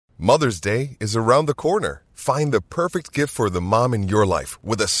Mother's Day is around the corner. Find the perfect gift for the mom in your life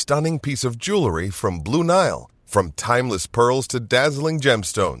with a stunning piece of jewelry from Blue Nile. From timeless pearls to dazzling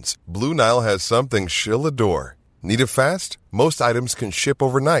gemstones, Blue Nile has something she'll adore. Need it fast? Most items can ship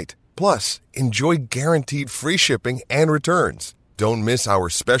overnight. Plus, enjoy guaranteed free shipping and returns. Don't miss our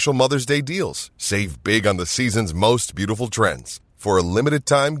special Mother's Day deals. Save big on the season's most beautiful trends. For a limited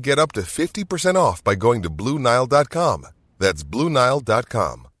time, get up to 50% off by going to BlueNile.com. That's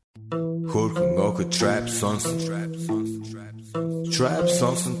BlueNile.com. Хөрхөн охид trap сонсон trap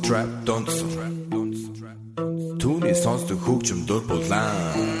сонсон trap донсон түүний сонсдог хөгжим дур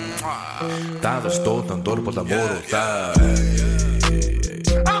булаан дагаж дуудан дур булаа мууруулаа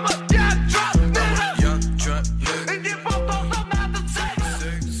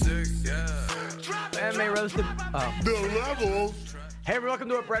MMA Roasted. The levels. Hey, welcome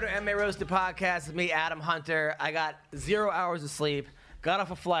to a brand new MMA Roasted podcast. It's me, Adam Hunter. I got 0 hours of sleep. Got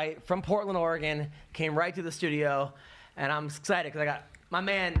off a flight from Portland, Oregon. Came right to the studio, and I'm excited because I got my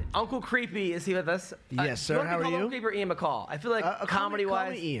man Uncle Creepy is here with us. Yes, sir. How are you? Uncle Creepy or Ian McCall? I feel like comedy-wise,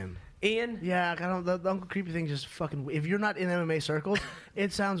 call me Ian. Ian? Yeah, I don't. The Uncle Creepy thing just fucking. If you're not in MMA circles,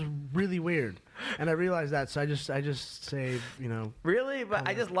 it sounds really weird, and I realize that. So I just say, you know. Really? But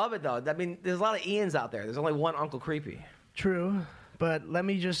I just love it though. I mean, there's a lot of Ians out there. There's only one Uncle Creepy. True, but let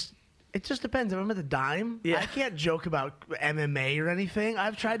me just. It just depends. If I'm at the dime, I can't joke about MMA or anything.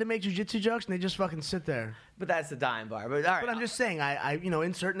 I've tried to make jiu-jitsu jokes, and they just fucking sit there. But that's the dime bar. But all right. But I'm just saying, I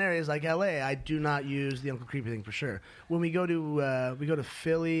in certain areas like LA, I do not use the Uncle Creepy thing for sure. When we go to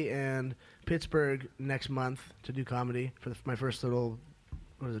Philly and Pittsburgh next month to do comedy for my first little,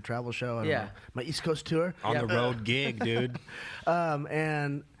 what is it, travel show? I don't know, my East Coast tour. On the road gig, dude.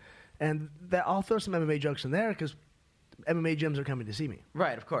 And that I'll throw some MMA jokes in there because MMA gyms are coming to see me.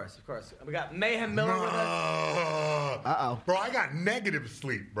 Right, of course. We got Mayhem Miller with us. Uh-oh. Bro, I got negative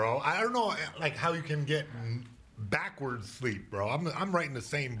sleep, bro. I don't know like how you can get backwards sleep, bro. I'm right in the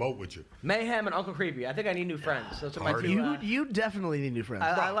same boat with you. Mayhem and Uncle Creepy. I think I need new friends. Those are my two. You definitely need new friends.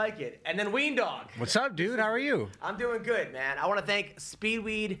 I like it. And then Ween Dog. What's up, dude? How are you? I'm doing good, man. I want to thank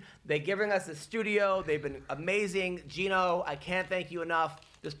Speedweed. They're giving us a studio. They've been amazing. Gino, I can't thank you enough.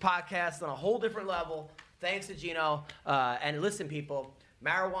 This podcast is on a whole different level. Thanks to Gino. And listen, people,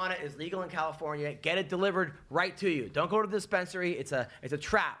 marijuana is legal in California. Get it delivered right to you. Don't go to the dispensary. It's a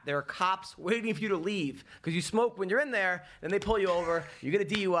trap. There are cops waiting for you to leave because you smoke when you're in there. Then they pull you over. You get a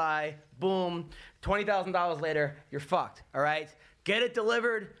DUI. Boom. $20,000 later, you're fucked. All right? Get it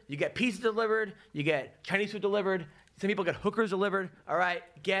delivered. You get pizza delivered. You get Chinese food delivered. Some people get hookers delivered. All right,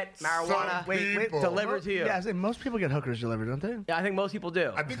 get marijuana delivered to you. Yeah, I say most people get hookers delivered, don't they? Yeah, I think most people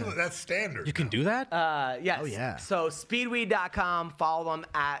do. I think that's standard. You can do that? Yes. Oh, yeah. So speedweed.com. Follow them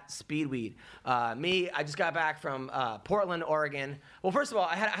at Speedweed. I just got back from Portland, Oregon. Well, first of all,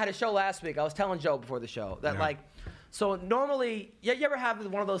 I had a show last week. I was telling Joe before the show that so normally, you ever have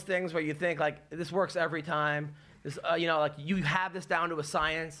one of those things where you think like this works every time? This, like you have this down to a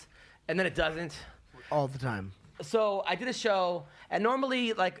science, and then it doesn't. All the time. So I did a show, and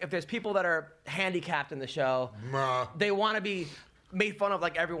normally, like, if there's people that are handicapped in the show, they want to be made fun of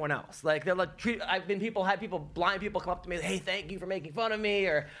like everyone else. Like they're like, blind people come up to me, hey, thank you for making fun of me,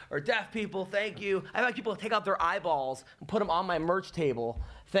 or deaf people, thank you. I've had people take out their eyeballs and put them on my merch table,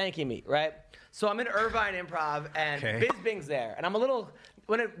 thanking me, right? So I'm in Irvine Improv, and Bisbing's there, and I'm a little.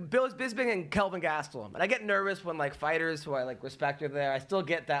 Bill's Bisbing and Kelvin Gastelum. And I get nervous when, like, fighters who I, like, respect are there. I still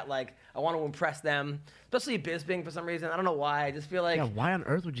get that, like, I want to impress them. Especially Bisbing for some reason. I don't know why. I just feel like... Yeah, why on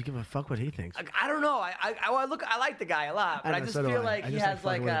earth would you give a fuck what he thinks? I don't know. I like the guy a lot. But I just feel like he has,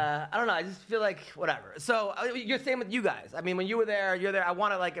 like, I don't know. I just feel like, whatever. So, you're the same with you guys. I mean, when you're there. I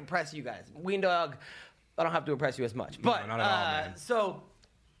want to, like, impress you guys. Ween Dog, I don't have to impress you as much. But, no, not at all, man. So,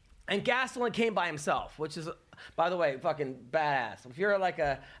 and Gastelum came by himself, which is... By the way, fucking badass. If you're like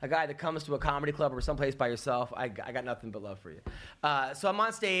a guy that comes to a comedy club or someplace by yourself, I got nothing but love for you. So I'm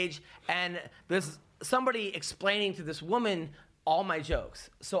on stage, and there's somebody explaining to this woman all my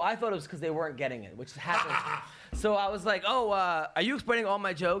jokes. So I thought it was because they weren't getting it, which happens. So I was like, are you explaining all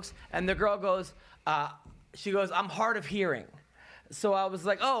my jokes? And the girl goes, she goes, I'm hard of hearing. So I was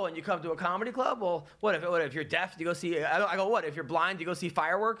like, and you come to a comedy club? Well, what if you're deaf? Do you go see? I go, what if you're blind? Do you go see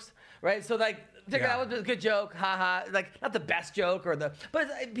fireworks? Right? So like. That was a good joke, haha. Like not the best joke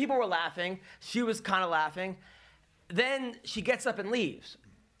but people were laughing. She was kind of laughing. Then she gets up and leaves,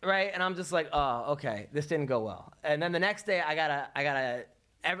 right? And I'm just like, oh, okay, this didn't go well. And then the next day, I got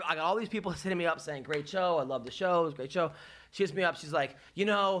all these people hitting me up saying, great show, I love the show, it was a great show. She hits me up, she's like,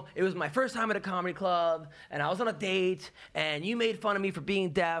 it was my first time at a comedy club, and I was on a date, and you made fun of me for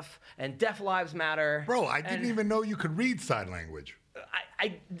being deaf, and deaf lives matter. Bro, I didn't even know you could read sign language.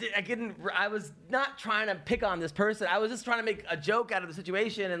 I was not trying to pick on this person. I was just trying to make a joke out of the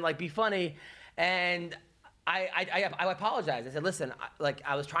situation and like be funny. And I apologized. I said, listen,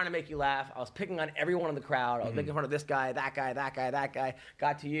 I was trying to make you laugh. I was picking on everyone in the crowd. I was making fun of this guy, that guy, that guy, that guy.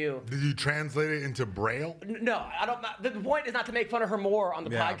 Got to you. Did you translate it into Braille? No, I don't. The point is not to make fun of her more on the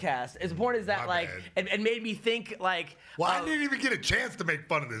podcast. The point is that it made me think like. Well, I didn't even get a chance to make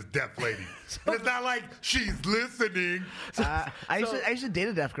fun of this deaf lady. And it's not like she's listening. I used to date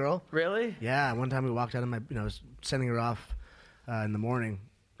a deaf girl. Really? Yeah. One time we walked out of I was sending her off in the morning.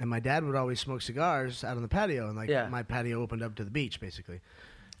 And my dad would always smoke cigars out on the patio, and my patio opened up to the beach, basically.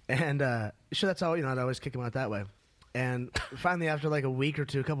 And so that's all, I'd always kick him out that way. And finally, after like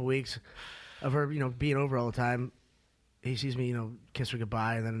a couple weeks of her, being over all the time, he sees me, kiss her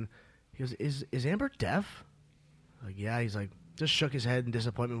goodbye, and then he goes, "Is Amber deaf?" Like, yeah. He's like, just shook his head in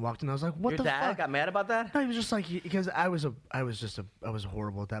disappointment, walked in. I was like, "What the fuck?" Your dad got mad about that? No, he was just like, because I was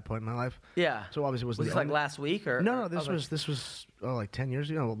horrible at that point in my life. Yeah. So obviously, was this like last week or? No, this was like 10 years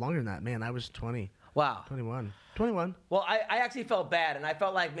ago, longer than that. Man, I was 20. Wow. 21. Well, I actually felt bad, and I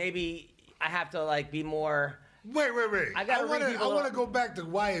felt like maybe I have to like be more. Wait. I want to go back to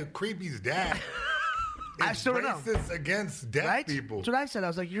why Creepy's dad. I still don't know. Racist against deaf people. That's what I said. I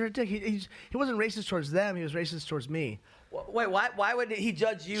was like, "You're a dick." He wasn't racist towards them. He was racist towards me. Wait, why would he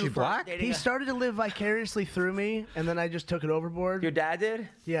judge you for black? dating? He started to live vicariously through me, and then I just took it overboard. Your dad did?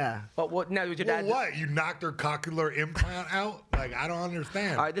 Yeah. But what? No, was your dad? What? You knocked her cochlear implant out? Like, I don't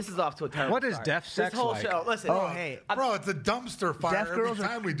understand. All right, this is off to a terrible. What is start. deaf sex This whole like? show. Listen. Oh, hey. Bro, it's a dumpster fire every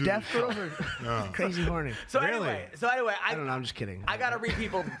time we do deaf this show. girls are crazy horny. So Really? anyway, I don't know. I'm just kidding. I gotta read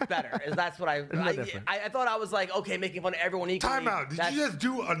people better. Is that's what I different. I thought I was like, okay, making fun of everyone equally. Time out. Did you just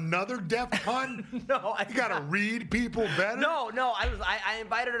do another deaf pun? No, You gotta read people better? No. I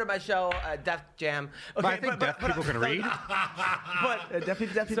invited her to my show, Def Jam. Okay, But I think deaf people can read. But Deaf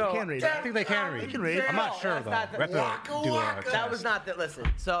people can read. I think they can read. They can read. I'm not sure that's though. not the- We have to do a Waka, test. that was not the listen.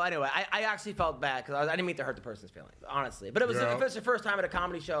 So anyway, I actually felt bad because I didn't mean to hurt the person's feelings, honestly. But it was Yeah. if it's your first time at a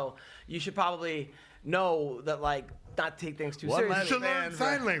comedy show, you should probably know that like not take things too You seriously. should learn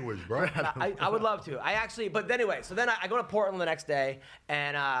sign language, bro. I would love to. But anyway, so then I go to Portland the next day,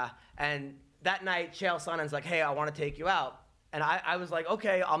 and that night, Chael Sonnen's like, "Hey, I want to take you out." And I was like,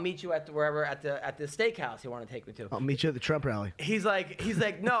 okay, I'll meet you at the steakhouse you want to take me to. I'll meet you at the Trump rally. He's like,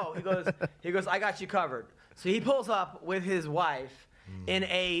 no. He goes, I got you covered. So he pulls up with his wife in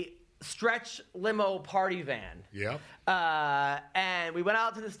a stretch limo party van. Yep. And we went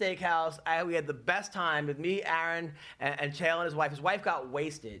out to the steakhouse. We had the best time with me, Aaron, and Chael and his wife. His wife got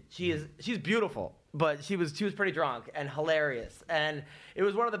wasted. She's beautiful, but she was pretty drunk and hilarious. And it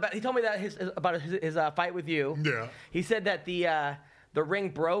was one of the best. He told me that about his fight with you. Yeah. He said that the ring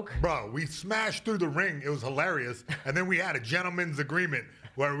broke. Bro, we smashed through the ring. It was hilarious. And then we had a gentleman's agreement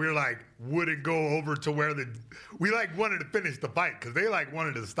where we were like, wouldn't go over to where we like wanted to finish the fight because they like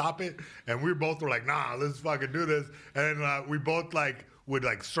wanted to stop it. And we both were like, nah, let's fucking do this. And we both like would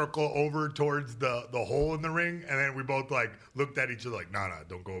like circle over towards the hole in the ring. And then we both like looked at each other like, nah,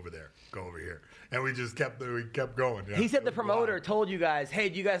 don't go over there. Go over here. And we just kept going. Yeah. He said the It was promoter wild. told you guys, hey,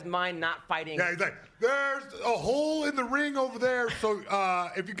 do you guys mind not fighting? Yeah, he's like, there's a hole in the ring over there, so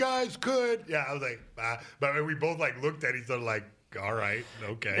if you guys could. Yeah, I was like, but we both like looked at each other like, all right,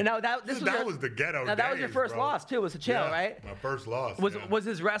 okay. And now that was the ghetto. Now that was your days, first bro. loss too. Was to Chael, Yeah, right? My first loss. Was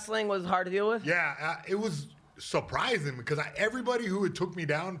his wrestling hard to deal with? Yeah, it was surprising because everybody who had took me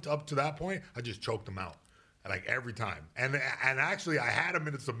down up to that point, I just choked them out. Like every time, and actually, I had him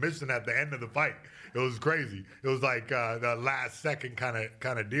in a submission at the end of the fight. It was crazy. It was like the last second kind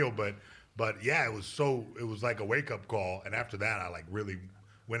of deal. But yeah, it was like a wake up call. And after that, I like really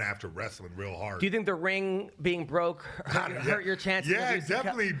went after wrestling real hard. Do you think the ring being broke hurt your chances? Yeah, it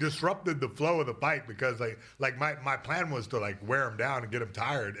definitely disrupted the flow of the fight because like my plan was to like wear him down and get him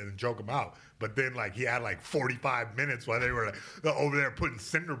tired and then choke him out. But then like he had like 45 minutes while they were like, over there putting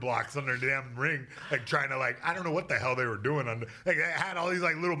cinder blocks under the damn ring, like trying to like I don't know what the hell they were doing under. Like they had all these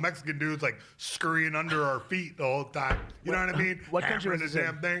like little Mexican dudes like scurrying under our feet the whole time. You know what I mean? What country Hammering was the this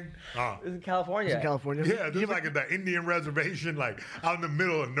damn thing. It was in California. In California. Yeah, this is like at the Indian reservation, like out in the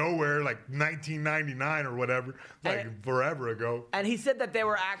middle of nowhere, like 1999 or whatever, like forever ago. And he said that they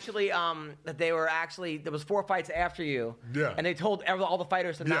were actually there was 4 fights after you. Yeah. And they told all the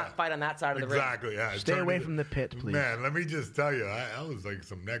fighters to not fight on that side of the ring. Exactly. Yeah. Stay away from the pit, please. Man, let me just tell you, I was like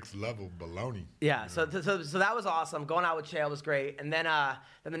some next level baloney. Yeah, so that was awesome. Going out with Chael was great. And then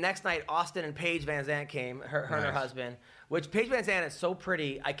the next night, Austin and Paige Van Zandt came, her and her husband. Which Paige Van Zandt is so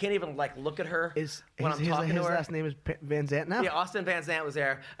pretty, I can't even like look at her when I'm talking to her. His last name is Van Zandt now? Yeah, Austin Van Zandt was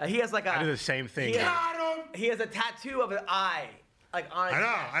there. He has like a. I do the same thing. He has a tattoo of an eye like on his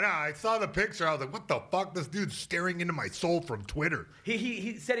I know. I saw the picture. I was like, what the fuck? This dude's staring into my soul from Twitter.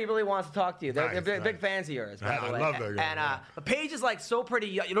 He said he really wants to talk to you. They're Nice, big nice. fans of yours, by I the way. love that girl, And yeah. but Paige is like so pretty.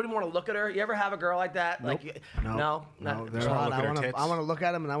 You don't even want to look at her. You ever have a girl like that? Nope. Like, No, not- they're Just wanna hot. look at her tits. I want to look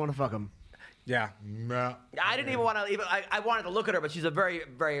at them and I want to fuck them. Yeah. Nah. I didn't even want to. Even I wanted to look at her, but she's a very,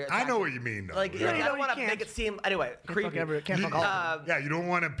 very. I attractive- know what you mean, though. Like, Yeah. I know don't you want to can't. make it seem anyway creepy. Can't fuck all of them. Yeah, you don't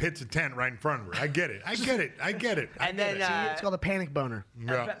want to pitch a tent right in front of her. I get it. I get it. I get it. I And get then, it. It's called a panic boner.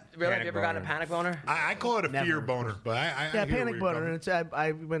 Yeah. Really? Have you ever gotten a boner. panic boner? I call it a Never. fear boner, but I Yeah, hear where panic you're boner. coming. It's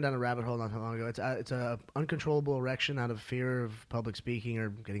I went down a rabbit hole not too long ago. It's a uncontrollable erection out of fear of public speaking or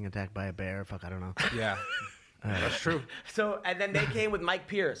getting attacked by a bear. Fuck, I don't know. Yeah. That's true. So, and then they came with Mike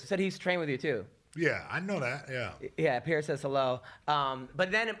Pierce. He said he's trained with you too. Yeah, I know that. Yeah. Yeah, Pierce says hello. But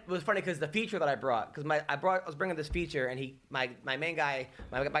then it was funny because the feature that I brought, because I was bringing this feature, and my main guy,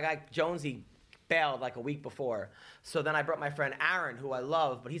 my guy Jonesy, bailed like a week before. So then I brought my friend Aaron, who I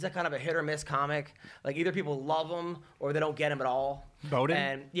love, but he's like kind of a hit or miss comic. Like either people love him or they don't get him at all. Bowden?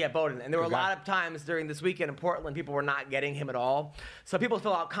 And yeah, Bowden. And there were a Good guy. lot of times during this weekend in Portland, people were not getting him at all. So people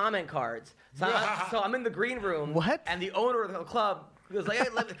fill out comment cards. So I'm in the green room. What? And the owner of the club was like, hey,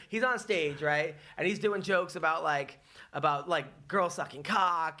 he's on stage, right? And he's doing jokes about girls sucking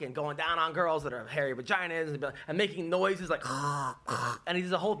cock and going down on girls that have hairy vaginas and making noises like, and he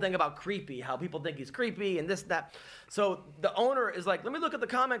does a whole thing about creepy, how people think he's creepy and this, that. So the owner is like, let me look at the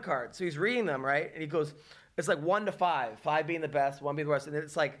comment card. So he's reading them, right? And he goes, it's like 1 to 5, 5 being the best, 1 being the worst. And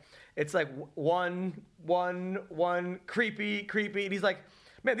it's like 1, creepy. And he's like,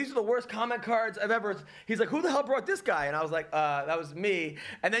 man, these are the worst comment cards I've ever. He's like, who the hell brought this guy? And I was like, that was me.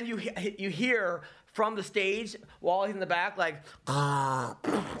 And then you hear from the stage while he's in the back, like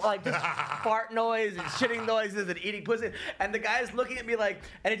just fart noise and shitting noises and eating pussy. And the guy's looking at me like,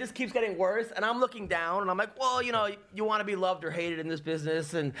 and it just keeps getting worse. And I'm looking down and I'm like, well, you want to be loved or hated in this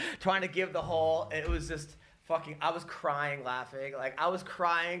business, and trying to give the whole. And it was just. I was crying laughing. Like, I was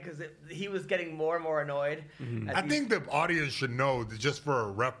crying because he was getting more and more annoyed. I think the audience should know, that just for a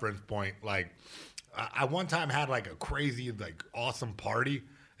reference point, like, I one time had like a crazy, like, awesome party,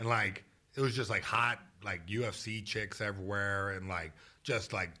 and like, it was just like hot, like UFC chicks everywhere, and like,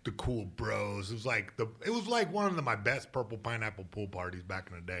 just like the cool bros. It was like one of my best Purple Pineapple pool parties back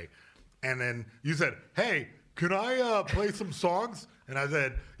in the day. And then you said, hey, can I play some songs? And I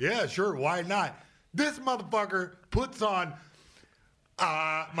said, yeah, sure, why not? This motherfucker puts on,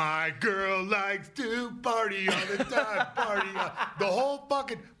 my girl likes to party all the time, the whole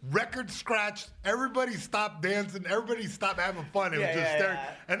fucking record scratched. Everybody stopped dancing. Everybody stopped having fun. It was just staring.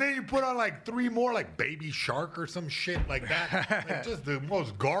 Yeah. And then you put on like 3 more, like Baby Shark or some shit like that. Like just the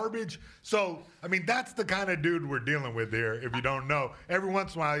most garbage. So, I mean, that's the kind of dude we're dealing with here, if you don't know. Every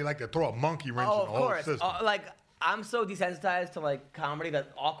once in a while, you like to throw a monkey wrench Oh, in of the whole course. system. I'm so desensitized to like comedy, that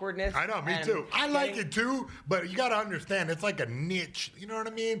awkwardness. I know, me and too. I like getting- it too, but you got to understand, it's like a niche. You know what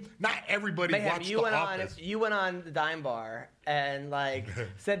I mean? Not everybody Mayhem, watched you The went Office. on. You went on the Dime Bar and like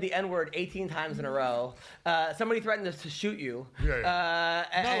said the N-word 18 times in a row. Somebody threatened to shoot you. Yeah.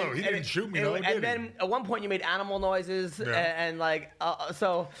 No, he didn't shoot me, though, did he? And then at one point you made animal noises and like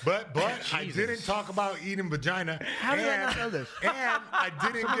so. But I didn't talk about eating vagina. How did I not know this? And I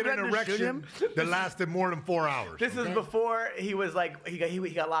didn't get an threatened to shoot erection that lasted more than 4 hours. This is before he was like he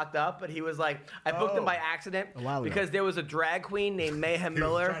got locked up, but he was like I booked him by accident A while ago. because there was a drag queen named Mayhem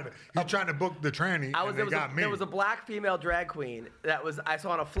Miller. He was trying to book the tranny, and they got me. There was a black female drag queen that I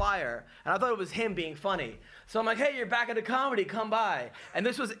saw on a flyer, and I thought it was him being funny. So I'm like, hey, you're back into comedy, come by. And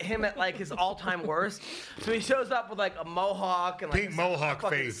this was him at like his all-time worst. So he shows up with like a mohawk and like Pink mohawk a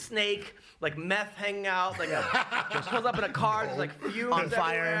fucking face. snake, like meth hanging out, like just pulls up in a car, there's like fumes On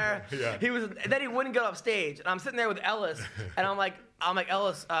fire. everywhere. Yeah. And then he wouldn't get off stage, and I'm sitting there with Ellis, and I'm like,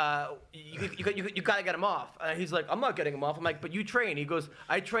 Ellis, you gotta get him off. He's like, I'm not getting him off. I'm like, but you train. He goes,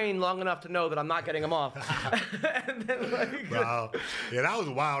 I train long enough to know that I'm not getting him off. And then, like, Wow. Yeah, that was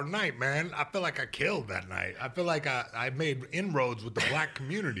a wild night, man. I feel like I killed that night. I feel like I made inroads with the black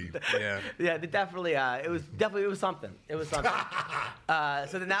community. Yeah. yeah, it was something. It was something.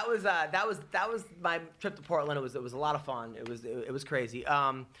 So then that was my trip to Portland. It was a lot of fun. It was crazy.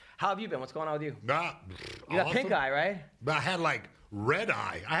 How have you been? What's going on with you? Nah, You got awesome. pink eye, right? But I had like red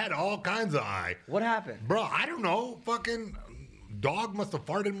eye. I had all kinds of eye. What happened? Bro, I don't know. Fucking dog must have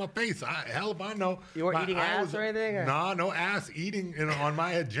farted in my face. Hell if I know. You weren't My eating eye ass or anything, or? Nah, no ass eating on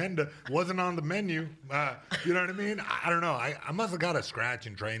my agenda. Wasn't on the menu. You know what I mean? I don't know. I must have got a scratch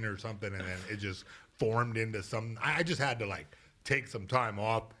and train or something, and then it just formed into some. I just had to like take some time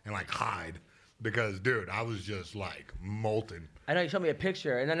off and like hide. because, dude, I was just like molten. I know you showed me a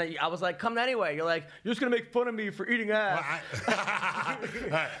picture, and then I was like, "Come anyway." You're like, "You're just gonna make fun of me for eating ass."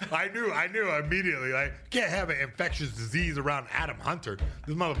 I knew immediately. Like, can't have an infectious disease around Adam Hunter.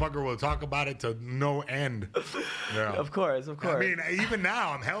 This motherfucker will talk about it to no end. Yeah. Of course. I mean, even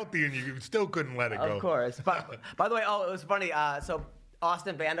now I'm healthy, and you still couldn't let it go. Of course. By the way, it was funny. So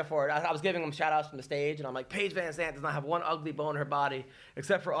Austin Vanderford, I was giving him shout outs from the stage, and I'm like, Paige Van Zandt does not have one ugly bone in her body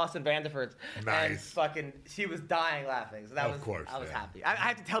except for Austin Vanderford's. Nice. And she was dying laughing. So Of course, I was yeah. happy. I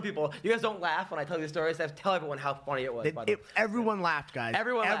have to tell people, you guys don't laugh when I tell you the stories. I have to tell everyone how funny it was. by the way. Everyone laughed, guys.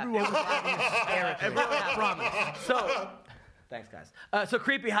 Everyone laughed. was laughing hysterically. Everyone laughed. Promise. So, thanks, guys. So,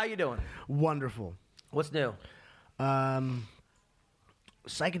 Creepy, how you doing? Wonderful. What's new?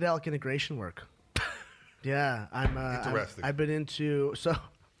 Psychedelic integration work. Yeah, Interesting. I've been into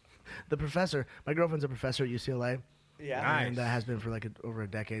the professor. My girlfriend's a professor at UCLA. Yeah. And has been for over a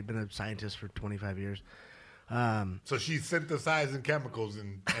decade. Been a scientist for 25 years. So she's synthesizing chemicals,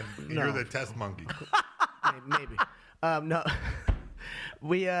 and No. you're the test monkey. Maybe. No.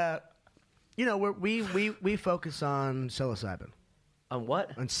 We we focus on psilocybin. On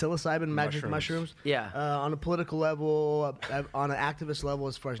what? On psilocybin magic mushrooms. Yeah. On a political level, on an activist level,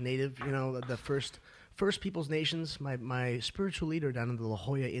 as far as native, the First Peoples Nations. My spiritual leader down in the La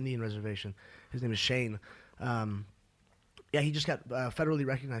Jolla Indian Reservation, his name is Shane. He just got a federally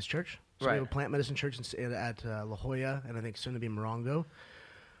recognized church. So we have a plant medicine church at La Jolla, and I think soon to be Morongo.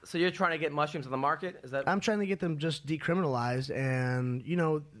 So you're trying to get mushrooms on the market? Is that? I'm trying to get them just decriminalized, and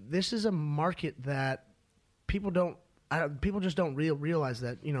this is a market that people just don't realize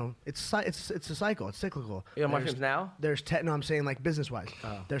that it's a cycle, it's cyclical. You got mushrooms now? There's tech. No, I'm saying like business wise.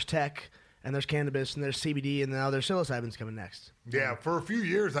 There's tech, and there's cannabis, and there's CBD, and now there's psilocybin's coming next. Yeah, for a few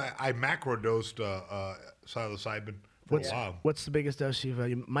years I macrodosed psilocybin for a while. What's the biggest dose you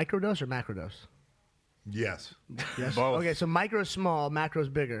microdose or macrodose? Yes. Yes. Both. Okay, so micro's small, macro's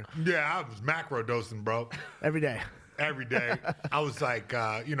bigger. Yeah, I was macrodosing, bro. Every day. Every day. I was like,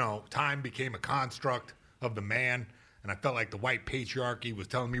 time became a construct of the man, and I felt like the white patriarchy was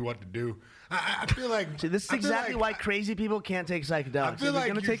telling me what to do. I feel like... See, this is exactly why crazy people can't take psychedelics. I feel If like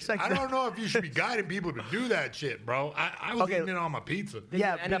you're gonna take psychedelics. I don't know if you should be guiding people to do that shit, bro. I was eating it on my pizza.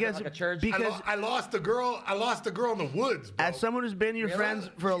 Yeah, end up in, like, a church? because I lost the girl in the woods, bro. as someone who's been your friends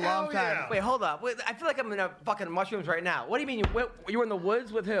for a long Hell time, yeah. Wait, hold up. Wait, I feel like I'm in a fucking mushrooms right now. What do you mean? You were in the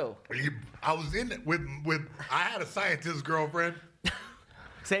woods with who? I was in it with I had a scientist girlfriend.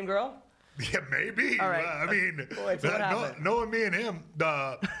 Same girl? Yeah, maybe. All right. I mean, Wait, so what happened? knowing me and him,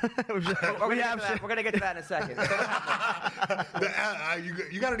 We're gonna get to that in a second.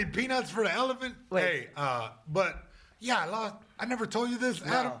 you got any peanuts for the elephant? Wait. Hey, but yeah, I never told you this,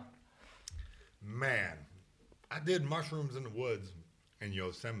 Adam. No. Man, I did mushrooms in the woods in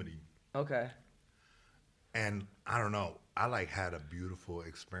Yosemite, Okay. and I don't know. I had a beautiful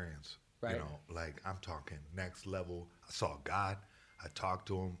experience. Right. I'm talking next level. I saw God. I talked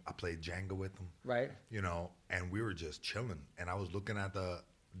to him. I played Jenga with him. Right. And we were just chilling. And I was looking at the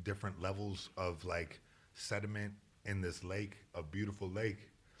different levels of sediment in this lake, a beautiful lake.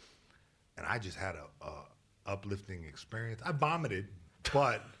 And I just had a uplifting experience. I vomited,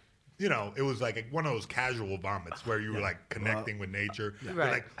 but it was like one of those casual vomits where you were connecting with nature.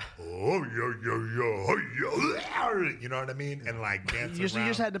 Right. You're you know what I mean? And dancing you around.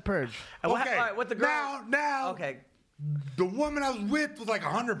 just had to purge. And Okay. all right, with the girl. Now. Okay. The woman I was with was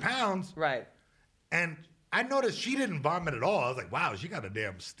 100 pounds. Right. And I noticed she didn't vomit at all. I was like, wow, she got a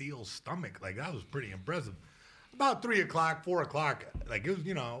damn steel stomach. That was pretty impressive. About 3 o'clock, 4 o'clock, it was,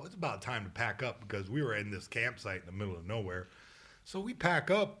 it's about time to pack up because we were in this campsite in the middle of nowhere. So we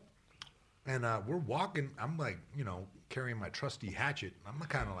pack up and we're walking. I'm carrying my trusty hatchet. I'm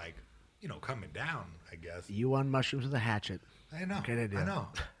kind of coming down, I guess. You on mushrooms with a hatchet. I know. Great idea. I know.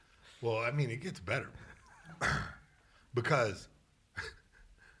 Well, it gets better. Because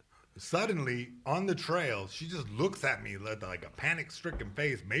suddenly on the trail, she just looks at me like a panic-stricken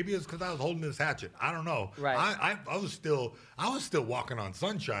face. Maybe it's because I was holding this hatchet. I don't know. Right. I was still walking on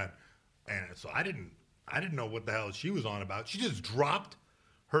sunshine, and so I didn't know what the hell she was on about. She just dropped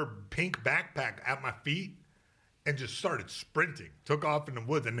her pink backpack at my feet and just started sprinting. Took off in the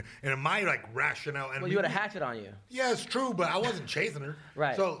woods, and in my rationale. And Well, you had a hatchet on you. Yeah, it's true, but I wasn't chasing her.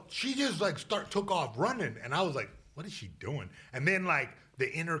 Right. So she just took off running, and I was like, what is she doing? And then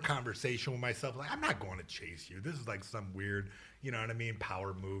the inner conversation with myself, I'm not going to chase you. This is some weird,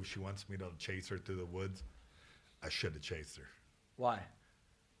 power move. She wants me to chase her through the woods. I should have chased her. Why?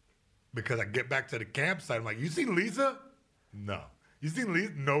 Because I get back to the campsite, I'm like, you seen Lisa? No. You seen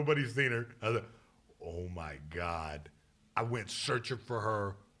Lisa? Nobody's seen her. I was like, oh my God. I went searching for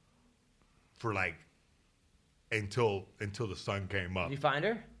her for like until the sun came up. Did you find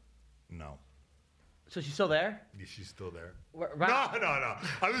her? No. So she's still there? Yeah, she's still there. Where- No. right-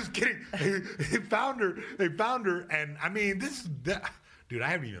 I was kidding. They found her, and I mean, dude, I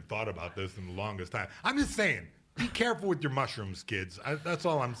haven't even thought about this in the longest time. I'm just saying, be careful with your mushrooms, kids. That's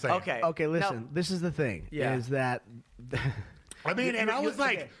all I'm saying. Okay. Okay, listen. Now- This is the thing. Yeah. Is that I mean, and I was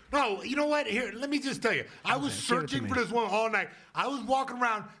like, okay. no, you know what? Here, let me just tell you. I was give it to searching me. for this woman all night. I was walking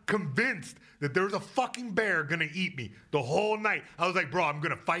around convinced that there was a fucking bear gonna eat me the whole night. I was like, bro, I'm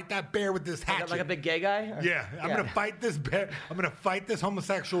gonna fight that bear with this hatchet. Like a big gay guy? Or- Yeah, I'm gonna fight this bear. I'm gonna fight this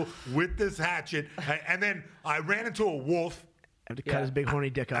homosexual with this hatchet. And then I ran into a wolf. have to cut his big horny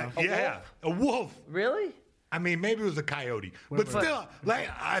dick off. A wolf. Really? I mean, maybe it was a coyote, but still, like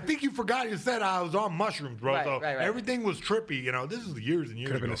I think you forgot you said I was on mushrooms, bro. Right, so right. everything was trippy. You know, this is years and years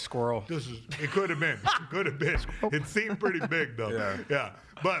Could have ago. been a squirrel. It could have been. Could have been. It seemed pretty big though. Yeah.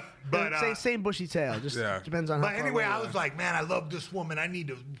 But Same bushy tail. Just depends on how but far anyway, away I you was are. like, man, I love this woman. I need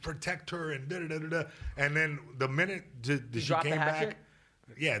to protect her and da da da da. And then the minute she dropped the came hatchet? back.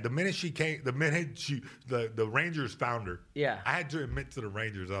 Yeah, the minute the Rangers found her. Yeah. I had to admit to the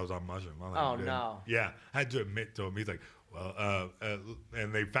Rangers I was on mushrooms. I'm like, Oh, dude. no. Yeah, I had to admit to him. He's like, well,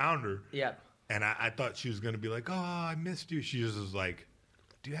 and they found her. Yep. And I thought she was gonna be like, oh, I missed you. She just was like,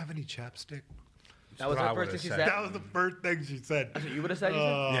 do you have any chapstick? That was what the I first thing would've she said. said? That was the first thing she said. That's what you would have said, you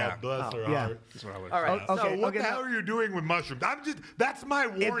said? Yeah. Bless her Yeah. heart. That's what I would All right. Oh, So okay, what okay, the hell now- are you doing with mushrooms? That's my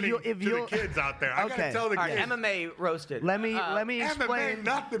warning if to you'll- the kids out there. I gotta Okay. tell the All right, kids. MMA roasted. Let me MMA explain.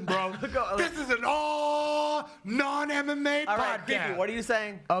 nothing, bro. Go- This is an all non-MMA All right, podcast. Fifi, what are you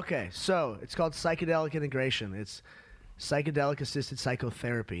saying? Okay, so it's called psychedelic integration. It's psychedelic assisted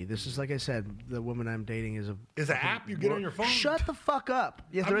psychotherapy. This is, like I said, the woman I'm dating is a. Is an app you get on your phone? Shut the fuck up.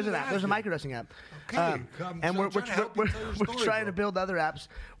 Yes, I'm there is an just app. There's a asking. microdosing app. Okay, I'm and we're trying to help you tell your we're story, trying bro. to build other apps.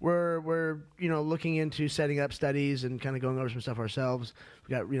 We're looking into setting up studies and kind of going over some stuff ourselves.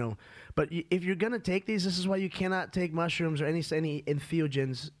 We got but if you're gonna take these, this is why you cannot take mushrooms or any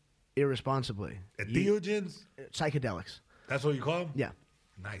entheogens irresponsibly. Entheogens? Psychedelics. That's what you call them? Yeah.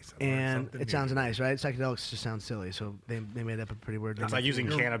 Nice. I learned And something it new. sounds nice, right? Psychedelics just sound silly, so they made up a pretty weird name. It's like using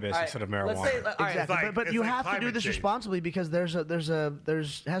cannabis All right, instead of let's marijuana. say- all right, Exactly, like- but it's you like have to do climate this change. responsibly because there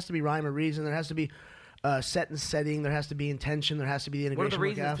has to be rhyme or reason. There has to be set and setting. There has to be intention. There has to be the What are integration. the work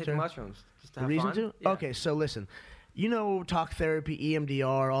reasons to after. take mushrooms? Just to The have reason fun? to? Yeah. Okay, so listen, talk therapy,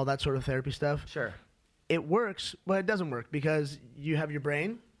 EMDR, all that sort of therapy stuff. Sure. It works, but it doesn't work because you have your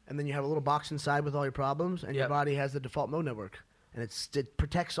brain and then you have a little box inside with all your problems, and your Yep. body has the default mode network, and it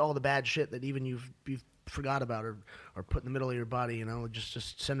protects all the bad shit that even you've forgot about or put in the middle of your body.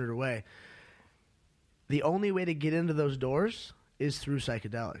 Just send it away. The only way to get into those doors is through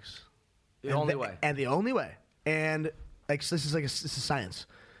psychedelics. The only way. And the only way. And this is science.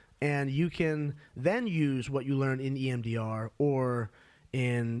 And you can then use what you learn in EMDR or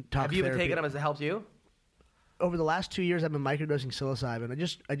in talk Have you even therapy. taken them? Has it helped you? Over the last 2 years, I've been microdosing psilocybin.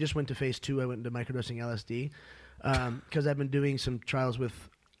 I just went to phase 2. I went into microdosing LSD because I've been doing some trials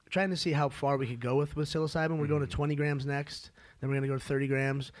trying to see how far we could go with psilocybin. We're going to 20 grams next. Then we're going to go to 30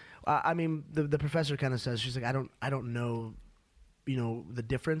 grams. I mean, the professor kind of says, she's like, I don't know, the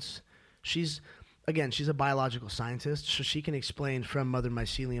difference. She's a biological scientist, so she can explain from mother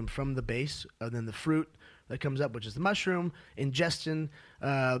mycelium, from the base, and then the fruit that comes up, which is the mushroom, ingestion,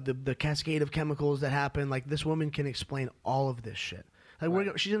 the cascade of chemicals that happen. Like, this woman can explain all of this shit.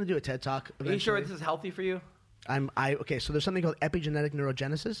 Like, she's going to do a TED Talk eventually. Are you sure this is healthy for you? Okay, so there's something called epigenetic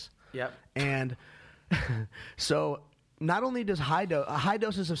neurogenesis. Yep. And so not only does high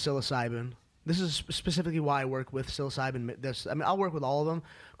doses of psilocybin, this is specifically why I work with psilocybin. I'll work with all of them,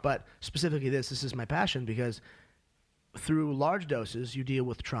 but specifically this is my passion because through large doses you deal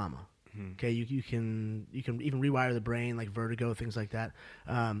with trauma. Okay, you can even rewire the brain, like vertigo, things like that.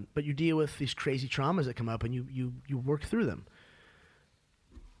 But you deal with these crazy traumas that come up, and you work through them.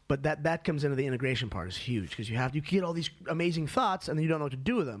 But that comes into the integration part is huge because you get all these amazing thoughts and then you don't know what to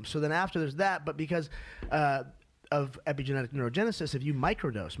do with them. So then after there's that, but because of epigenetic neurogenesis, if you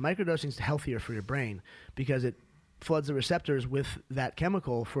microdosing is healthier for your brain because it floods the receptors with that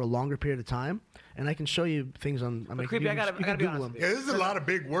chemical for a longer period of time. And I can show you things on. Creepy, I gotta be honest with you. Yeah, this is a lot of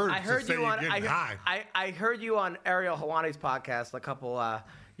big words I heard to say you you're on. getting high. I heard you on Ariel Hawani's podcast a couple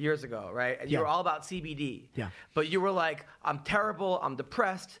years ago, right? And you Yeah. were all about CBD. Yeah. But you were like, I'm terrible. I'm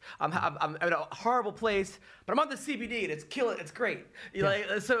depressed. I'm in a horrible place. But I'm on the CBD and it's killing. It's great.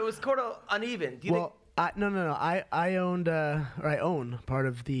 So it was sort of uneven. Do you think? No. I own part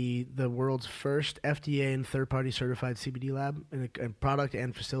of the world's first FDA and third-party certified CBD lab and product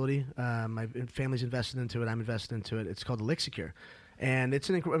and facility. My family's invested into it. I'm invested into it. It's called Elixicure. And it's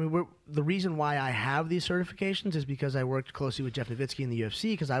I mean, the reason why I have these certifications is because I worked closely with Jeff Nowitzki in the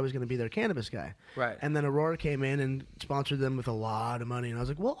UFC because I was going to be their cannabis guy. Right. And then Aurora came in and sponsored them with a lot of money, and I was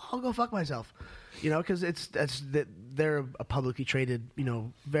like, well, I'll go fuck myself, because they're a publicly traded,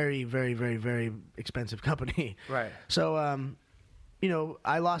 very, very, very, very expensive company. Right. So,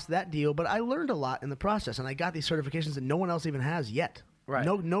 I lost that deal, but I learned a lot in the process, and I got these certifications that no one else even has yet. Right.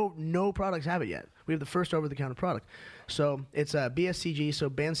 No products have it yet. We have the first over-the-counter product. So it's BSCG, so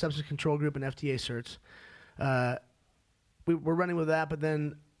Banned Substance Control Group and FDA certs. We're running with that, but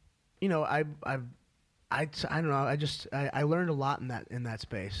then, I don't know. I learned a lot in that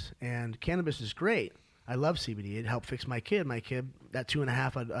space, and cannabis is great. I love CBD. It helped fix my kid. That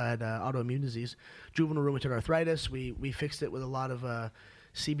 2.5 had autoimmune disease, juvenile rheumatoid arthritis. We fixed it with a lot of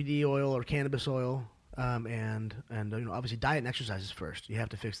CBD oil or cannabis oil. And obviously diet and exercise is first. You have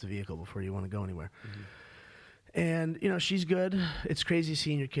to fix the vehicle before you want to go anywhere. Mm-hmm. And she's good. It's crazy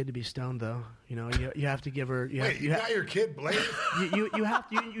seeing your kid to be stoned, though. You have to give her. You got your kid Blake? You have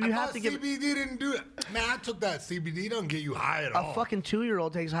to give. CBD didn't do it. Man, I took that CBD. Don't get you high at all. A fucking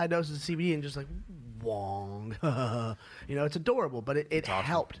 2-year-old takes high doses of CBD and just like, wong. It's adorable, but it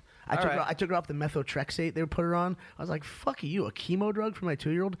helped. I took her off the methotrexate they put her on. I was like, fuck you, a chemo drug for my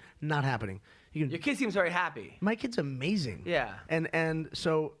 2-year-old? Not happening. Your kid seems very happy. My kid's amazing. Yeah. And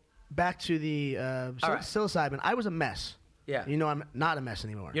so back to the psilocybin, I was a mess. Yeah. I'm not a mess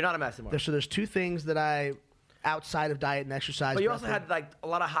anymore. You're not a mess anymore. So there's 2 things that outside of diet and exercise. But you also had a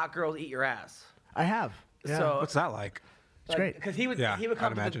lot of hot girls eat your ass. I have. Yeah. So What's that like? It's great. Because he would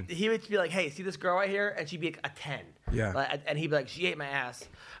come he would be like, hey, see this girl right here? And she'd be a 10. Yeah. And he'd be like, she ate my ass.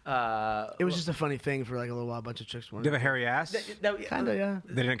 It was just a funny thing for like a little while. A bunch of chicks wanted. Do you have a hairy ass? Kind of, yeah.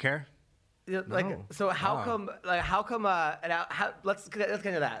 They didn't care? No. So how come let's get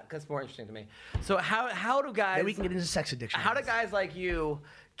into that because it's more interesting to me. So how do guys? Then we can get into sex addiction. How do guys like you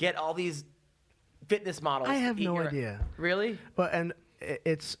get all these fitness models? I have no idea. Really? But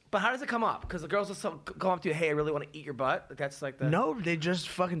how does it come up? Because the girls will come up to you, hey, I really want to eat your butt. That's like the. No, they just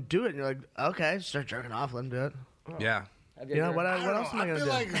fucking do it. And you're like, okay, start jerking off. Let them do it. Oh. Yeah. What else am I gonna do?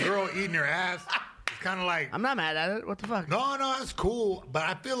 I feel like a girl eating your ass. It's kind of like. I'm not mad at it. What the fuck? No, that's cool. But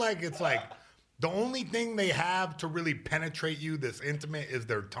I feel like it's like the only thing they have to really penetrate you this intimate is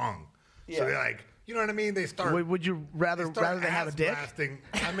their tongue. Yeah. So they're like, you know what I mean? They start. Would you rather they have a dick? Blasting.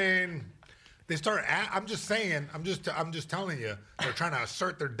 I mean, they start. I'm just saying. I'm just telling you. They're trying to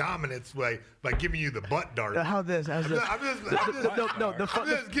assert their dominance by giving you the butt dart. How's this? I'm just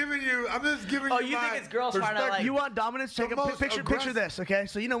giving you. Oh, you think it's girls trying to like? You want dominance? Take a picture this, okay?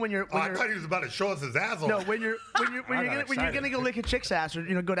 So when you're. I thought he was about to show us his asshole. No, when you're gonna go lick a chick's ass or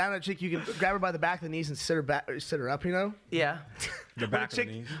go down on a chick, you can grab her by the back of the knees and sit her up. Yeah. The back of the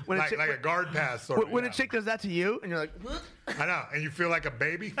knees. Like a guard pass. Sort of, when a chick does that to you, and you're like. I know, and you feel like a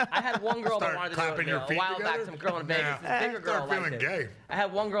baby. I had one girl that wanted to do it your feet a while together? back. Some girl in Vegas, this bigger girl liked it. Gay. I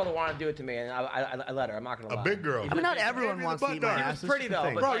had one girl that wanted to do it to me, and I let her. I'm not gonna lie. A big girl. I mean, not everyone wants to eat my ass. It's pretty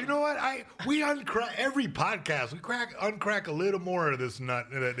though. Bro, you know what? We uncrack every podcast. We uncrack a little more of this nut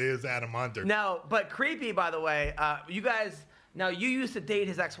that is Adam Hunter. No, but creepy. By the way, you guys. Now you used to date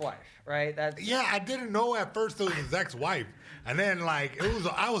his ex-wife, right? Yeah, I didn't know at first it was his ex-wife. And then,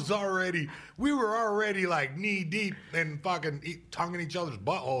 we were already like knee deep in fucking tonguing each other's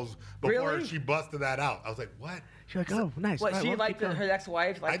buttholes before she busted that out. I was like, what? She's like, oh, nice. What, she liked her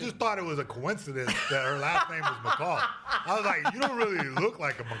ex-wife? I just thought it was a coincidence that her last name was McCall. I was like, you don't really look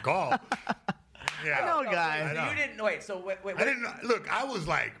like a McCall. Yeah, I know, guy. You didn't wait. So wait. I didn't look. I was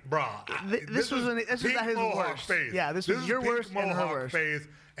like, bro. This was not his worst. Phase. Yeah, this was your worst and her worst. Phase.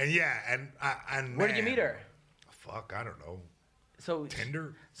 And and where did you meet her? Fuck, I don't know. So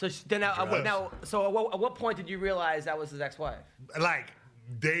Tinder. So then So at what point did you realize that was his ex-wife? Like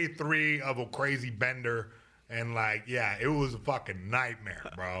day 3 of a crazy bender. And it was a fucking nightmare,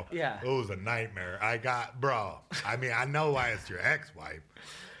 bro. Yeah. It was a nightmare. I mean, I know why it's your ex-wife.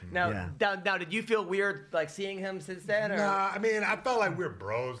 Now, did you feel weird seeing him since then? Or? Nah, I mean, I felt like we're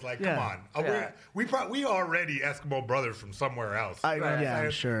bros. Come on, we already Eskimo brothers from somewhere else. I'm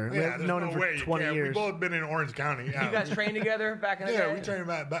sure. Yeah, We've known him for 20 years. We've both been in Orange County. Yeah. You guys trained together back in the day? Yeah, we trained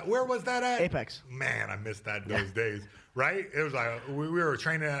back. Where was that at? Apex. Man, I missed those days. Right? It was like we were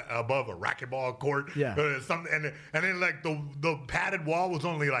training above a racquetball court. Yeah. And then the padded wall was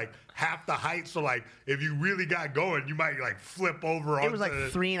only half the height. So if you really got going, you might flip over. It was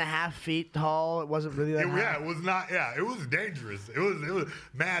 3.5 feet tall. It wasn't really that high. Yeah, it was not. Yeah, it was dangerous. It was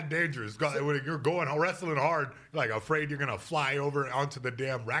mad dangerous. When you're going wrestling hard, you're afraid you're gonna fly over onto the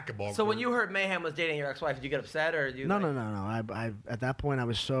damn racquetball. So when you heard Mayhem was dating your ex-wife, did you get upset or? No. I at that point I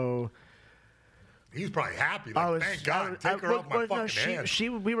was so. He was probably happy. Like, thank God, take her off my fucking head.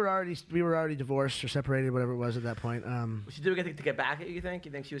 We were already divorced or separated, whatever it was at that point. She did anything to get back at you? You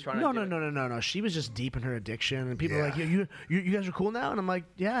think she was trying to? No. She was just deep in her addiction, and people were like, you guys are cool now, and I'm like,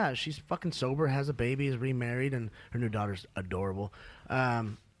 yeah, she's fucking sober, has a baby, is remarried, and her new daughter's adorable.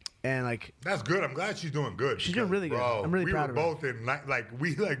 And like that's good. I'm glad she's doing good. She's doing really good. I'm really proud of her. We were both in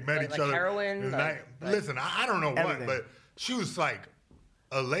we met each other. Heroin. Listen, I don't know everything. what, but she was like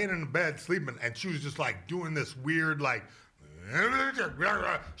laying in the bed sleeping, and she was just like doing this weird like.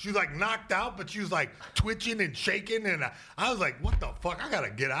 She was like knocked out, but she was like twitching and shaking, and I was like, "What the fuck? I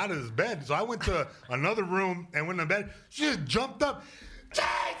gotta get out of this bed." So I went to another room and went in bed. She just jumped up.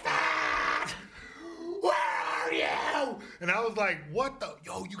 Jason! Where are you? And I was like, what the?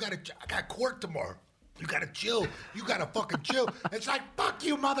 Yo, I got court tomorrow. You gotta chill. You gotta fucking chill. It's like, fuck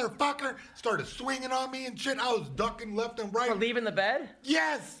you, motherfucker. Started swinging on me and shit. I was ducking left and right. For leaving the bed?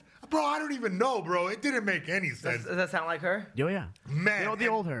 Yes. Bro, I don't even know, bro. It didn't make any sense. Does that sound like her? Oh, yeah. Man. The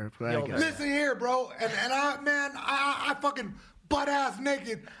old her. Listen here, bro. And I fucking butt-ass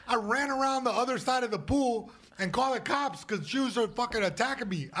naked. I ran around the other side of the pool and called the cops because she was fucking attacking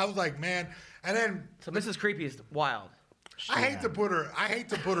me. I was like, man. And then so Mrs. Creepy is wild. I hate to put her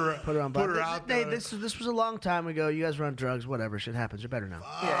on put her out there. Hey, this was a long time ago. You guys were on drugs. Whatever, shit happens. You're better now.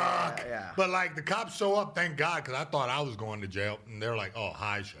 Yeah. But like the cops show up, thank God, because I thought I was going to jail, and they're like, "Oh,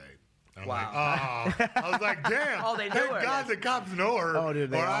 hi, Shay." And I'm wow. like, oh. I was like, damn. Oh, they knew thank her. God the cops know her. Oh,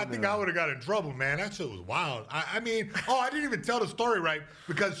 dude, or I think I would have got in trouble, man. That shit was wild. I mean, I didn't even tell the story right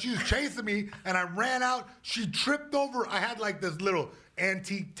because she was chasing me, and I ran out. She tripped over. I had like this little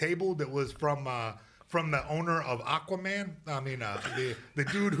antique table that was from the owner of Aquaman. I mean, the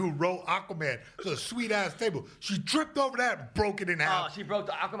dude who wrote Aquaman. It's a sweet-ass table. She tripped over that and broke it in half. Oh, she broke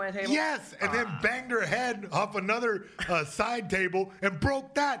the Aquaman table? Yes, and then banged her head off another side table and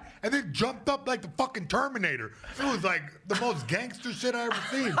broke that, and then jumped up like the fucking Terminator. It was like the most gangster shit I ever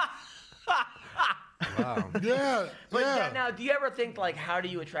seen. Wow. Yeah, But now, do you ever think, like, how do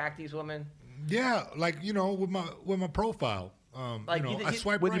you attract these women? Yeah, like, with my profile. Like, I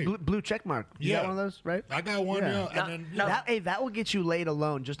swipe with right. the blue check mark. You got one of those, right? I got one, Yeah. yeah. And then, That will get you laid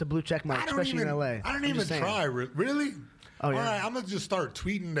alone, just a blue check mark, especially in LA. I don't I'm even just saying. try. Really? Oh, yeah. All right, I'm going to just start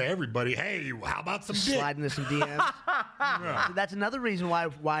tweeting to everybody, hey, how about some dick? Sliding into some DMs. So that's another reason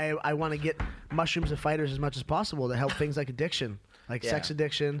why I want to get mushrooms and fighters as much as possible to help things like addiction. Like sex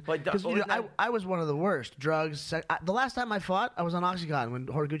addiction. Because I was one of the worst. Drugs. The last time I fought, I was on Oxycontin when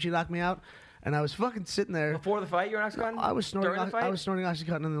Horiguchi knocked me out. And I was fucking sitting there. Before the fight, you were on Oxycontin? I was snorting. During the fight? I was snorting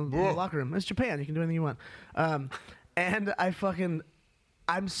Oxycontin in the locker room. It's Japan. You can do anything you want. And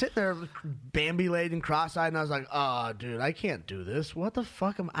I'm sitting there, Bambi-laid and cross-eyed, and I was like, "Oh, dude, I can't do this. What the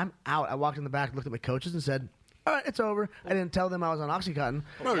fuck? I'm out." I walked in the back, looked at my coaches, and said, "All right, it's over." I didn't tell them I was on Oxycontin.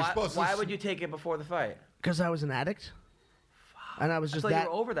 No, you're supposed to. Why would you take it before the fight? Because I was an addict. And I was just I thought you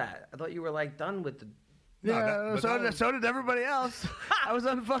were over that. I thought you were like done with the. Yeah, so did everybody else. I was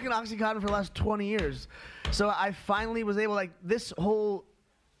on fucking Oxycontin for the last 20 years. So I finally was able, like, this whole,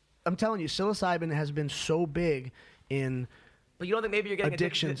 I'm telling you, psilocybin has been so big in But you don't think maybe you're getting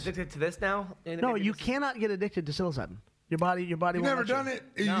addictions. addicted to this now? No, you cannot get addicted to psilocybin. Your body You won't never let you. done it?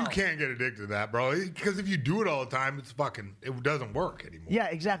 No. You can't get addicted to that, bro. Because if you do it all the time, it doesn't work anymore. Yeah,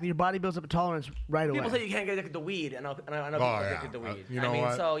 exactly. Your body builds up a tolerance right away. People say you can't get addicted to weed. I know people are addicted to weed. You know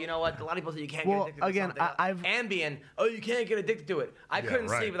what? So you know what? A lot of people say you can't Well, get addicted again, to something. I've- Ambien. Oh, you can't get addicted to it. I couldn't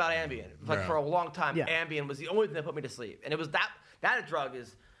right. sleep without Ambien. Like Yeah. for a long time, Yeah. Ambien was the only thing that put me to sleep, and it was that drug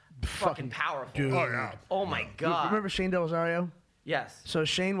is fucking powerful. dude. Oh, yeah. Oh my god. Remember Shane Del Rosario? Yes. So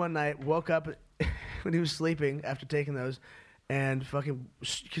Shane one night woke up when he was sleeping after taking those, and fucking,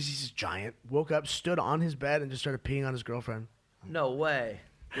 because he's just giant, woke up, stood on his bed, and just started peeing on his girlfriend. No way.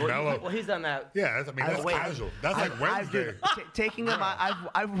 Well, he's done that. Yeah, that's wait. casual. That's like Wednesday. Taking him,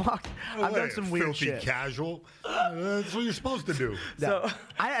 I've walked, I've done some weird filthy shit. casual. That's what you're supposed to do. So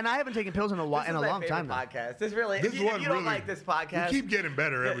I haven't taken pills in a this is my long favorite time. Now. Podcast. This really. This if you one don't really- like this podcast, You keep getting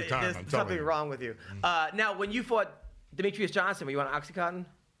better every time. There's I'm telling something you. wrong with you. Now, when you fought Demetrius Johnson, were you on OxyContin?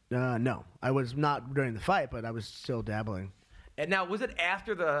 No, I was not during the fight, but I was still dabbling. And now, was it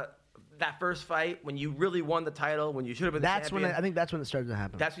after that first fight when you really won the title, when you should have been That's the when champion? I think that's when it started to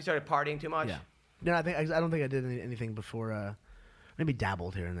happen. That's when you started partying too much? Yeah. No, I don't think I did anything before. Maybe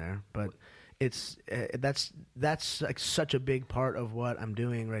dabbled here and there, but it's that's like such a big part of what I'm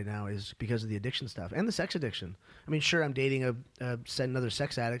doing right now is because of the addiction stuff and the sex addiction. I mean, sure, I'm dating another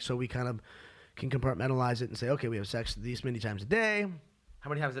sex addict, so we kind of can compartmentalize it and say, okay, we have sex these many times a day. How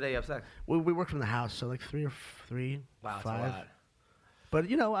many times a day you have sex? We work from the house, so like three or Wow, that's five. a lot. But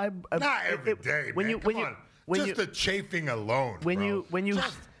you know, Not every day, when man. you Come when on. you Just the chafing alone. when bro. you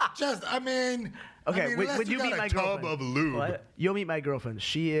I mean, Okay, I mean, when unless you got meet a my tub girlfriend, of lube. What? you'll meet my girlfriend.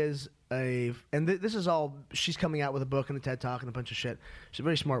 She is this is all. She's coming out with a book and a TED Talk and a bunch of shit. She's a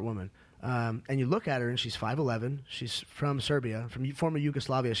very smart woman. And you look at her and she's 5'11". She's from Serbia, from former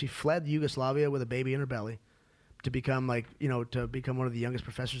Yugoslavia. She fled Yugoslavia with a baby in her belly to become to become one of the youngest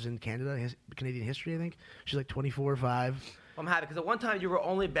professors in Canadian history. I think she's like 24 or 5. I'm happy because at one time you were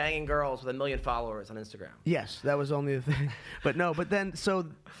only banging girls with 1 million followers on Instagram. Yes, that was only the thing. But then That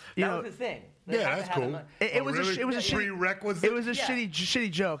was his thing. They Yeah, have to that's have cool. them- It was really? a shitty Prerequisite? It was a Yeah.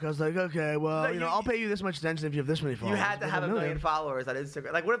 shitty joke. I was like, okay, well, No, I'll pay you this much attention if you have this many You followers. had to But have 1 million followers on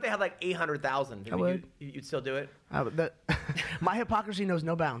Instagram. Like, what if they had like 800,000? I would. You'd still do it? My hypocrisy knows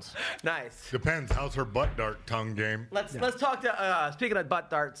no bounds. Nice. Depends. How's her butt dart tongue game? Let's talk to speaking of butt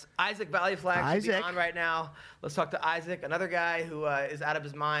darts. Isaac Valley Flag should be Isaac. on right now. Let's talk to Isaac, another guy who is out of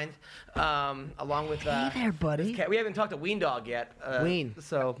his mind, along with. Hey there, buddy. We haven't talked to Ween Dog yet. Ween.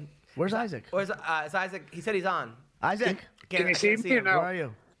 So Where's Isaac? is Isaac? He said he's on. Isaac, Can you see me or him. no? where are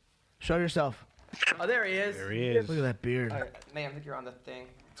you? Show yourself. Oh, there he is. There he is. Look at that beard. All right, man, I think you're on the thing.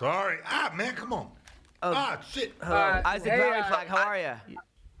 Sorry. Man, come on. Shit. Isaac hey, Valley Flag, how are you?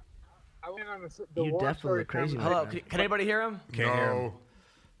 I went on the You war definitely story look crazy, time. man. Hello, can anybody hear him? Can't hear him.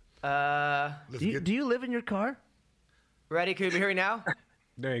 No. Let's Do get you live in your car? Ready? Can you hear me now?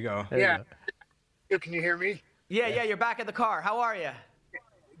 There you go. Yeah. Yo, can you hear me? Yeah, you're back in the car. How are you?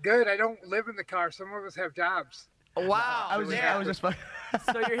 Good. I don't live in the car. Some of us have jobs. Wow. I was just fucking.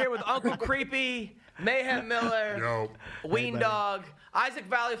 So you're here with Uncle Creepy, Mayhem Miller, Yo. Ween Dog, Isaac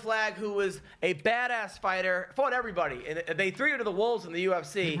Valley Flag, who was a badass fighter, fought everybody. And they threw you to the wolves in the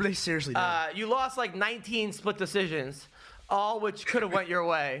UFC. They seriously did. You lost like 19 split decisions, all which could have went your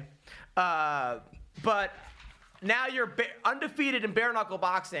way. But now you're undefeated in bare knuckle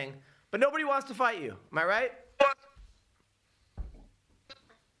boxing, but nobody wants to fight you. Am I right?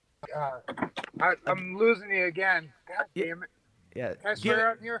 I'm losing you again. God damn it. Yeah. Can I swear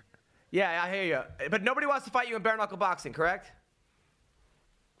out here? Yeah, I hear you. But nobody wants to fight you in bare knuckle boxing, correct?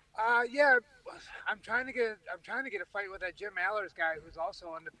 Yeah. I'm trying to get a fight with that Jim Allers guy who's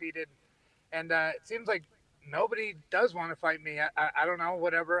also undefeated, and it seems like nobody does want to fight me. I don't know,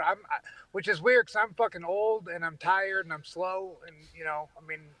 whatever. Which is weird because I'm fucking old and I'm tired and I'm slow, and I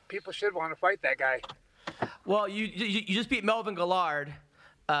mean, people should want to fight that guy. Well, you just beat Melvin Gillard,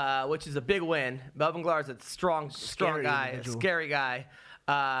 which is a big win. Melvin Gillard's a strong Scary guy, individual. a scary guy.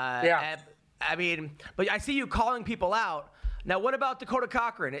 Yeah. I mean, but I see you calling people out. Now, what about Dakota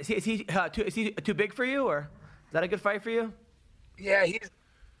Cochran? Is he too big for you, or is that a good fight for you? Yeah,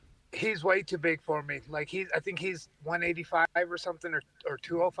 he's way too big for me. Like I think he's 185 or something, or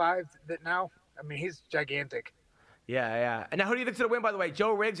 205 that now. I mean, he's gigantic. Yeah. And now, who do you think's gonna win? By the way,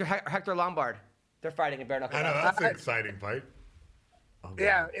 Joe Riggs or Hector Lombard? They're fighting in bare knuckle. I know. That's an exciting fight.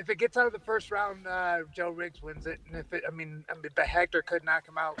 Yeah, if it gets out of the first round, Joe Riggs wins it, and but Hector could knock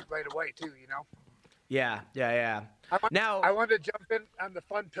him out right away too. Yeah. Now, I wanted to jump in on the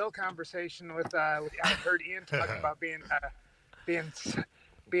fun pill conversation with I heard Ian talking about being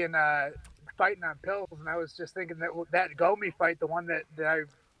fighting on pills, and I was just thinking that Gomi fight, the one that I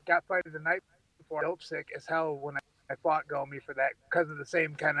got fighted the night before, dope sick as hell when I fought Gomi for that because of the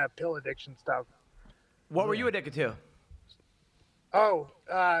same kind of pill addiction stuff. what were you addicted to? Oh,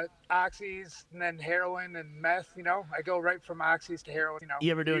 oxys and then heroin and meth. I go right from oxys to heroin.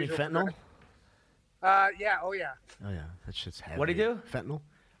 You ever do any usual fentanyl? Yeah. Oh, yeah. Oh yeah, that shit's heavy. What'd he do? Fentanyl.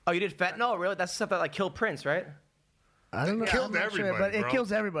 Oh, you did fentanyl? Really? That's stuff that like killed Prince, right? I don't know. Killed I'm not sure, everybody, but it bro.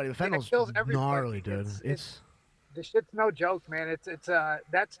 kills everybody. The fentanyl's kills everybody. gnarly, dude. It's- The shit's no joke, man. It's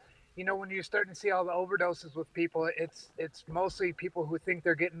that's when you're starting to see all the overdoses with people, it's mostly people who think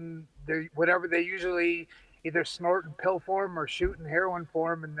they're getting whatever they usually either snort in pill form or shoot in heroin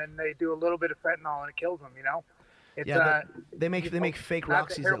form, and then they do a little bit of fentanyl and it kills them. It's, Yeah, they make fake not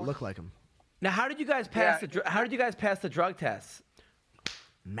the Roxys that heroin. look like them. Now, how did you guys pass Yeah. How did you guys pass the drug tests?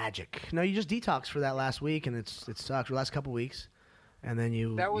 Magic. No, you just detox for that last week, and it sucks. The last couple weeks, and then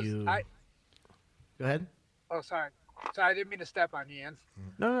you. That was you... I. Go ahead. Oh, sorry. I didn't mean to step on you, Ian.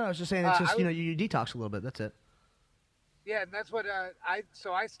 No, I was just saying. It's just I you detox a little bit. That's it. Yeah, and that's what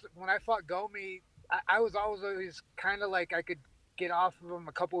when I fought Gomi, I was always kind of like I could get off of him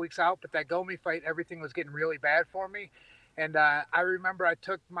a couple weeks out, but that Gomi fight, everything was getting really bad for me, and I remember I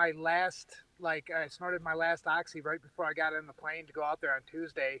took my last, I snorted my last oxy right before I got on the plane to go out there on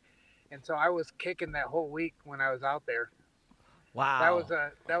Tuesday, and so I was kicking that whole week when I was out there. Wow.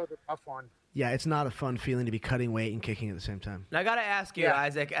 That was a tough one. Yeah, it's not a fun feeling to be cutting weight and kicking at the same time. Now, I got to ask you, Yeah.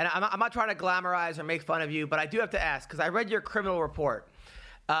 Isaac, and I'm not trying to glamorize or make fun of you, but I do have to ask, because I read your criminal report.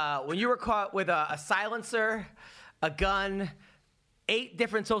 When you were caught with a silencer, a gun, 8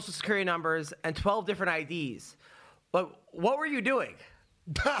 different social security numbers and 12 different IDs. But what were you doing?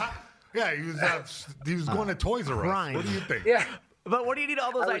 Yeah, he was going to Toys R Us. crime. What do you think? Yeah. But what do you need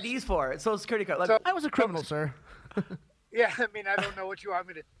all those I was- IDs for? Social security card. Like, So- I was a criminal, sir. Yeah, I mean, I don't know what you want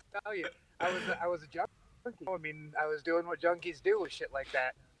me to tell you. I was a junkie. I mean, I was doing what junkies do with shit like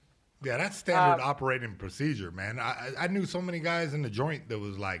that. Yeah, that's standard operating procedure, man. I knew so many guys in the joint that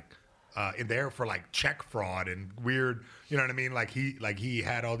was like in there for like check fraud and weird. You know what I mean? Like he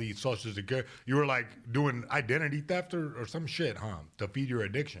had all these social security. You were like doing identity theft or some shit, huh? To feed your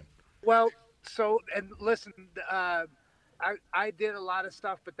addiction. Well, so and listen, I did a lot of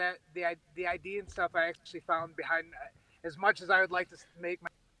stuff, but the ID and stuff I actually found behind. As much as I would like to make my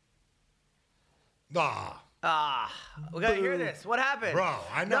we gotta hear this. What happened? Bro,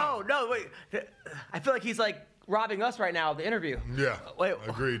 I know. No, wait. I feel like he's like robbing us right now of the interview. Yeah, Wait.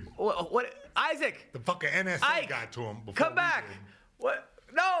 agreed. What? Isaac, The fucking NSA Ike, got to him. Before come we back. did. What?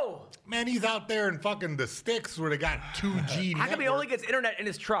 No. Man, he's out there in fucking the sticks where they got 2G. How come he only gets internet in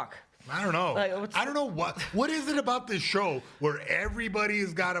his truck? I don't know. Like, what's- I don't know what is it about this show where everybody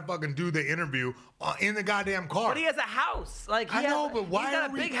has got to fucking do the interview in the goddamn car. But he has a house. Like he I know, has, but why he's got are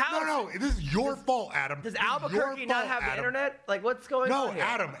a we? big house. No, this is your fault, Adam. Does This is your Albuquerque not fault, have the Adam. internet? Like, what's going No, on here?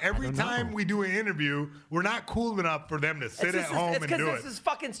 Adam. Every time we do an interview, we're not cool enough for them to sit at home it's and do because it. this is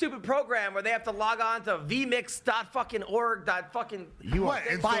fucking stupid program where they have to log on to vmix.org. You What? are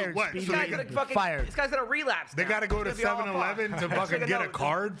And so fired, what? Speedy. So This they guy's got- gonna fucking, fired. This guy's gonna relapse. They now. got to go to It's gonna be all 7-Eleven fucked. to It's fucking gonna get go- a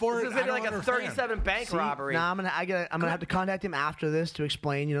card for This it. is gonna be I like don't a understand. 37 bank See, robbery. Nah, I'm gonna have to contact him after this to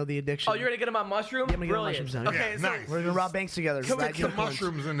explain, the addiction. Oh, you're gonna get him on mushroom? Yeah, I'm gonna get him on Brilliant. mushrooms now. Okay, Yeah, so nice. We're gonna rob banks together. Can we- Right, Some good points.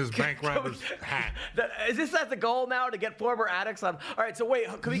 mushrooms in his bank robber's hat. Is this at the goal now to get former addicts on? All right, so wait,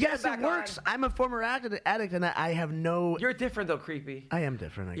 can we Yes, get him it back works. on? I'm a former addict, and I have no. You're different though, creepy. I am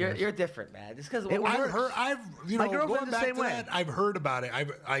different. I guess. You're different, man. Just because I've My girlfriend's going the back same to way. that, I've heard about it.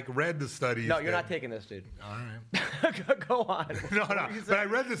 I've like read the studies. No, you're that- not taking this, dude. All right. Go on. No, What no. were you But I saying?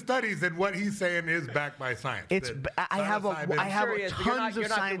 read the studies, and what he's saying is backed by science. It's. That I have psilocybin- I have sure he is, but you're not- tons you're of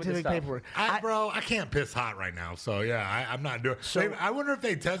not good with this scientific stuff. paperwork. Bro, I can't piss hot right now, so yeah, I'm not doing. So- I wonder if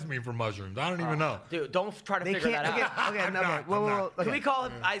they test me for mushrooms. I don't even know. Dude, don't try to They figure can't. that Okay, out. okay, I'm no, not, whoa, I'm whoa, not. whoa, okay. Can we call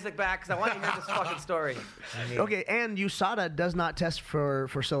Isaac back? Because I want to hear this fucking story. Okay, and USADA does not test for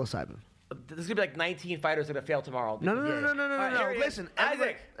psilocybin. There's gonna be like 19 fighters that are gonna fail tomorrow. No. All right, here he is. Listen,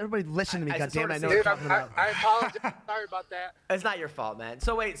 Isaac. everybody listen to me, I goddammit. sorta I see know it. what dude, I'm talking about. I apologize. Sorry about that. It's not your fault, man.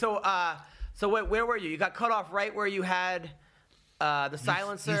 So wait, where were you? You got cut off right where you had the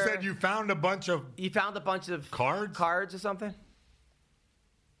silencer. You said you found a bunch of. You found a bunch of Cards? cards or something.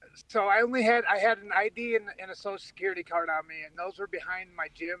 So I had an ID and a social security card on me, and those were behind my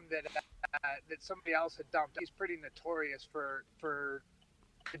gym that somebody else had dumped. He's pretty notorious for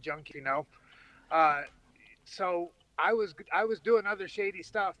the junkie, So I was doing other shady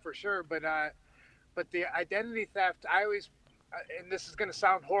stuff for sure, but the identity theft, I always, and this is going to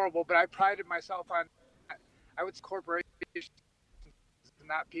sound horrible, but I prided myself on, I would corporations,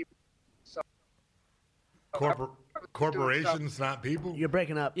 not people. So Corporations, not people. You're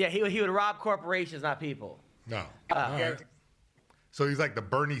breaking up. Yeah, he would rob corporations, not people. No. All right. So he's like the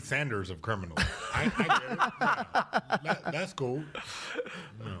Bernie Sanders of criminals. I get it. Yeah. That's cool.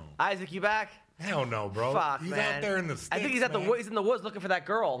 No. Isaac, you back? Hell no, bro. Fuck, he's man. out there in the sticks, I think he's at man. he's in the woods looking for that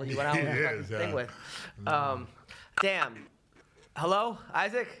girl that he went out He with that is, fucking thing yeah. with. Damn. Hello,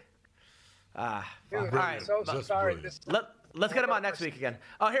 Isaac? Dude, all Brilliant. right. so Just sorry. brilliant. Let's get him on next week again.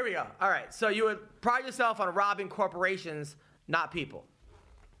 Oh, here we go. All right. So you would pride yourself on robbing corporations, not people.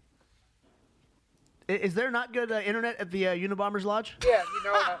 Is there not good internet at the Unabomber's Lodge? Yeah,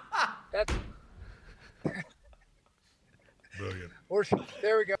 that's Brilliant.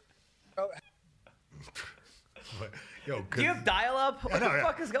 there we go. Yo, Do you have dial-up? What the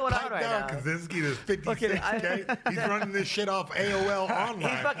fuck is going on right now? Kaczynski, there's 56, Fucking- okay? He's running this shit off AOL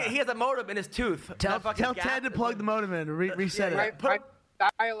online. He has a modem in his tooth. Tell That fucking gap Ted to is- plug the modem in. Reset Yeah, it. My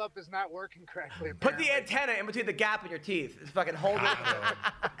dial-up is not working correctly. Put the apparently. antenna in between the gap in your teeth. It's fucking hold it.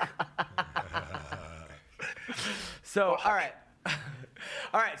 So all right, all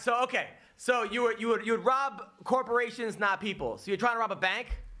right. So okay. So you would rob corporations, not people. So you're trying to rob a bank.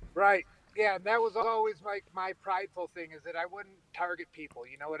 Right. Yeah, and that was always my prideful thing is that I wouldn't target people.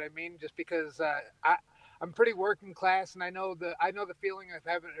 You know what I mean? Just because I'm pretty working class, and I know the feeling of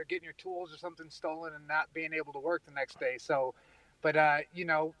having or getting your tools or something stolen and not being able to work the next day. So, but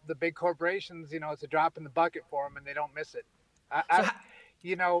the big corporations, it's a drop in the bucket for them, and they don't miss it.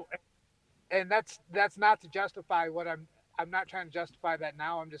 And that's not to justify what I'm not trying to justify that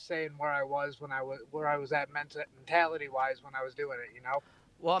now. I'm just saying where I was at mentality wise when I was doing it.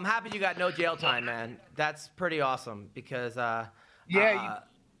 Well, I'm happy you got no jail time, man. That's pretty awesome because Yeah,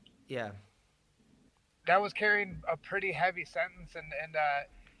 Yeah. that was carrying a pretty heavy sentence, and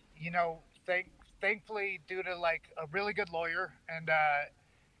you know, thankfully, due to like a really good lawyer and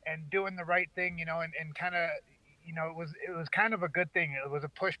doing the right thing, you know, and kind of, you know, it was kind of a good thing. It was a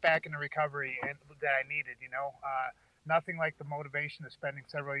pushback in the recovery and that I needed, you know. Nothing like the motivation of spending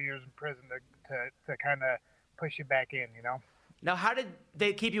several years in prison to kind of push you back in, you know. Now, how did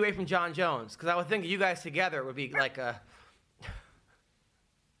they keep you away from John Jones? Because I would think you guys together would be like a.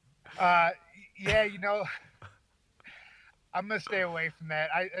 Yeah, you know, I'm gonna stay away from that.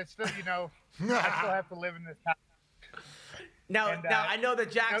 I still, you know, I still have to live in this house. Now, And, I know that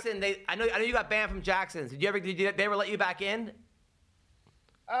Jackson. I know you got banned from Jackson's. Did they ever let you back in?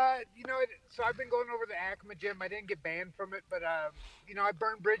 You know, so I've been going over the Acma gym. I didn't get banned from it, but you know, I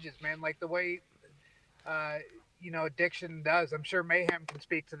burned bridges, man. Like the way, you know, addiction does. I'm sure Mayhem can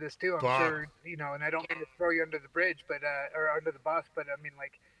speak to this too. I'm sure, you know, and I don't mean to throw you under the bridge, but or under the bus, but I mean,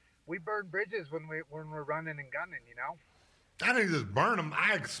 like, we burn bridges when we're running and gunning, you know. I didn't just burn them.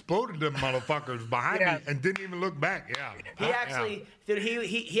 I exploded them motherfuckers behind me and didn't even look back. Yeah. He actually, dude,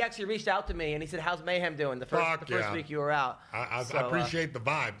 he actually reached out to me and he said, "How's Mayhem doing?" The first week you were out. I appreciate the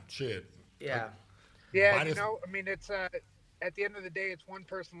vibe. Shit. Yeah. Yeah, you know, I mean, it's at the end of the day, it's one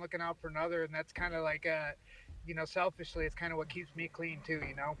person looking out for another, and that's kind of like you know, selfishly, it's kind of what keeps me clean too.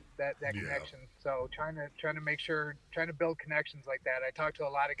 You know, that connection. So trying to make sure, trying to build connections like that. I talk to a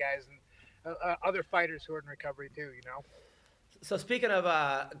lot of guys and other fighters who are in recovery too. You know. So speaking of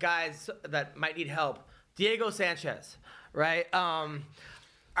guys that might need help, Diego Sanchez, right?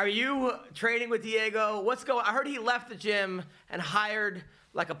 Are you training with Diego? What's going? I heard he left the gym and hired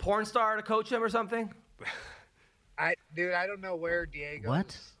like a porn star to coach him or something. Dude, I don't know where Diego.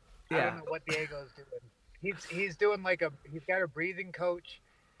 What? I don't know what Diego's doing. He's doing like he's got a breathing coach,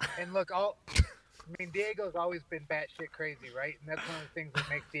 and look, I mean, Diego's always been batshit crazy, right? And that's one of the things that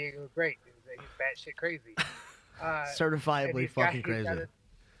makes Diego great is that he's batshit crazy. Certifiably fucking crazy.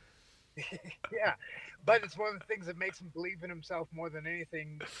 Yeah, but it's one of the things that makes him believe in himself more than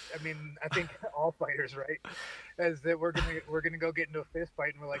anything. I mean, I think all fighters, right, is that we're gonna go get into a fist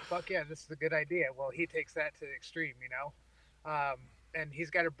fight and we're like, fuck yeah, this is a good idea. Well, he takes that to the extreme, you know. And he's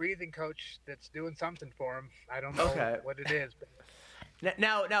got a breathing coach that's doing something for him. I don't know what it is. But...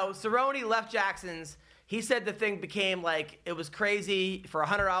 Now, Cerrone left Jackson's. He said the thing became like it was crazy. For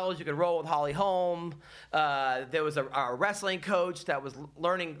 $100, you could roll with Holly Holm. There was a wrestling coach that was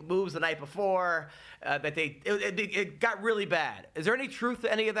learning moves the night before. That it got really bad. Is there any truth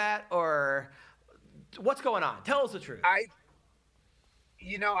to any of that, or what's going on? Tell us the truth. I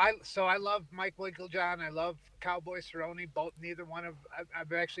love Mike Winklejohn. I love Cowboy Cerrone. Neither one of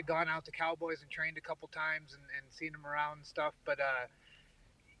I've actually gone out to Cowboys and trained a couple times and seen them around and stuff. But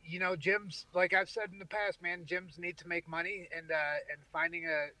you know, gyms, like I've said in the past, man, gyms need to make money, and finding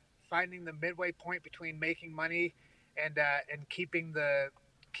the midway point between making money and keeping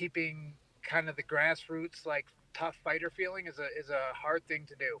kind of the grassroots like tough fighter feeling is a hard thing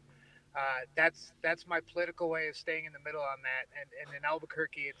to do. That's my political way of staying in the middle on that, and in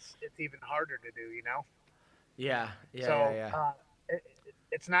Albuquerque it's even harder to do, you know. Yeah.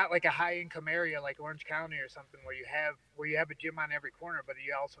 It's not like a high income area like Orange County or something where you have a gym on every corner, but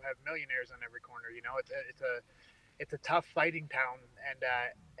you also have millionaires on every corner. You know, it's a tough fighting town,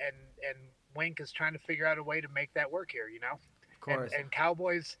 and Wink is trying to figure out a way to make that work here. You know, of course. And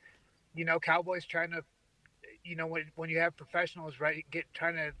Cowboys, you know, trying to, you know, when you have professionals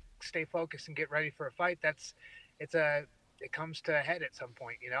trying to stay focused and get ready for a fight, it comes to a head at some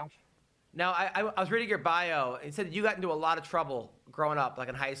point. You know. Now, I was reading your bio. It said you got into a lot of trouble growing up, like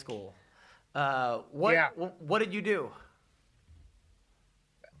in high school. What did you do?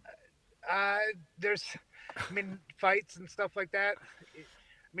 There's, I mean, fights and stuff like that.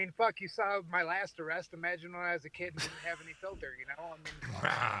 I mean, fuck, you saw my last arrest. Imagine when I was a kid and didn't have any filter, you know? I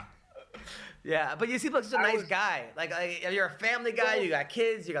mean, yeah, but you seem like such a nice guy. Like you're a family guy. You got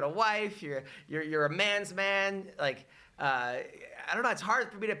kids. You got a wife. You're a man's man. Like. I don't know. It's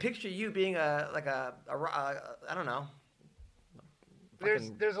hard for me to picture you being I don't know.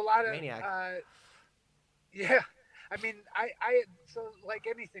 There's a lot of maniac. Yeah, I mean, so like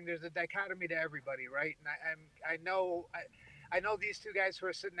anything, there's a dichotomy to everybody, right? And I know these two guys who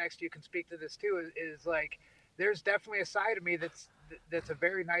are sitting next to you can speak to this too. Is like there's definitely a side of me that's a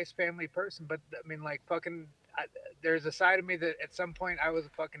very nice family person, but I mean, like fucking. There's a side of me that at some point I was a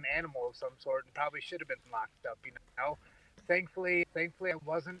fucking animal of some sort and probably should have been locked up, you know. Thankfully I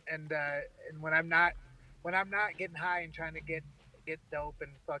wasn't, and when I'm not getting high and trying to get dope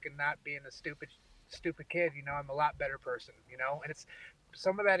and fucking not being a stupid kid, you know, I'm a lot better person, you know. And it's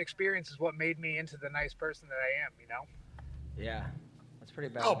some of that experience is what made me into the nice person that I am, you know. Yeah, that's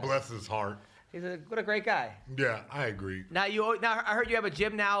pretty bad. Oh, bless his heart. What a great guy. Yeah, I agree. Now I heard you have a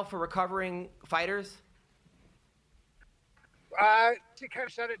gym now for recovering fighters. To kind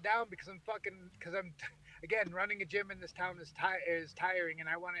of shut it down because I'm again, running a gym in this town is tiring, and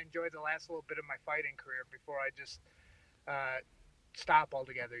I want to enjoy the last little bit of my fighting career before I just stop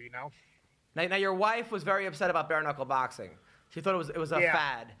altogether. You know. Now your wife was very upset about bare knuckle boxing. She thought it was a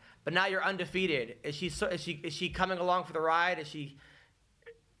fad, but now you're undefeated. Is she coming along for the ride?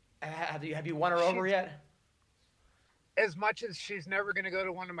 Have you won her over yet? As much as she's never going to go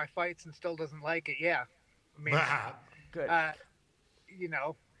to one of my fights and still doesn't like it, yeah. I mean, good. You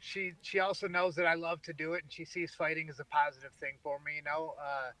know, she also knows that I love to do it, and she sees fighting as a positive thing for me. You know,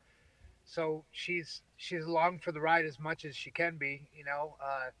 so she's along for the ride as much as she can be. You know.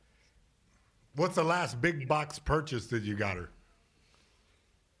 What's the last big box purchase that you got her?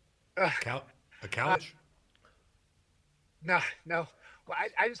 A couch? No. Well,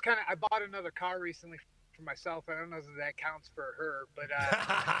 I just I bought another car recently for myself. I don't know if that counts for her, but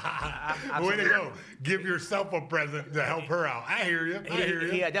way to go! Give yourself a present to help her out. I hear you.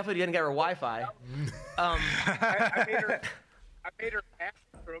 He definitely didn't get her Wi-Fi. I made her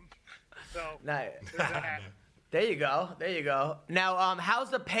bathroom. So nice. That. There you go. Now,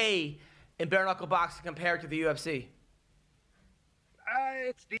 how's the pay in bare knuckle boxing compared to the UFC?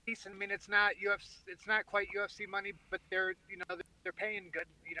 It's decent. I mean, it's not UFC. It's not quite UFC money, but they're paying good.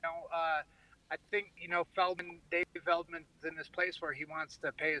 You know, I think Dave Feldman's in this place where he wants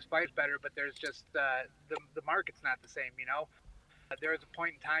to pay his fighters better, but there's just the market's not the same. You know, there was a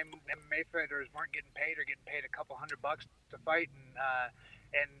point in time MMA fighters weren't getting paid or getting paid a couple $100 to fight,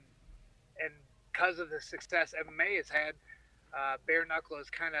 and because of the success MMA has had, bare knuckle is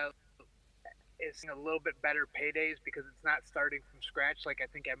is a little bit better paydays because it's not starting from scratch like I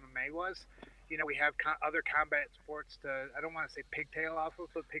think MMA was. You know, we have other combat sports I don't want to say pigtail off of,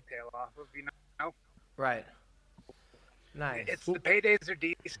 but pigtail off of, you know? Right. Nice. The paydays are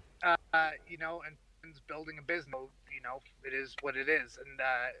decent, you know, and building a business, you know, it is what it is. And,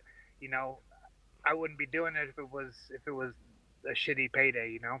 you know, I wouldn't be doing it if it was a shitty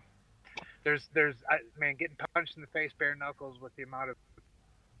payday, you know? Getting punched in the face bare knuckles with the amount of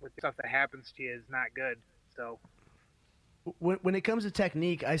with stuff that happens to you is not good. So when it comes to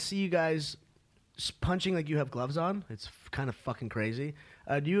technique, I see you guys punching like you have gloves on. It's kind of fucking crazy.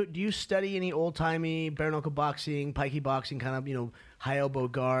 Do you study any old timey bare knuckle boxing, pikey boxing, kind of high elbow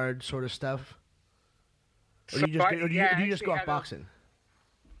guard sort of stuff? Or do you just go off boxing?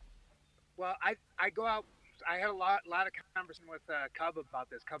 Well, I go out. I had a lot of conversation with Cub about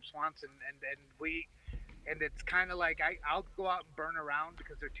this, Cub Swanson, and it's kind of like I'll go out and burn around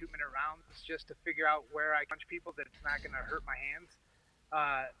because they're 2-minute rounds just to figure out where I punch people that it's not going to hurt my hands.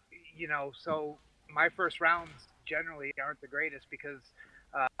 You know, so my first rounds generally aren't the greatest because,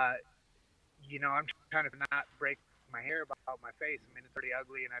 you know, I'm trying to not break my hair about my face. I mean, it's pretty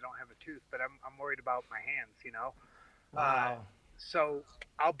ugly and I don't have a tooth, but I'm worried about my hands, you know. Wow. So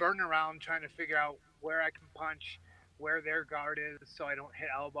I'll burn around trying to figure out where I can punch, where their guard is, so I don't hit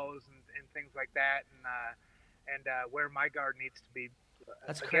elbows and things like that, and where my guard needs to be.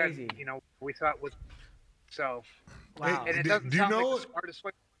 That's Again, crazy. You know, we thought was so. Wow. And it doesn't sound like the smartest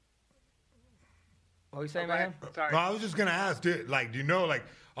way. What were you saying, man? Sorry. No, I was just gonna ask, do you know,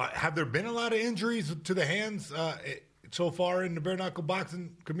 have there been a lot of injuries to the hands so far in the bare knuckle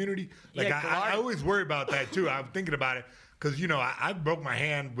boxing community? I always worry about that too. I'm thinking about it because I broke my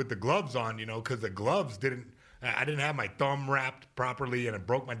hand with the gloves on, because the gloves I didn't have my thumb wrapped properly, and it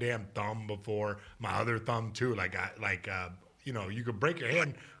broke my damn thumb before my other thumb too. You could break your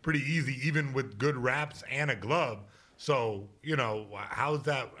hand pretty easy even with good wraps and a glove. So, how's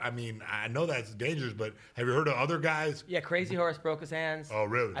that? I mean, I know that's dangerous, but have you heard of other guys? Yeah, Crazy Horse broke his hands. Oh,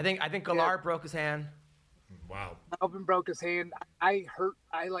 really? I think Gallard broke his hand. Wow. Melvin broke his hand. I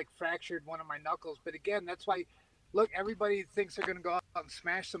fractured one of my knuckles. But again, that's why, look, everybody thinks they're going to go out and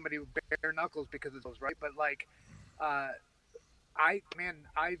smash somebody with bare knuckles because of those, right? But I am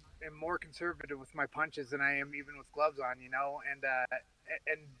more conservative with my punches than I am even with gloves on,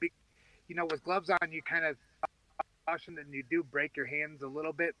 with gloves on, you kind of caution and you do break your hands a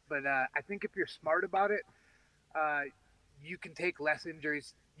little bit. But I think if you're smart about it, you can take less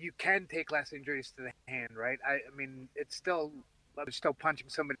injuries. You can take less injuries to the hand, right? I mean, it's still punching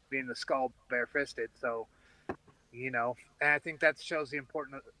somebody in the skull barefisted. So, and I think that shows the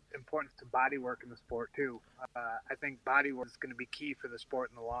importance to body work in the sport too. I think body work is going to be key for the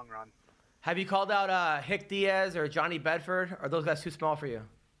sport in the long run. Have you called out Hick Diaz or Johnny Bedford? Are those guys too small for you?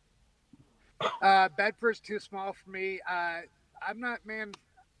 Bedford's too small for me. I'm not, man.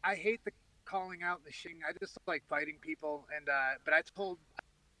 I hate the calling out the shing. I just like fighting people, and but I told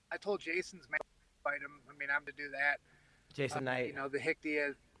Jason's man to fight him. I mean, I'm to do that. Jason Knight. You know, the Hick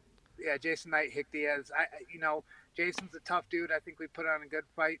Diaz. Yeah, Jason Knight, Hick Diaz. You know, Jason's a tough dude. I think we put on a good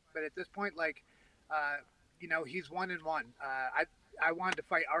fight, but at this point, like, you know, he's 1-1. I wanted to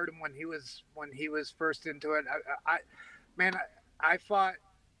fight Artem when he was first into it. I fought.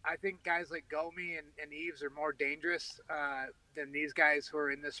 I think guys like Gomi and Eves are more dangerous than these guys who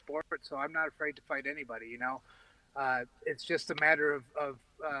are in this sport. So I'm not afraid to fight anybody. You know, it's just a matter of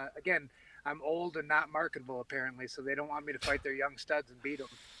again, I'm old and not marketable apparently, so they don't want me to fight their young studs and beat them.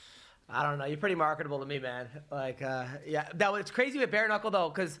 I don't know. You're pretty marketable to me, man. Like, yeah. That it's crazy with bare knuckle though,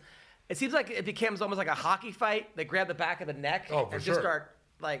 because it seems like it becomes almost like a hockey fight. They grab the back of the neck and just start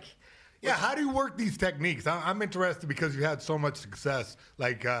like. Yeah, how do you work these techniques? I'm interested because you had so much success,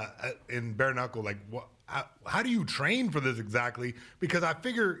 like in bare knuckle. Like, how do you train for this exactly? Because I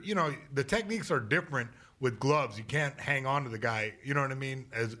figure, you know, the techniques are different with gloves. You can't hang on to the guy, you know what I mean,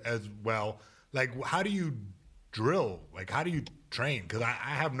 as well. Like, how do you drill? Like, how do you train? Because I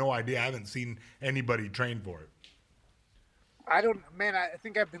have no idea. I haven't seen anybody train for it. I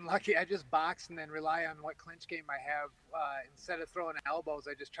think I've been lucky. I just box and then rely on what clinch game I have. Instead of throwing elbows,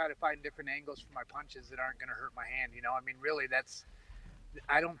 I just try to find different angles for my punches that aren't going to hurt my hand. You know, I mean, really,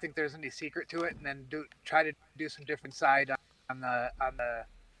 I don't think there's any secret to it. And then try to do some different side on the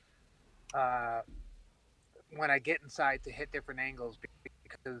when I get inside to hit different angles,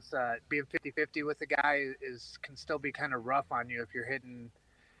 because being 50-50 with the guy can still be kind of rough on you if you're hitting.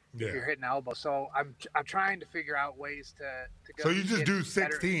 Yeah. If you're hitting elbow, so I'm trying to figure out ways to go. So you just do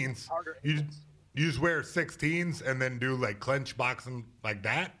 16s. You just wear 16s and then do like clinch boxing like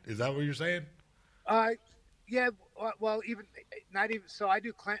that. Is that what you're saying? Yeah. Well, even not even. So I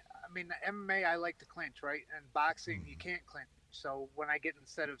do clinch. I mean, MMA I like to clinch, right? And boxing you can't clinch. So when I get,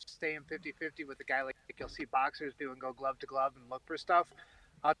 instead of staying 50-50 with a guy like you'll see boxers do and go glove to glove and look for stuff,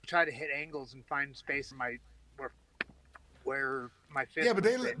 I'll try to hit angles and find space in where my fist. Yeah, but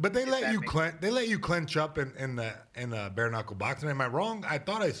they let you clench. They let you clench up in the bare knuckle boxing. Am I wrong? I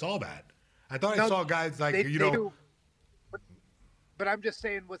thought I saw that. I saw guys like they do, but I'm just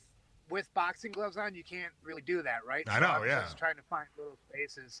saying with boxing gloves on, you can't really do that, right? I know. I'm just trying to find little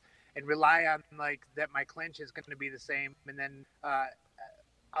spaces and rely on like that. My clinch is going to be the same, and then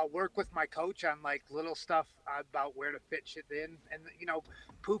I'll work with my coach on like little stuff about where to fit shit in. And, you know,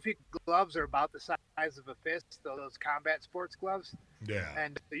 poofy gloves are about the size of a fist, those combat sports gloves. Yeah.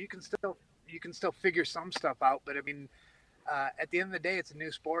 And so you can still figure some stuff out. But I mean, at the end of the day, it's a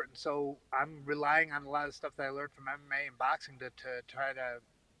new sport. And so I'm relying on a lot of stuff that I learned from MMA and boxing to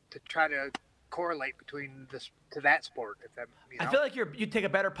try to correlate between this to that sport. If that, you know? I feel like you take a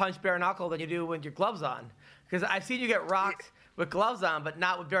better punch bare knuckle than you do with your gloves on, because I've seen you get rocked with gloves on, but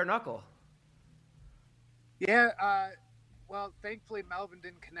not with bare knuckle. Yeah. Well, thankfully Melvin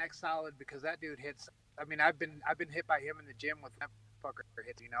didn't connect solid, because that dude hits. I mean, I've been hit by him in the gym with that fucker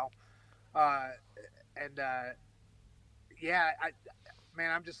hits, you know. Yeah.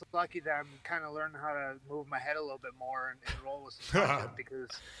 I'm just lucky that I'm kind of learning how to move my head a little bit more and roll with some punches, because,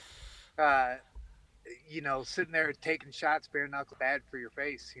 you know, sitting there taking shots bare knuckle, bad for your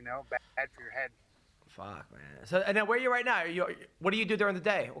face, you know, bad for your head. Fuck, man. So, and then where are you right now? What do you do during the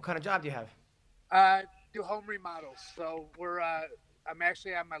day? What kind of job do you have? Do home remodels. So I'm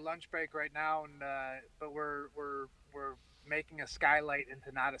actually on my lunch break right now, and but we're making a skylight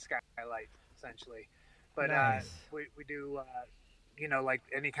into not a skylight, essentially. But nice. We do you know, like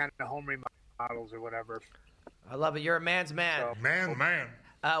any kind of home remodels or whatever. I love it. You're a man's man. So, man.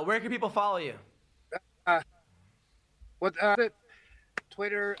 Where can people follow you?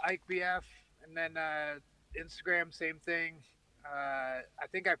 Twitter, IkeBF, and then Instagram, same thing. I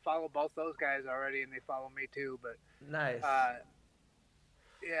think I follow both those guys already, and they follow me too. But nice.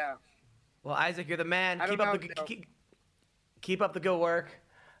 Yeah. Well, Isaac, you're the man. Keep up the good work.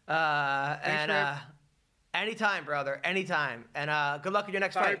 And anytime, brother. Anytime. And good luck in your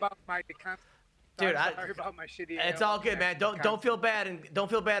next fight. Sorry about my shitty. It's all good, man. Don't feel bad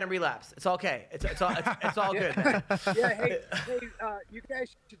and relapse. It's okay. It's all good, man. Yeah. Hey, you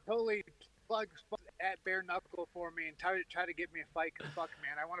guys should totally plug at bare knuckle for me and try to get me a fight. Cause fuck,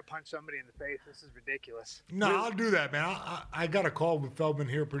 man, I want to punch somebody in the face. This is ridiculous. No, I'll do that, man. I got a call with Feldman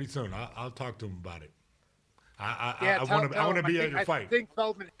here pretty soon. I'll talk to him about it. I want to be at your fight. I think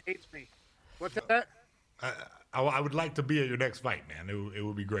Feldman hates me. What's that? I would like to be at your next fight, man. It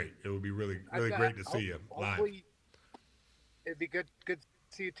would be great. It would be really great to see you live. It'd be good to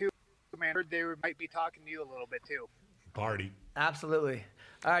see you too, man. I heard they might be talking to you a little bit too. Party. Absolutely.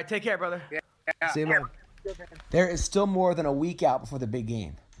 All right, take care, brother. Yeah. See you, man. There is still more than a week out before the big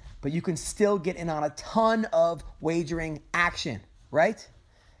game. but you can still get in on a ton of wagering action, right?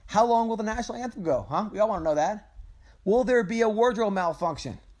 How long will the national anthem go, huh? We all want to know that. Will there be a wardrobe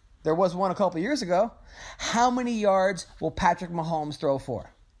malfunction? There was one a couple years ago. How many yards will Patrick Mahomes throw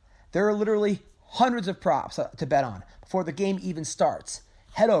for? There are literally hundreds of props to bet on before the game even starts.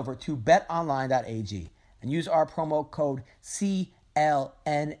 Head over to betonline.ag and use our promo code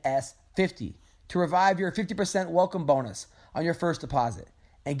CLNS50 to revive your 50% welcome bonus on your first deposit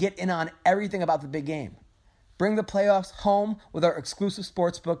and get in on everything about the big game. Bring the playoffs home with our exclusive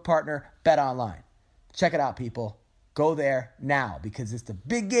sportsbook partner, BetOnline. Check it out, people. Go there now because the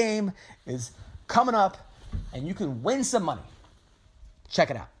big game is coming up and you can win some money.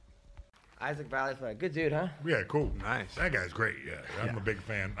 Check it out. Isaac Valley, good dude, huh? Yeah, cool. Nice. That guy's great. Yeah, I'm a big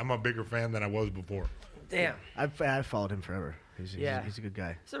fan. I'm a bigger fan than I was before. Damn. I've followed him forever. He's a good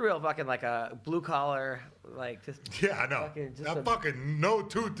guy. It's a real fucking like a blue collar, like just. Yeah, I know. That fucking no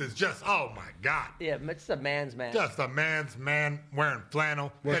tooth is just, oh my God. Yeah, it's just a man's man. Just a man's man wearing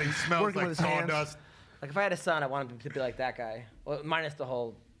flannel. That he smells like sawdust. Like if I had a son, I want him to be like that guy. Well, minus the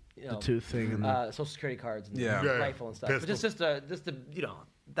whole, the tooth thing and Social Security cards and Yeah. rifle and stuff. Pistol. But just a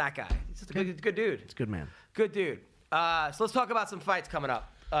that guy. He's just a good dude. it's a good man. Good dude. So let's talk about some fights coming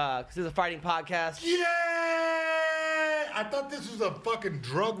up. Because this is a fighting podcast. Yeah! I thought this was a fucking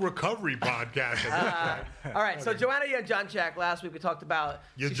drug recovery podcast. All right, so Joanna Jędrzejczyk, last week we talked about.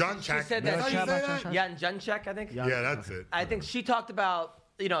 She said that. Jan Jędrzejczyk, I think. Yeah, that's it. I think she talked about,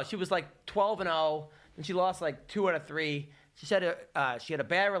 she was like 12-0, and she lost like 2 out of 3. She said she had a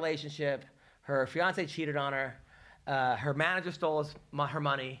bad relationship. Her fiance cheated on her. Her manager stole her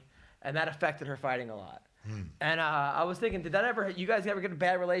money, and that affected her fighting a lot. And I was thinking, you guys ever get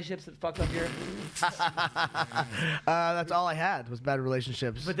bad relationships that fucked up your? That's all I had was bad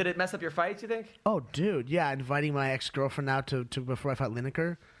relationships. But did it mess up your fights, you think? Oh, dude, yeah, inviting my ex-girlfriend out to before I fought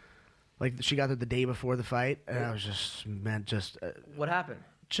Lineker. Like, she got there the day before the fight, and I was just, What happened?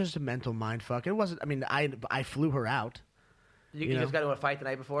 Just a mental mind fuck. It wasn't, I flew her out. You just got into a fight the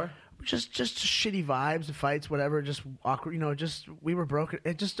night before? Just shitty vibes, the fights, whatever, just awkward, we were broken.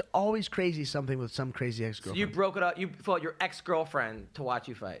 It just always crazy something with some crazy ex-girlfriend. So you broke it up, you fought your ex-girlfriend to watch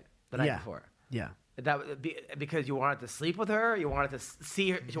you fight the night before? Yeah. That would be because you wanted to sleep with her? You wanted to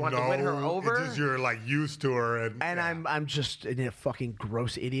see her? You wanted to win her over? It's just you're like used to her, and I'm just a fucking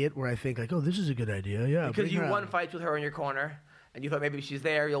gross idiot where I think like, oh, this is a good idea, yeah. Because you won fights with her in your corner, and you thought maybe if she's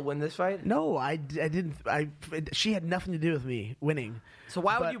there, you'll win this fight. No, I didn't. She had nothing to do with me winning. So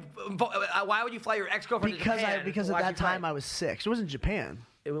why would you fly your ex-girlfriend to Japan? Because at that time I was 6. It was in Japan.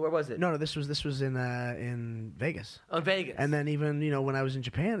 Where was it? No, this was in Vegas. Oh, Vegas. And then even when I was in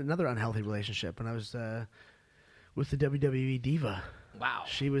Japan, another unhealthy relationship when I was with the WWE diva. Wow.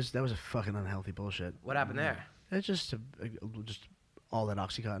 That was a fucking unhealthy bullshit. What happened there? It's just all that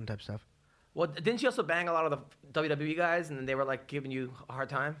OxyContin type stuff. Well, didn't she also bang a lot of the WWE guys, and then they were like giving you a hard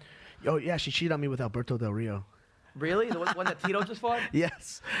time? Oh yeah, she cheated on me with Alberto Del Rio. Really? The one that Tito just fought?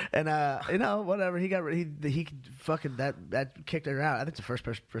 Yes, and whatever. He fucking that kicked her out. I think it's the first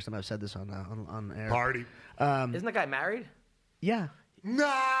time I've said this on air. Party. Isn't the guy married? Yeah.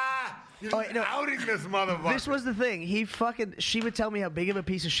 Nah. You're outing this motherfucker. This was the thing. She would tell me how big of a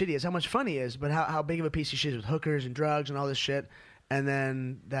piece of shit he is, how much fun he is, but how big of a piece of shit is with hookers and drugs and all this shit. And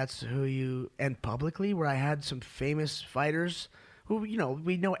then that's and publicly, where I had some famous fighters who,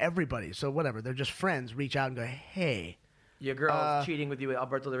 we know everybody. So whatever, they're just friends, reach out and go, hey. Your girl's cheating with you,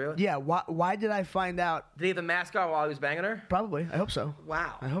 Alberto Del Rio? Yeah, why did I find out? Did he have the mask on while he was banging her? Probably, I hope so.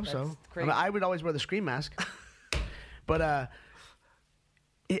 Wow. I hope so. Crazy. I would always wear the Scream mask. But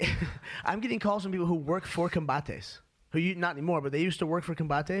I'm getting calls from people who work for Combates. Not anymore, but they used to work for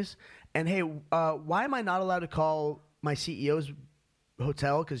Combates. And hey, why am I not allowed to call my CEO's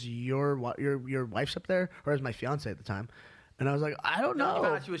hotel because your wife's up there, or as my fiance at the time? And I was like, I don't know. You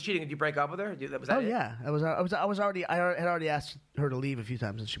found out she was cheating. Did you break up with her? Was that it? Yeah, I had already asked her to leave a few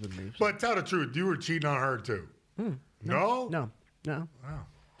times and she wouldn't leave. So. But tell the truth, you were cheating on her too. No. No. Wow.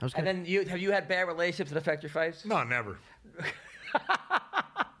 And then have you had bad relationships that affect your fights? No, never.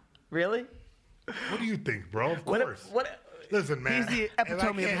 Really? What do you think, bro? Of course. Listen, man. He's the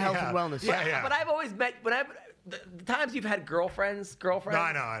epitome of health and wellness. Yeah. But I've always met the times you've had girlfriends. No,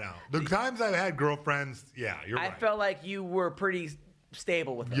 I know. The times I've had girlfriends, yeah, you're right. I felt like you were pretty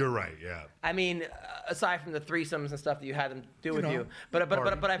stable with them. You're right, yeah. I mean, aside from the threesomes and stuff that you had them do with you, but I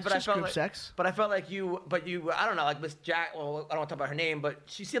felt like sex. But I felt like you I don't know, like Miss Jack. Well, I don't want to talk about her name, but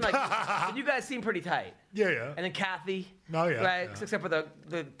she seemed like you guys seemed pretty tight. Yeah. And then Kathy. Oh yeah. Right, yeah. except for the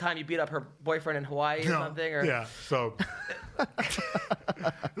time you beat up her boyfriend in Hawaii or something. Or, yeah. So.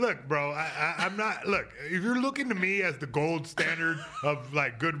 Look, bro, I'm not. Look, if you're looking to me as the gold standard of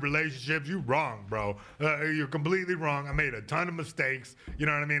like good relationships, you're wrong, bro. You're completely wrong. I made a ton of mistakes. You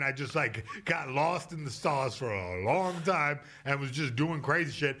know what I mean? I just like got lost in the sauce for a long time and was just doing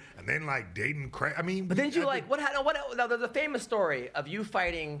crazy shit, and then like dating crazy. I mean, But didn't you like what? No, there's a famous story of you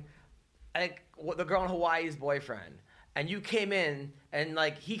fighting, like the girl in Hawaii's boyfriend, and you came in and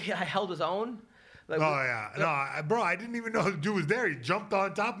like he held his own. Like, Oh yeah, no, bro, I didn't even know the dude was there. He jumped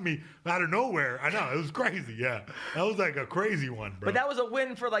on top of me out of nowhere. I know, it was crazy. Yeah, that was like a crazy one, bro. But that was a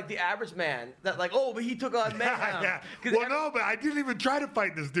win for like the average man. That like, oh, but he took on mayhem. Yeah. Well, no, but I didn't even try to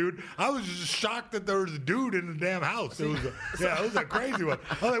fight this dude. I was just shocked that there was a dude in the damn house. It was a crazy one.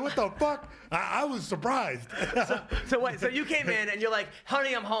 I was like, what the fuck? I was surprised. So wait, so you came in and you're like,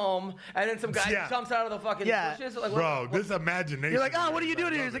 honey, I'm home, and then some guy jumps out of the fucking bushes. Like, Bro, this imagination. You're like, oh, what are you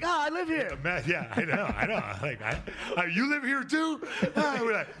doing here? He's like, oh, I live here. Yeah, I know. Like, you live here too?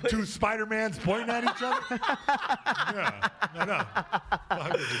 We're like two Spider-Mans pointing at each other. Yeah, I know.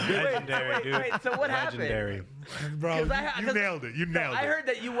 Legendary, dude. Wait, so what Legendary. Bro, you 'cause- nailed it. You nailed I it. heard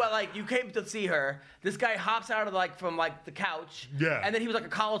that you you came to see her. This guy hops out of from the couch. Yeah. And then he was like a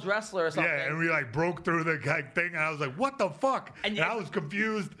college wrestler or something. Yeah, and we like broke through the thing, and I was like, "What the fuck?" And I was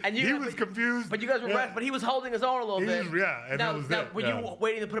confused. And he was confused. But you guys were but he was holding his own a little He bit. was- yeah, and that was it, were yeah. you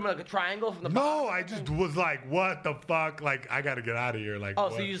waiting to put him in like a triangle from the No, bottom? I just was like, "What the fuck?" Like, I gotta get out of here. Like, Oh,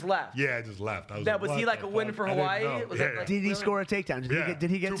 what? so you just left? Yeah, I just left. I was Now, like, was he "What like the a win fuck?" for I didn't Hawaii? know. Was yeah, it like- Did he score a takedown? Did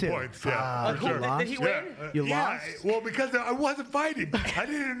he get 2 two? points? Yeah, for Cool. sure. Did he win? You yeah, lost? well, because I wasn't fighting. I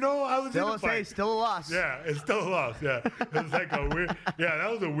didn't know I was in a fight. Still a loss. Yeah, it's still a loss. Yeah, it was like a weird. Yeah,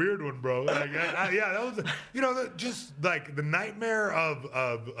 that was a weird one, bro. Like, yeah, that was. Just like the nightmare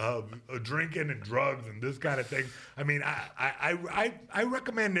of drinking and drugs and this kind of thing. I mean, I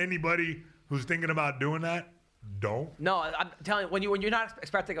recommend anybody who's thinking about doing that, don't. No, I'm telling you, when you're not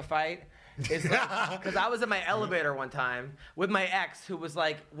expecting a fight, it's because I was in my elevator one time with my ex, who was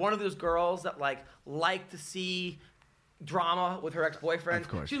like one of those girls that like to see drama with her ex-boyfriend.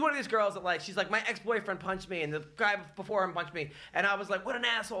 Of course. She's one of these girls that she's like, my ex-boyfriend punched me and the guy before him punched me, and I was like, what an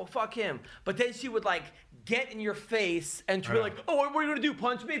asshole, fuck him. But then she would get in your face and be like, oh, what are you gonna do,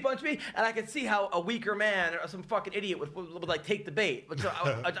 punch me, and I could see how a weaker man or some fucking idiot would take the bait, which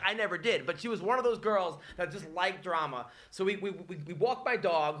I never did. But she was one of those girls that just liked drama. So we walk my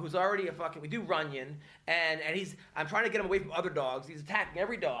dog, who's already we do Runyon, and I'm trying to get him away from other dogs. He's attacking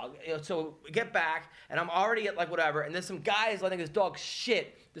every dog. So we get back, and I'm already at whatever, and there's some guys letting his dog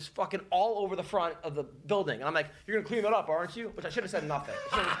shit this fucking all over the front of the building. And I'm like, you're gonna clean that up, aren't you? Which I should have said nothing.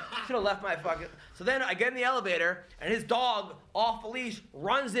 Should have left my fucking. So then I get in the elevator, and his dog, off the leash,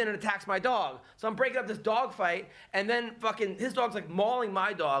 runs in and attacks my dog. So I'm breaking up this dog fight, and then his dog's mauling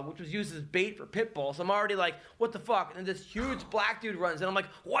my dog, which was used as bait for pit bull. So I'm already like, what the fuck? And then this huge black dude runs in. I'm like,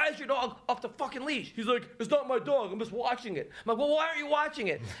 why is your dog off the fucking leash? He's like, it's not my dog. I'm just watching it. I'm like, well, why aren't you watching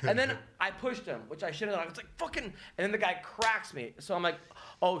it? And then I pushed him, which I should have done. I was like, fucking. And then the guy cracks me. So I'm like,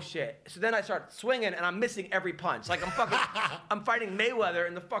 oh shit. So then I start swinging, and I'm missing every punch. I'm fighting Mayweather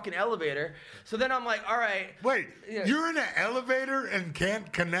in the fucking elevator. So then I'm like, all right. Wait, you're in an elevator and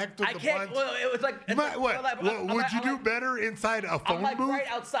can't connect with the punch? Well, it was would you do better inside a phone I'm booth? right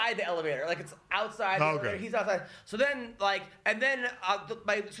outside the elevator. It's outside the elevator. He's outside. So then,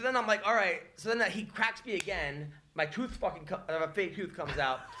 so then I'm like, all right. So then he cracks me again. My tooth fake tooth comes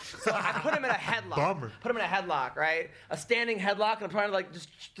out. So I put him in a headlock. Bummer. Put him in a headlock, right? A standing headlock, and I'm trying to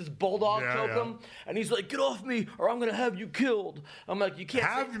just bulldog choke him. And he's like, get off me, or I'm gonna have you killed. I'm like, you can't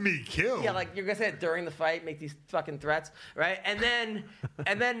have me killed. Yeah, you're gonna say it during the fight, make these fucking threats, right? And then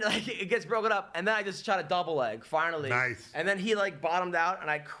it gets broken up, and then I just shot a double leg finally. Nice. And then he bottomed out,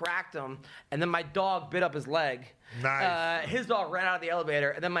 and I cracked him, and then my dog bit up his leg. Nice. His dog ran out of the elevator,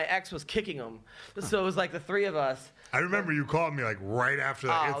 and then my ex was kicking him. So it was the three of us. I remember you called me right after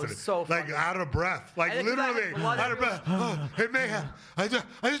that it was incident. so funny. Out of breath. Literally out of breath. Oh, hey man, I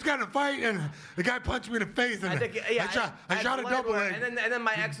just got in a fight and the guy punched me in the face and I shot a double leg. And then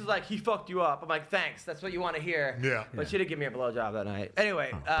my ex was like, he fucked you up. I'm like, thanks, that's what you want to hear. Yeah. But she didn't give me a blowjob that night.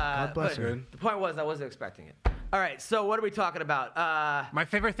 Anyway, God bless but her. the point was I wasn't expecting it. All right, so what are we talking about? My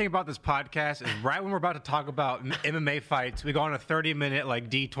favorite thing about this podcast is right when we're about to talk about MMA fights, we go on a 30-minute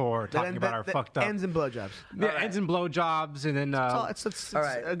detour talking about our fucked up ends and blowjobs. Yeah, ends and blowjobs, and then It's all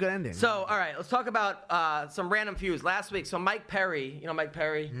right. a good ending. So, all right, let's talk about some random feuds. Last week, so Mike Perry, you know Mike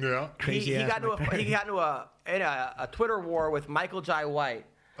Perry? Yeah. Crazy he ass got into a Twitter war with Michael Jai White.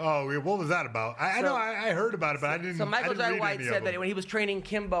 Oh, what was that about? I know I heard about it, but I didn't. So Michael Jai White any said of that them. when he was training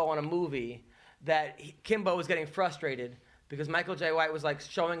Kimbo on a movie, that Kimbo was getting frustrated because Michael Jai White was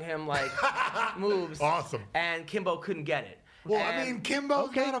showing him moves. Awesome. And Kimbo couldn't get it. Well, I mean, Kimbo's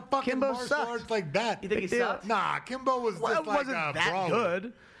Okay, not a fucking Kimbo martial sucked. arts like that. You think he Big deal. sucked? Nah, Kimbo was Well, just it like wasn't a that brawler.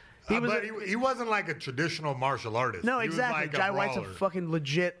 good. But he wasn't like a traditional martial artist. No, He was exactly. like a Jai White's a brawler. fucking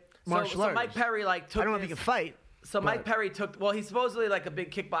legit martial so artist. Mike Perry took I don't know if he this- can fight. So Mike but- Perry took. Well, he's supposedly like a big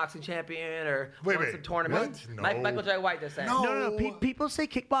kickboxing champion or Wait, won wait, some tournaments. what? No. Michael J. White, they're saying. No. No. People say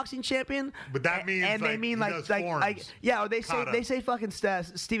kickboxing champion, But that means, and they like, mean he like does like forms. yeah. Or they Kata. say fucking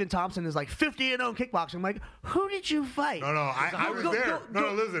Stephen Thompson is like 50-0 in kickboxing. I'm like, who did you fight? No, I was Go- there. go- No,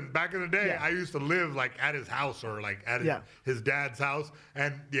 go- listen. Back in the day, Yeah. I used to live like at his house or like at Yeah. his dad's house,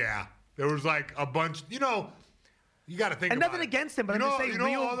 and yeah, there was like a bunch. You got to think. And about nothing it. against him, but You I'm know- just saying, you know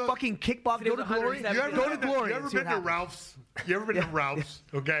real all the- fucking kickboxing. He Go was to glory. 170. You Go to glory. You ever and see what been to happens. Ralph's? You ever been to Ralph's?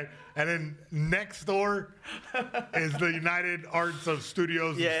 Okay, and then next door is the United Arts of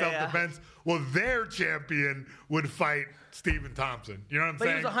Studios Yeah, of yeah. Self-Defense. Well, their champion would fight Stephen Thompson. You know what I'm But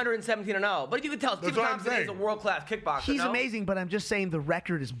he saying? was 117-0. But you can tell Stephen what I'm Thompson is a saying. world-class kickboxer. He's no? amazing, but I'm just saying the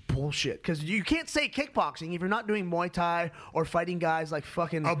record is bullshit. Because you can't say kickboxing if you're not doing Muay Thai or fighting guys like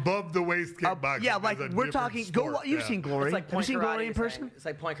fucking. Above the waist kickboxing. yeah, like is a we're different talking. sport. You've Yeah. seen Glory. It's like Have you point seen karate, Glory in you're person? saying. It's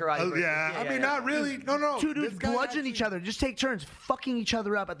like point karate. Oh, versus- yeah. I mean, not really. No. Two dudes This guy bludgeon actually- each other. Just take turns fucking each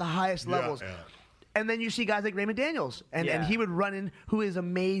other up at the highest Yeah, levels. yeah. And then you see guys like Raymond Daniels, and Yeah. he would run in, who is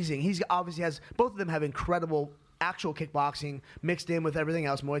amazing. He's obviously has both of them have incredible actual kickboxing mixed in with everything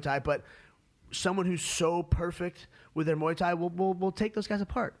else Muay Thai, but someone who's so perfect with their Muay Thai will take those guys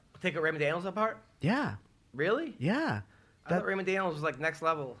apart. Take a Raymond Daniels apart? Yeah, Really? yeah. I thought Raymond Daniels was like next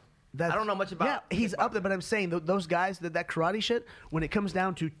level. I That's- don't know much about. Yeah, he's up kickboxing. there, but I'm saying those guys that karate shit. When it comes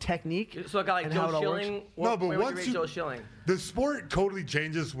down to technique, So a guy like and how it Joe all works- Schilling. No, but where would once rate you- Joe Schilling. The sport totally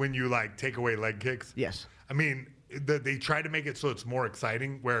changes when you like take away leg kicks. Yes. I mean, they try to make it so it's more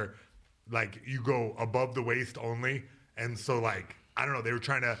exciting where like you go above the waist only. And so like, I don't know, they were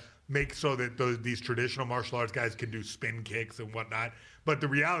trying to make so that these traditional martial arts guys can do spin kicks and whatnot. But the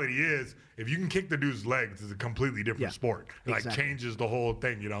reality is, if you can kick the dude's legs, it's a completely different Yeah, sport. It like exactly. changes the whole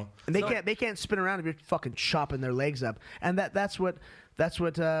thing, you know? And they can't spin around if you're fucking chopping their legs up. And that's what like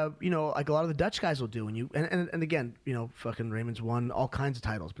a lot of the Dutch guys will do. And again, fucking Raymond's won all kinds of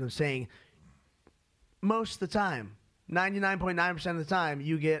titles. But I'm saying most of the time, 99.9% of the time,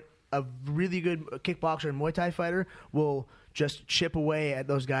 you get a really good kickboxer and Muay Thai fighter will just chip away at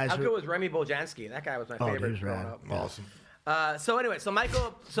those guys. How good was Remy Boljanski? That guy was my favorite. dude, he was growing rad. up. Awesome. So anyway,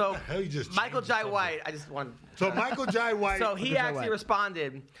 hell you just Michael changed Jai the White. I just want. So Michael Jai White. So he Jai actually White.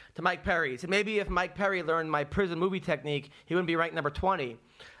 responded to Mike Perry. He said maybe if Mike Perry learned my prison movie technique, he wouldn't be ranked number 20.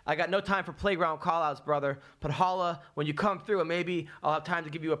 I got no time for playground callouts, brother. But holla when you come through, and maybe I'll have time to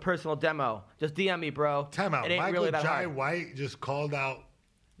give you a personal demo. Just DM me, bro. Time out. It ain't Michael really that Jai hard. White just called out.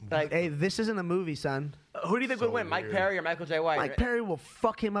 Like, Hey, this isn't a movie, son. who do you think So would win, Mike weird. Perry or Michael J. White? Mike Perry will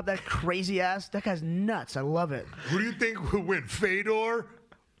fuck him up, that crazy ass. That guy's nuts. I love it. Who do you think would win, Fedor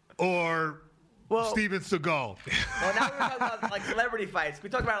or Steven Seagal? Well, now we're talking about like celebrity fights. We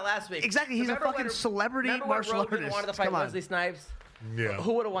talked about it last week. Exactly, he's a Remember fucking when- celebrity remember when martial Rogan artist. wanted to fight Come on. Wesley Snipes? Yeah.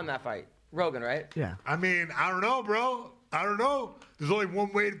 Who would have won that fight? Rogan, right? Yeah. I mean, I don't know, bro. I don't know. There's only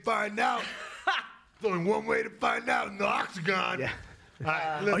one way to find out. There's only one way to find out in the octagon. Yeah. All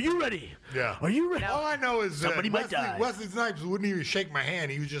right, listen. Are you ready? Yeah. Are you ready? All I know is Somebody might die. Wesley Snipes wouldn't even shake my hand.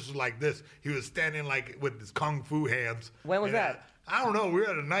 He was just like this. He was standing like with his kung fu hands. When was And, that? I don't know. We were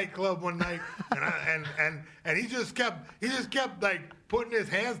at a nightclub one night, and he just kept like putting his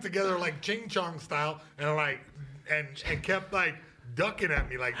hands together like Ching Chong style, and kept like ducking at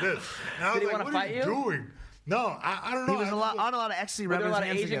me like this. And I Did he was like, wanna "What are fight you you? doing?" No, I don't know. He was I on a lot of ecstasy, Were there rubbing a his lot of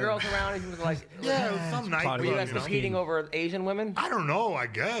hands Asian together. girls around? He was like, Yeah, it was some night. Probably were you club, guys you know? competing over Asian women? I don't know. I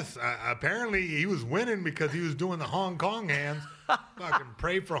guess. Apparently, he was winning because he was doing the Hong Kong hands. Fucking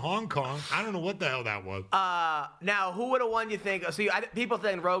pray for Hong Kong. I don't know what the hell that was. Now, who would have won? You think? So people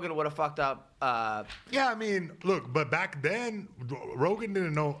think Rogan would have fucked up. Yeah, I mean, look, but back then, Rogan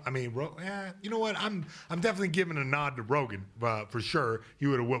didn't know. I mean, you know what? I'm definitely giving a nod to Rogan for sure. He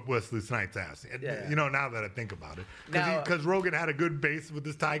would have whooped Wesley Snipes' ass. Yeah. You know, now that I think about it, Now- because Rogan had a good base with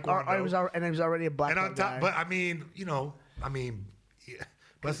his taekwondo. He was already a black and on belt top, guy. but I mean, yeah,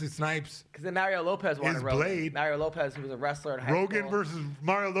 Wesley Snipes, Because then Mario Lopez wanted His Rogan. blade. Mario Lopez, who was a wrestler in high Rogan school. versus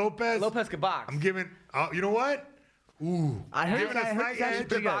Mario Lopez. Lopez could box. I'm giving. You know what? Ooh, I heard giving a that- slight he's edge a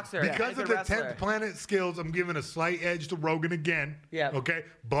good boxer. because Yeah, of good the wrestler. 10th Planet skills. I'm giving a slight edge to Rogan again. Yeah. Okay,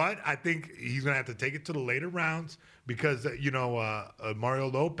 but I think he's gonna have to take it to the later rounds because Mario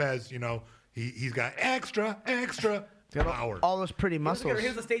Lopez. He's got extra power. all those pretty muscles. He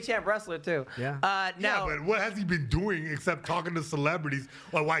was a state champ wrestler too. Yeah. Yeah, Now, but what has he been doing except talking to celebrities?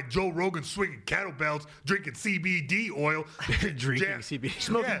 Like why Joe Rogan swinging kettlebells, drinking CBD oil, Drinking CBD.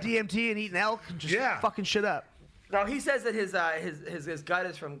 Smoking Yeah. DMT and eating elk and just Yeah. fucking shit up. No, he says that his gut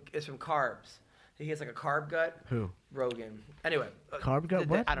is from carbs. He has like a carb gut. Who? Rogan. Anyway. Carb gut?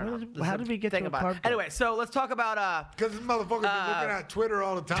 What? I don't know. How did we get to a carb gut? Anyway, so let's talk about. Because this motherfucker's been looking at Twitter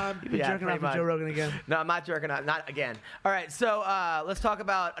all the time. You've been jerking pretty off with much. Joe Rogan again. No, I'm not jerking off. Not again. All right, so let's talk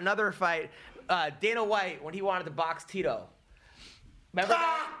about another fight. Dana White when he wanted to box Tito. Remember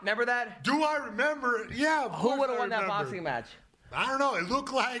that? Remember that? Do I remember it? Yeah, of Who course would have I won that remember. boxing match? I don't know. It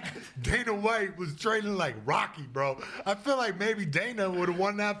looked like Dana White was training like Rocky, bro. I feel like maybe Dana would have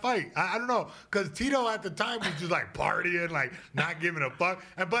won that fight. I don't know, because Tito at the time was just like partying, like not giving a fuck.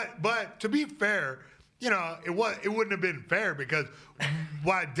 And but to be fair, you know, it wouldn't have been fair because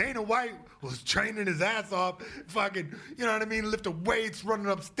while Dana White was training his ass off, fucking, you know what I mean, lifting weights, running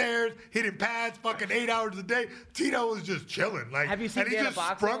upstairs, hitting pads, fucking 8 hours a day. Tito was just chilling, like, Have you seen and he Dana just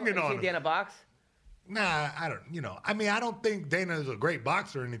box? sprung it Have you on seen him. Dana box? Nah, I don't, I mean, I don't think Dana is a great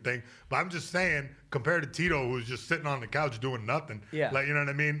boxer or anything, but I'm just saying, compared to Tito, who was just sitting on the couch doing nothing. Yeah. Like, you know what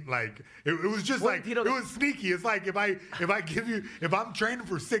I mean? Like, it was just What like, Tito- it was sneaky. It's like if I'm training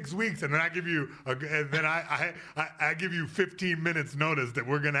for 6 weeks and then I give you, I give you 15 minutes notice that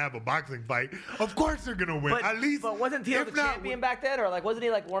we're going to have a boxing fight, of course they're going to win. But wasn't Tito if the not, champion back then? Or like, wasn't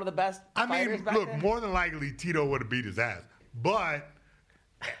he like one of the best fighters mean, back look, then? more than likely Tito would have beat his ass. But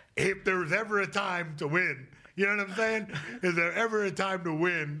if there was ever a time to win, you know what I'm saying? Is there ever a time to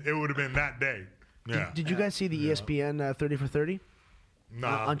win, it would have been that day. Yeah. Did you guys see the ESPN 30 for 30?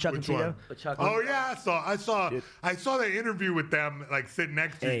 Nah, on Chuck and which Tito? one? But Chuck- Oh yeah, I saw the interview with them like sitting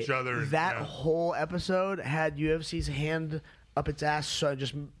next to each other. And, That yeah. whole episode had UFC's hand up its ass, so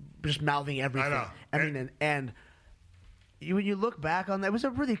just mouthing everything. I know. I mean, and when you look back on that, it was a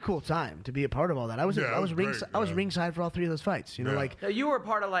really cool time to be a part of all that. I was Yeah, it was great, I was yeah. ringside for all three of those fights. You know, Yeah. like Now, you were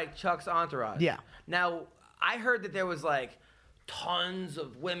part of like Chuck's entourage. Yeah. Now I heard that there was like tons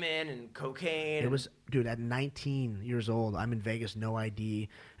of women and cocaine. it was, dude. At 19 years old, I'm in Vegas, no ID,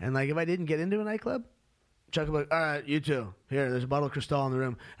 and like if I didn't get into a nightclub, Chuck would be like, all right, you two, here, there's a bottle of Cristal in the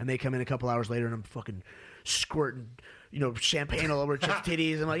room, and they come in a couple hours later, and I'm fucking squirting, champagne all over Chuck's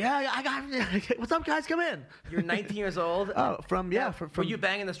titties. I'm like, yeah, I got, what's up, guys? Come in. You're 19 years old. Oh, from Were you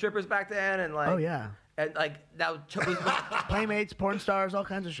banging the strippers back then? And like, Oh yeah, and like now Chuck was, playmates, porn stars, all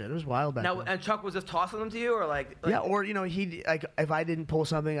kinds of shit. It was wild back now then. and Chuck was just tossing them to you, or like Yeah, or he like if I didn't pull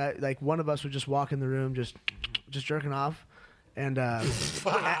something, one of us would just walk in the room, just jerking off, and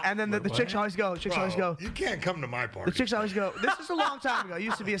then the chicks always go. You can't come to my party. The chicks always go. This is a long time ago. I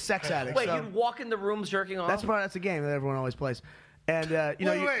used to be a sex addict. Wait, so you'd walk in the rooms jerking off? that's a game that everyone always plays. And Wait,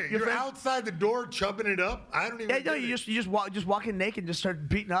 your you're friends- outside the door chubbing it up? I don't even. Yeah, no, get you it. just walk in naked and just start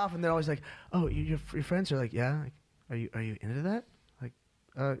beating off, and they're always like, "Oh, your friends are like, yeah, like, are you into that? Like,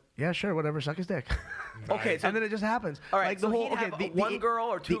 yeah, sure, whatever, suck his dick." Okay, so and then it just happens. All right, like so he'd have one girl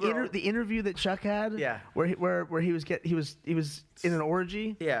or two girls? The interview that Chuck had, Yeah. where he was in an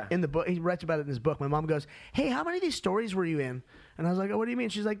orgy. Yeah. In the book, he writes about it in his book. My mom goes, "Hey, how many of these stories were you in?" And I was like, "Oh, what do you mean?"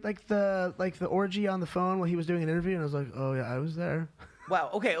 She's like the orgy on the phone while he was doing an interview, and I was like, "Oh yeah, I was there." wow.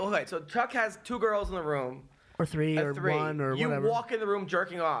 Okay. So Chuck has two girls in the room. Or three, At or three. one, or you whatever. walk in the room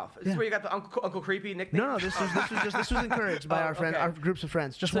jerking off. Is this Yeah. where you got the Uncle Creepy nickname? No, this was encouraged by Oh, our friends, okay. our groups of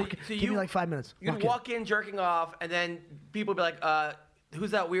friends. Just So walk. y- so Give you- me like 5 minutes. You'd walk in jerking off, and then people would be like,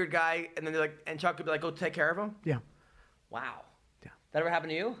 "Who's that weird guy?" And then they're like, and Chuck would be like, "Go take care of him." Yeah. Wow. Yeah. That ever happened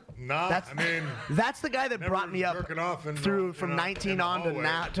to you? Nah, That's I mean, that's the guy that never brought me up jerking off in the- through from in 19 the on to hallway.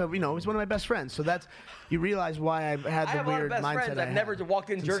 now to he's one of my best friends. So that's you realize why I had I the have a lot of weird best mindset. friends. I I've had. never walked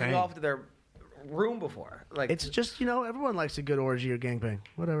in jerking insane. off to their room before. Like It's just everyone likes a good orgy or gangbang,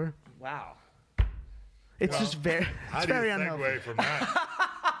 whatever. wow. It's just very how it's do you very unhealthy. segue from that?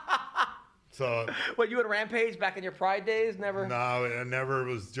 So, What, you had Rampage back in your Pride days? Never. no, I never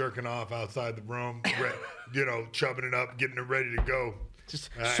was jerking off outside the room, chubbing it up, getting it ready to go. Just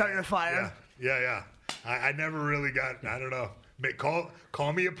starting a fire. Yeah. I never really got, I don't know.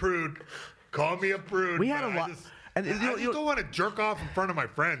 Call me a prude. Call me a prude. We had but a lot- I just don't want to jerk off in front of my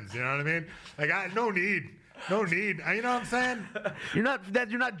friends. You know what I mean? Like, no need. You know what I'm saying? You're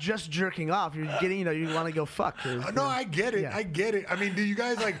not just jerking off. You're getting you want to go fuck. No, I get it. Yeah. I get it. I mean, do you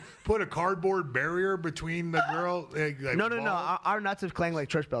guys like put a cardboard barrier between the girl? Like, No. balls? Our nuts have clanged like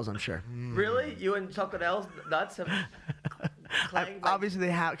church bells. I'm sure. Really? You and Chuck Liddell's nuts have clanged? Obviously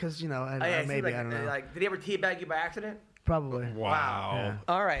they have because Oh, yeah, it seems maybe like, I don't know. Like, did he ever teabag you by accident? Probably. Wow.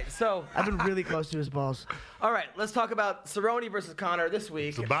 All right. So, I've been really close to his balls. all right. Let's talk about Cerrone versus Connor this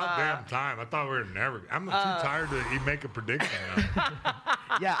week. It's about damn time. I thought we were never. I'm too tired to even make a prediction now.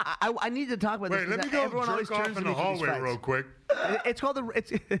 Yeah, I need to talk about Wait, this. let me because go everyone always jerk off turns in to the me for these hallway fights. real quick. It's called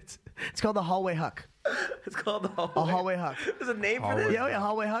it's called the hallway huck. It's called the hallway. A hallway huck. There's a name for this? Yeah,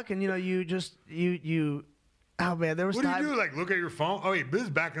 hallway huck, and you Oh man, there was What do time. you do? Like look at your phone? Oh wait, this is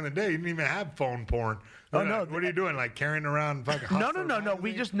back in the day. You didn't even have phone porn. Oh, no. What are you doing? Like carrying around fucking? No. Hustler We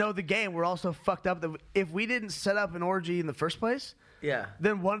magazine? just know the game. We're also fucked up that if we didn't set up an orgy in the first place, Yeah.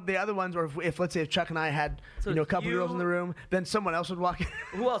 then the other ones, or if let's say if Chuck and I had So a couple you- girls in the room, then someone else would walk in.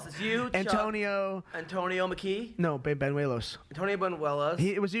 Who else? It's you, Chuck, Antonio. McKee, No, Benuelos. Antonio Benuelos,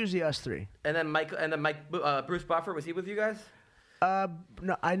 It was usually us three. and then Bruce Buffer. Was he with you guys?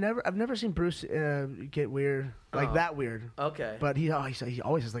 No, I've never seen Bruce get weird like that weird. Okay. But he always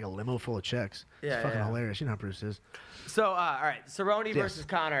has like a limo full of chicks. Yeah, It's fucking yeah. hilarious. You know how Bruce is. So, all right, Cerrone Yes. versus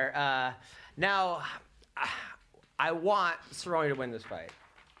Connor. Now, I want Cerrone to win this fight.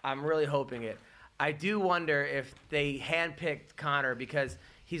 I'm really hoping it. I do wonder if they handpicked Connor because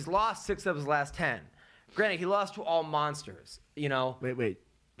he's lost 6 of his last 10. Granted, he lost to all monsters, you know. Wait.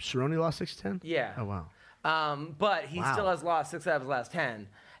 Cerrone lost 6-10? Yeah. Oh wow. But he Wow. still has lost 6 out of his last 10.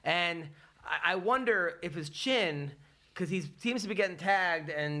 And I wonder if his chin, because he seems to be getting tagged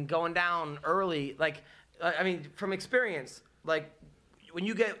and going down early. Like, I mean, from experience, like when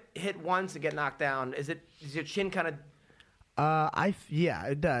you get hit once and get knocked down, is your chin kind of? Yeah,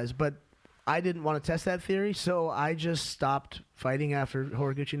 it does. But I didn't want to test that theory, so I just stopped fighting after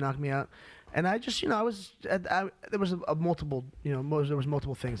Horiguchi knocked me out. And I just, there was multiple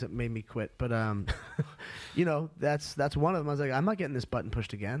things that made me quit. But, that's one of them. I was like, I'm not getting this button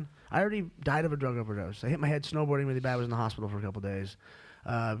pushed again. I already died of a drug overdose. I hit my head snowboarding really bad. I was in the hospital for a couple days.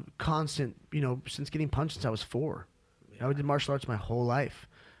 Constant, since getting punched since I was 4. I did martial arts my whole life.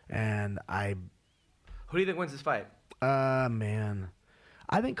 And Who do you think wins this fight? man.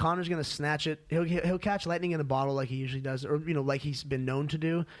 I think Connor's going to snatch it. He'll catch lightning in a bottle like he usually does, or like he's been known to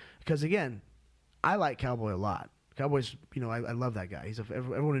do. Because again, I like Cowboy a lot. Cowboy's, I love that guy.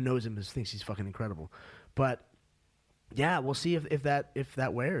 Everyone who knows him thinks he's fucking incredible. But yeah, we'll see if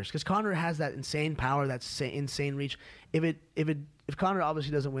that wears. Because Connor has that insane power, that insane reach. If Connor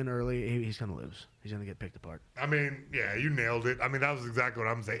obviously doesn't win early, he's going to lose. He's going to get picked apart. I mean, yeah, you nailed it. I mean, that was exactly what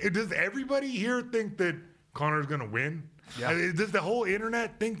I'm saying. Does everybody here think that Connor's going to win? Yeah. I mean, does the whole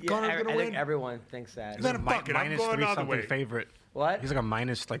internet think Connor's going to I win? think everyone thinks that. Then fuck it, I'm minus going the other 3-something way. favorite. What? He's like a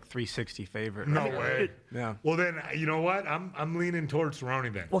minus 360 favorite. No right? way. Yeah. Well, then, you know what? I'm leaning towards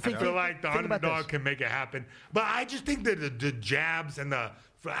Cerrone then. Well, I feel like the think about underdog this. can make it happen. But I just think that the jabs and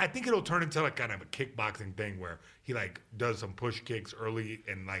I think it'll turn into like kind of a kickboxing thing where he like does some push kicks early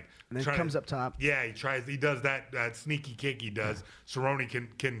and like And then try comes to- up top. Yeah, he does that sneaky kick he does. Cerrone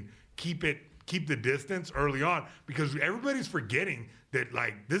can keep the distance early on because everybody's forgetting that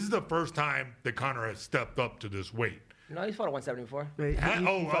like this is the first time that Conor has stepped up to this weight. No, he's fought at 174. He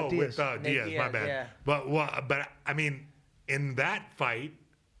fought With Nate Diaz, my Diaz, bad. yeah. But I mean, in that fight,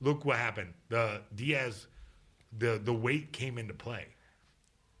 look what happened. The Diaz, the weight came into play.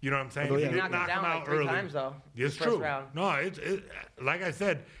 You know what I'm saying? Although, He yeah. didn't Knocked him knock down him like out 3 early. times, though, It's the first true. round. No, it's like I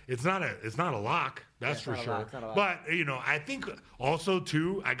said, it's not a lock. That's it's for not a sure. lock, it's not a lock. But I think also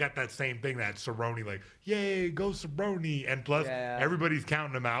too, I got that same thing that Cerrone, like, yay, go Cerrone, and plus Yeah. everybody's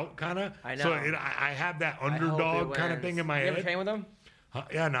counting him out, kind of. I know. So I have that I hope it underdog kind of wins. thing in my You head. ever train with him?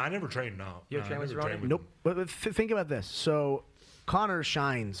 Yeah, no, I never trained. No, You ever trained with I never Cerrone? trained with Nope. him. But think about this. So Connor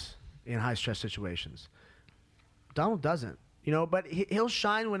shines in high stress situations. Donald doesn't. But he'll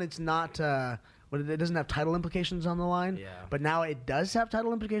shine when it's not when it doesn't have title implications on the line. Yeah. But now it does have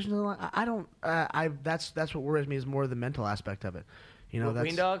title implications on the line. I don't. That's what worries me is more the mental aspect of it. That's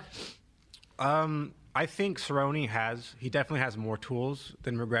Green Dog? I think Cerrone definitely has more tools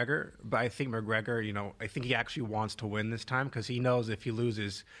than McGregor, but I think McGregor, I think he actually wants to win this time because he knows if he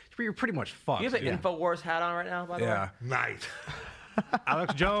loses, you're pretty much fucked. You have an dude. InfoWars hat on right now, by the way? Yeah. Nice.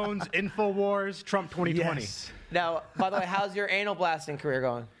 Alex Jones, InfoWars, Trump 2020. Yes. Now, by the way, how's your anal blasting career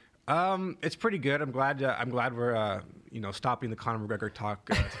going? It's pretty good. I'm glad we're stopping the Conor McGregor talk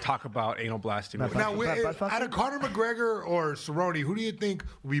to talk about anal blasting. But- Now, but fuck out of Conor McGregor or Cerrone, who do you think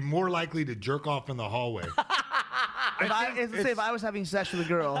would be more likely to jerk off in the hallway? If I was having sex with a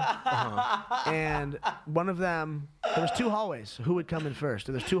girl and one of them, there was 2 hallways. Who would come in first?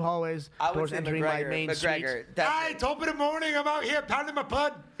 There's 2 hallways. I would doors say entering my main suite. McGregor. Hi, it's open in the morning. I'm out here pounding my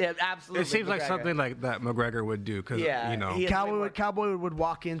pud. Yeah, absolutely. It seems like McGregor. something like that McGregor would do because Yeah, he- Cowboy would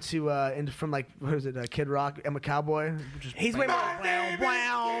walk into from like what is it, Kid Rock? I'm a cowboy. Just He's way more. My name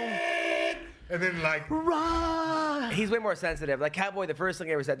is Kid. And then like, Rah! He's way more sensitive. Like Cowboy, the first thing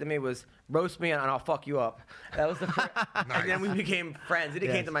he ever said to me was, "Roast me and I'll fuck you up." That was the first. And then we became friends. He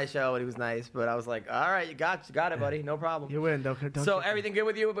came to my show and he was nice, but I was like, "All right, you got it, buddy. No problem." You win. Don't So everything good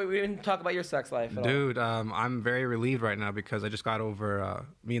with you? But we didn't talk about your sex life at all. Dude, I'm very relieved right now because I just got over,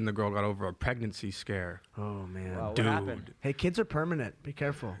 me and the girl got over a pregnancy scare. Oh man. Wow, what Dude. happened? Hey, kids are permanent. Be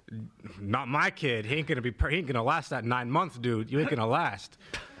careful. Not my kid. He ain't gonna last that 9 months, dude. You ain't gonna last.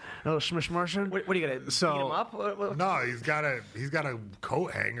 No smishmartion. What are you gonna beat So- him up? What? No, he's got a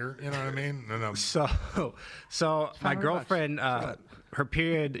coat hanger. You know what I mean? No. So my $500. girlfriend, her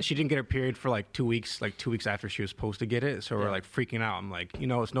period, she didn't get her period for like 2 weeks, like 2 weeks after she was supposed to get it. So we're like freaking out. I'm like,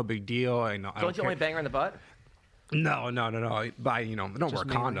 it's no big deal. I know. Don't you only bang her in the butt? No. But I don't wear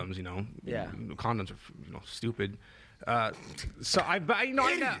mainly. condoms. Yeah. Condoms are stupid. So I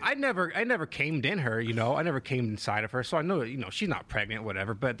never camed in her. I never camed inside of her. So I know she's not pregnant,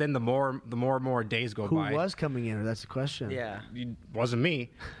 whatever. But then the more and more days go Who by. was coming in? That's the question. Yeah. It wasn't me.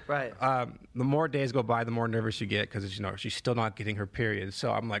 Right. The more days go by, the more nervous you get because she's still not getting her period.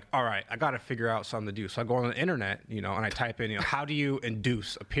 So I'm like, all right, I got to figure out something to do. So I go on the internet, and I type in, how do you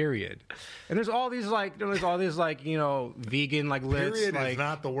induce a period? And there's all these vegan lists. Period like, is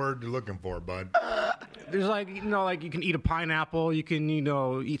not the word you're looking for, bud. there's you can eat a pineapple, you can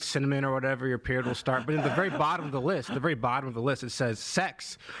eat cinnamon or whatever, your period will start. But in the very bottom of the list, it says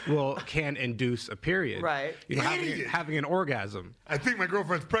sex can induce a period. Right. Idiot. Having an orgasm. I think my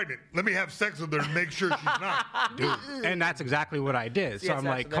girlfriend's pregnant. Let me have sex with her to make sure she's not. Dude. And that's exactly what I did. So Yes, I'm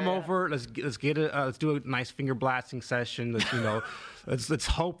that's like, come there, over, let's do a nice finger blasting session. Let's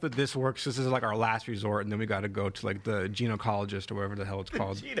hope that this works. This is like our last resort, and then we got to go to like the gynecologist or whatever the hell it's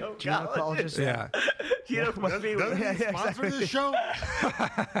called. Gynecologist. Yeah. Doesn't he sponsor this show?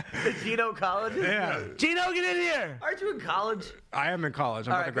 The gynecologist? Yeah. Gino, get in here. Aren't you in college? I am in college.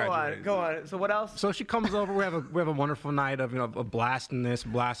 I'm All about to right, graduate. go on. So what else? So she comes over. We have a wonderful night of of blasting this,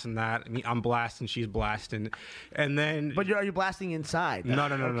 blasting that. I'm blasting, she's blasting, and then. But are you blasting inside? No.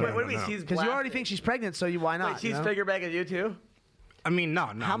 Wait, what do you mean she's Because you already blasting? think she's pregnant, so why not? Wait, she's figure bagging you too? I mean, no.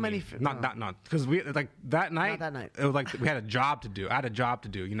 How many Not because we like that night. that night. It was like we had a job to do. I had a job to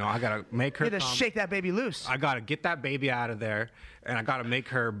do. I gotta make her. You had to shake that baby loose. I gotta get that baby out of there, and I gotta make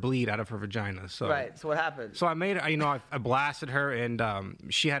her bleed out of her vagina. So Right. So what happened? So I made it. I blasted her, and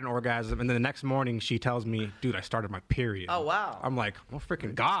she had an orgasm. And then the next morning, she tells me, "Dude, I started my period." Oh, wow. I'm like, "Oh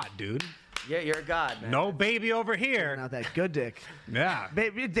freaking god, dude! Yeah, you're a god, man. No baby over here." Not that good dick. Yeah.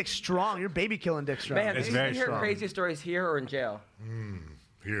 Baby, your dick's strong. Your baby killing dick's strong. Man, It's did you very hear strong. crazy stories here or in jail?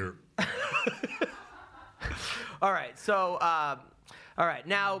 Here. All right. So, all right.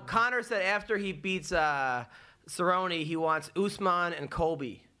 Now, Connor said after he beats Cerrone, he wants Usman and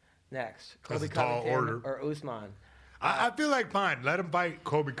Colby next. That's Colby a tall Covington order. or Usman. I feel like fine. Let him fight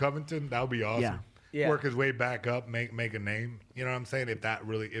Kobe Covington. That would be awesome. Yeah. Yeah. Work his way back up, make a name. You know what I'm saying?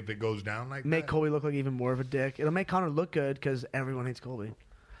 If it goes down like Make that. Colby look like even more of a dick. It'll make Connor look good because everyone hates Colby.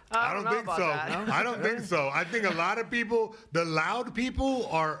 I don't know think about so. that. I don't think so. I think a lot of people, the loud people,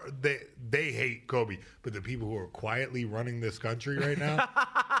 they hate Kobe, but the people who are quietly running this country right now,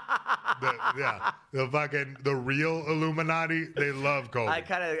 the real Illuminati, they love Kobe.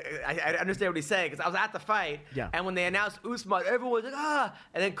 I understand what he's saying because I was at the fight, Yeah. and when they announced Usman, everyone was like, ah,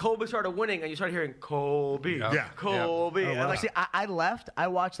 and then Colby started winning, and you started hearing Colby, Yeah. Colby. And I'm like, See, I left. I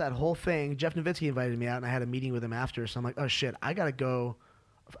watched that whole thing. Jeff Nowitzki invited me out, and I had a meeting with him after. So I'm like, oh shit, I gotta go.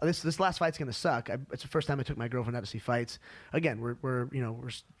 This last fight's gonna suck. It's the first time I took my girlfriend out to see fights. Again,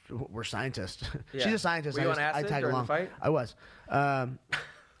 we're scientists. Yeah. She's a scientist. Were you on I acid tag during the along. fight? I was,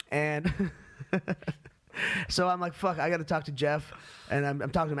 and so I'm like, fuck, I got to talk to Jeff, and I'm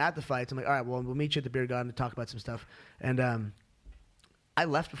talking to him at the fights. I'm like, all right, well, we'll meet you at the beer garden to talk about some stuff. And I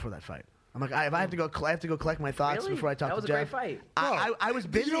left before that fight. I'm like, if I have to go, I have to go collect my thoughts Really? before I talk That to was a Jeff. great fight. I was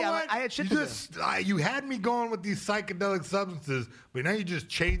busy. You know what? I had shit you to just, you had me going with these psychedelic substances, but now you just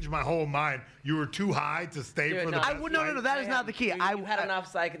changed my whole mind. You were too high to stay Dude, for the no. best I would- no, fight. That is not the key. You had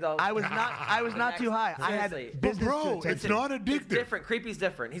enough psychedelics. I was not too high. I had Seriously. But business bro, to attend it's to. not It's addictive. different. Creepy's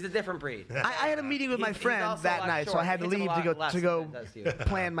different. He's a different breed. I had a meeting with my He's friend also a that lot night, so short. I had to He hits a leave lot to less go than it does to you.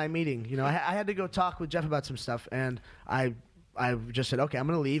 plan my meeting. I had to go talk with Jeff about some stuff, and I just said, okay, I'm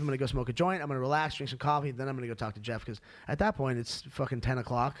going to leave. I'm going to go smoke a joint. I'm going to relax, drink some coffee. Then I'm going to go talk to Jeff because at that point it's fucking 10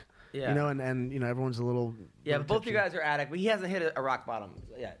 o'clock. Yeah. And Yeah, everyone's a little but both tipsy. you guys are addicts, but he hasn't hit a rock bottom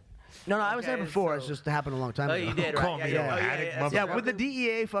yet. No, I was there Okay, before. so- It's just happened a long time Oh, ago. you did, Call right? me Yeah, an yeah. addict, that's Yeah, right. would the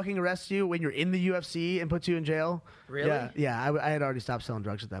DEA fucking arrest you when you're in the UFC and put you in jail? Really? Yeah. I had already stopped selling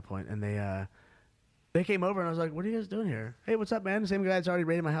drugs at that point, and they came over and I was like, "What are you guys doing here? Hey, what's up, man? The same guy that's already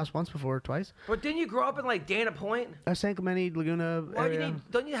raided my house once before, twice. But didn't you grow up in like Dana Point? San Clemente, Laguna Why do area. you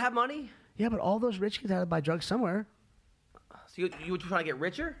don't you have money? Yeah, but all those rich kids had to buy drugs somewhere. So you trying to get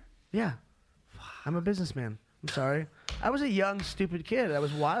richer? Yeah, I'm a businessman. I'm sorry. I was a young, stupid kid. I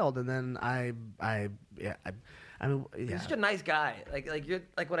was wild, and then I mean, yeah. You're such a nice guy. Like you're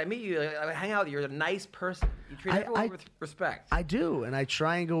like when I meet you, like, I hang out with you. You're a nice person. You treat everyone with respect. I do, and I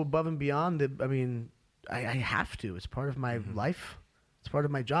try and go above and beyond. I mean, I have to. It's part of my life. It's part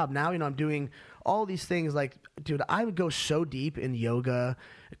of my job. Now, I'm doing all these things. Like, dude, I would go so deep in yoga,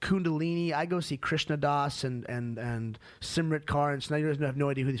 Kundalini. I go see Krishna Das and Simrit Kaur, and so now you guys have no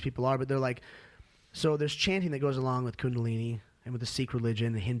idea who these people are, but they're like. So there's chanting that goes along with Kundalini and with the Sikh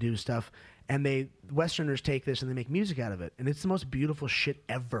religion, the Hindu stuff, and Westerners take this and they make music out of it, and it's the most beautiful shit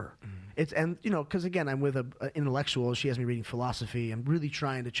ever. Because again, I'm with an intellectual. She has me reading philosophy. I'm really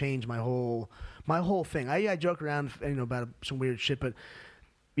trying to change my whole thing. I joke around, about some weird shit, but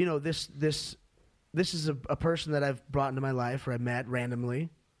this is a person that I've brought into my life, or I met randomly,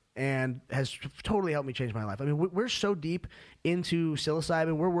 and has totally helped me change my life. I mean, we're so deep into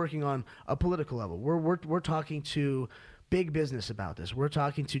psilocybin. We're working on a political level. We're talking to big business about this. We're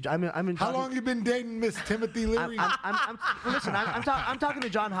talking to. How long you been dating Miss Timothy Leary? Listen, I'm talking to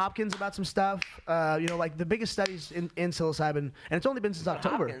John Hopkins about some stuff. Like the biggest studies in psilocybin, and it's only been since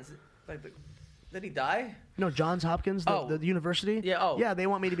October. Hopkins, did he die? No, Johns Hopkins, the university. Yeah. Yeah, they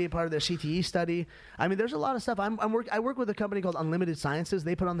want me to be a part of their CTE study. I mean, there's a lot of stuff. I work with a company called Unlimited Sciences.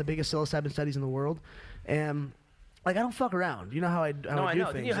 They put on the biggest psilocybin studies in the world, and I don't fuck around. You know how I do I know.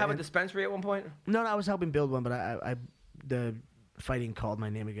 things. Didn't you have a dispensary at one point? No, I was helping build one, but the fighting called my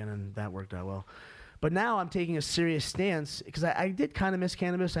name again, and that worked out well. But now I'm taking a serious stance because I did kind of miss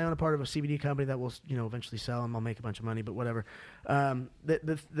cannabis. I own a part of a CBD company that will eventually sell, and I'll make a bunch of money. But whatever.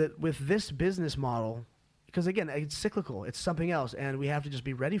 With this business model, because again, it's cyclical. It's something else, and we have to just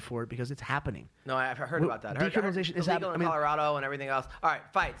be ready for it because it's happening. No, I've heard about that. Decriminalization is illegal in Colorado and everything else. All right,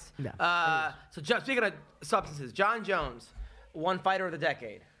 fights. Yeah. Speaking of substances, John Jones won Fighter of the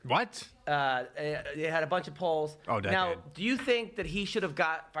Decade. What? They had a bunch of polls. Oh, decade. Now, do you think that he should have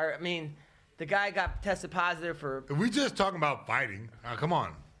got fired? I mean, the guy got tested positive for. We just talking about fighting. Come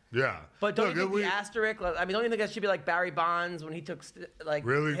on. Yeah. But don't you think the asterisk? I mean, don't you think that should be like Barry Bonds when he took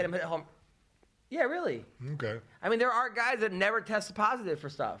really hit home? Yeah, really. Okay. I mean, there are guys that never tested positive for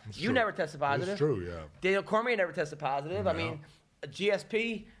stuff. You true. never tested positive. It's true, yeah. Daniel Cormier never tested positive. Yeah. I mean,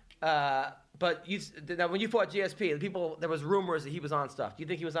 GSP. But now when you fought GSP, there was rumors that he was on stuff. Do you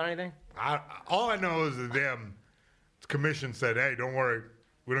think he was on anything? All I know is the damn commission said, "Hey, don't worry,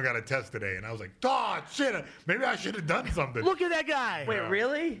 we don't got a test today." And I was like, "Oh shit, maybe I should have done something." Look at that guy. Wait,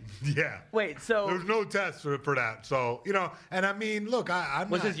 really? Yeah. Wait, so there's no test for that. So and I mean, look,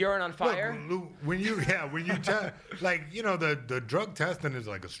 I'm was not, his urine on fire? Look, when you test, the drug testing is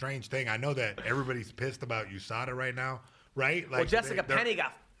like a strange thing. I know that everybody's pissed about USADA right now, right? Like well, Jessica Penny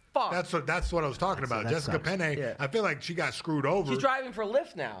got fucked. That's what I was talking about. Jessica Penny, yeah. I feel like she got screwed over. She's driving for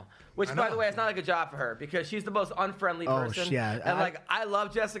Lyft now, which, by the way, it's not a good job for her because she's the most unfriendly person. Yeah. And I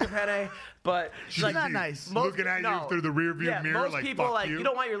love Jessica Penny, but she's not nice. Looking at you through the rearview mirror, most people you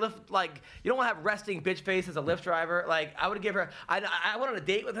don't want your Lyft you don't want to have resting bitch face as a Lyft driver. Like I would give her. I went on a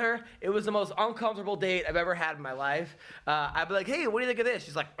date with her. It was the most uncomfortable date I've ever had in my life. I'd be like, hey, what do you think of this?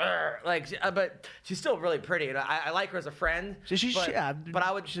 She's like, but she's still really pretty, and I like her as a friend. But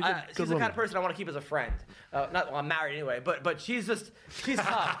I would. She's the kind of person I want to keep as a friend. I'm married anyway, but she's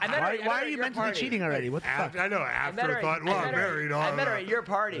tough. Why are you mentally cheating already? What the fuck? I know. Afterthought. Well, I'm married. I met her at your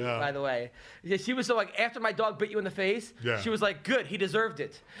party, by the way. Yeah, she was so after my dog bit you in the face, she was like, good, he deserved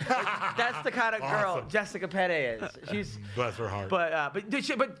it. That's the kind of girl Jessica Penne is. She's bless her heart. But there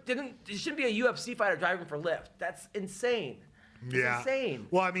shouldn't be a UFC fighter driving for Lyft. That's insane. It's insane.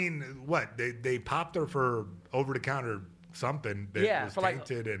 Well, I mean, what they popped her for over the counter something that was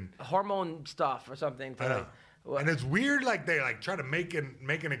tainted and hormone stuff or something. And it's weird, they try to make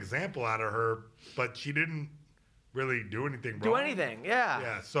an example out of her, but she didn't really do anything wrong.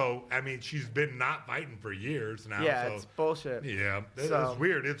 Yeah. So I mean, she's been not fighting for years now. Yeah, so, it's bullshit. Yeah, it's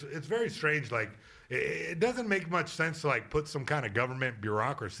weird. It's very strange. It doesn't make much sense to put some kind of government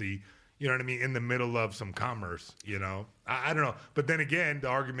bureaucracy, you know what I mean, in the middle of some commerce. I don't know. But then again, the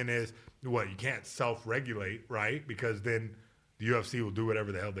argument is you can't self-regulate, right? Because then the UFC will do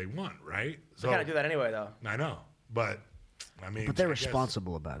whatever the hell they want, right? So they kind of do that anyway, though. I know, but I mean, but they're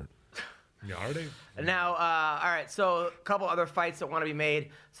responsible about it. Yeah, are they? Now, all right. So a couple other fights that want to be made.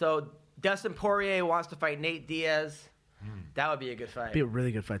 So Dustin Poirier wants to fight Nate Diaz. That would be a good fight. Be a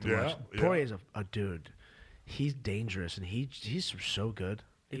really good fight to watch. Yeah. Poirier's a dude. He's dangerous and he's so good.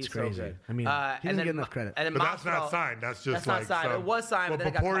 It's crazy. So good. I mean, he doesn't get enough credit. And then but that's not signed. That's just not signed. It was signed, but then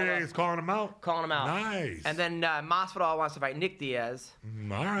it got Poirier is calling him out. Calling him out. Nice. And then Masvidal wants to fight Nick Diaz.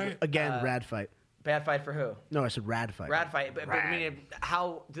 All right. Again, rad fight. Bad fight for who? No, I said rad fight. Rad fight. But I mean,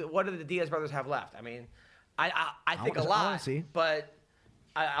 what do the Diaz brothers have left? I mean, I think a I lot, wanna see. but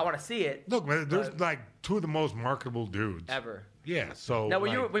I want to see it. Look, man, there's like two of the most marketable dudes Ever. Yeah. So Now,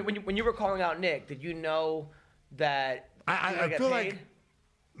 like, when you were calling out Nick, did you know that I feel like,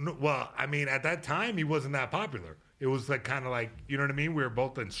 well, I mean, at that time he wasn't that popular. It was like kind of like, you know what I mean? We were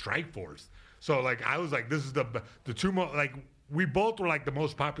both in Strike Force, so like I was like, this is the two most like we both were like the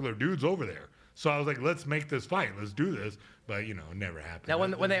most popular dudes over there. So I was like, let's make this fight, let's do this. But you know, it never happened. Now,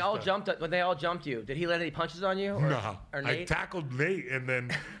 when they all jumped you, did he land any punches on you? No, or I Nate? tackled Nate, and then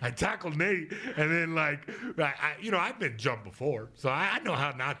like I've been jumped before, so I know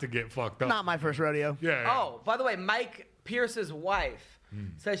how not to get fucked up. Not my first rodeo. Yeah. Oh, by the way, Mike Pierce's wife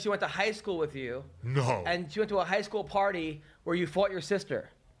says she went to high school with you. No. And she went to a high school party where you fought your sister.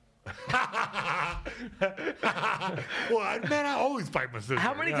 Well, I always fight my sister.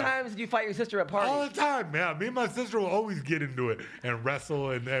 How many times did you fight your sister at parties? All the time, man. Me and my sister will always get into it and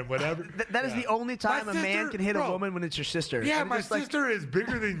wrestle and whatever. That is the only time My a man sister- can hit a bro. woman when it's your sister. Yeah, And my it's like- sister is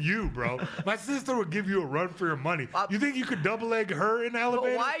bigger than you, bro. My sister would give you a run for your money. You think you could double leg her in the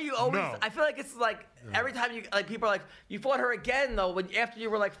elevator? But why are you always? No. I feel like it's like every time you like people are like you fought her again though after you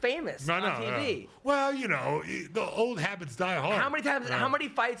were like famous on TV. Well, you know, the old habits die hard. How many times? How many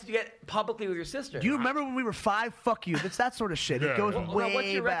fights did you get publicly with your sister? Do you remember when we were 5? Fuck you. That's that sort of shit. Yeah. It goes Well, way what's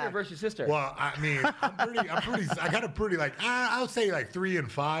your record back. versus your sister? Well, I mean, I got a pretty like I'll say like 3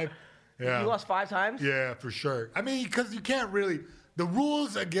 and 5. Yeah. You lost 5 times. Yeah, for sure. I mean, because you can't really. The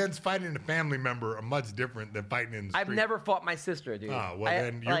rules against fighting a family member are much different than fighting in the street. I've never fought my sister, dude. Oh, well,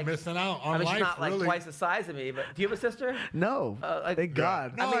 then you're missing out on I mean, life, she's not like really. twice the size of me, but do you have a sister? No. Thank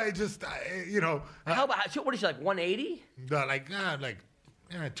God. No, you know, How about what is she like 180? like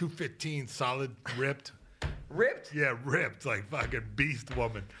 215, solid, ripped. Ripped? Yeah, ripped, like fucking beast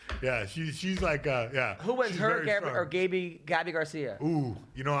woman. Yeah, she's like yeah. Who wins, she's her very or Gabby Garcia? Ooh,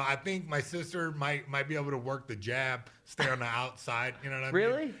 you know, I think my sister might be able to work the jab, stay on the outside. You know what I mean?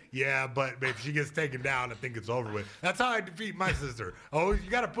 Really? Yeah, but if she gets taken down, I think it's over with. That's how I defeat my sister. Oh, you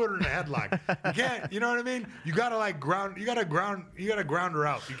got to put her in a headlock. You can't. You know what I mean? You got to like ground. You got to ground her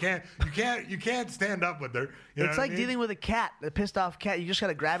out. You can't stand up with her. You know It's what I like mean? dealing with a cat, a pissed off cat. You just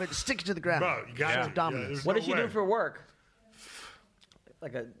gotta grab it, stick it to the ground. Bro, you got Shows to dominance. What does she do for work?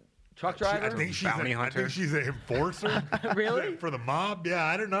 Like a truck driver? I think she's Bounty I hunter. think she's an enforcer. Really? For the mob? Yeah,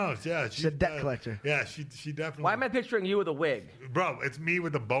 I don't know. Yeah, she's a debt collector. Yeah, she definitely. Why am I picturing you with a wig? Bro, it's me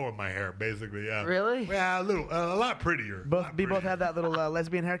with a bow in my hair, basically. Yeah. Really? Yeah, a lot prettier. Both have that little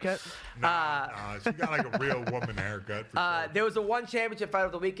lesbian haircut. Nah, she got like a real woman haircut. For sure. There was a one championship fight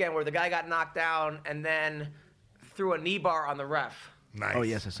of the weekend where the guy got knocked down and then threw a knee bar on the ref. Nice. Oh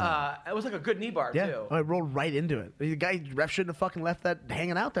yes, I saw that. It was like a good knee bar Yeah, too. I rolled right into it. The guy ref shouldn't have fucking left that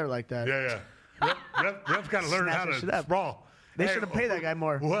hanging out there like that. Yeah. Ref got to learn Snatch how that shit to up. sprawl. They should have paid that guy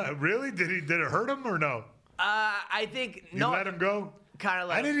more. What? Really? Did it hurt him or no? I think You no. let him go? Kind of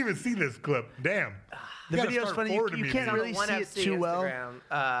like I didn't even see this clip. Damn. The gotta video's start funny. forwarding You me can't these. really on see it FC too well.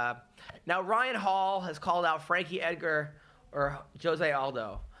 Instagram. Now Ryan Hall has called out Frankie Edgar or Jose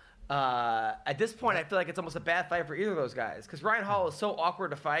Aldo. At this point, I feel like it's almost a bad fight for either of those guys because Ryan Hall is so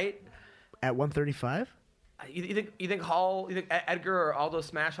awkward to fight. At 135? You think Hall? You think Edgar or Aldo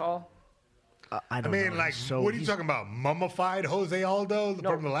smash Hall? I I don't mean, know. like, So what are you he's- talking about? Mummified Jose Aldo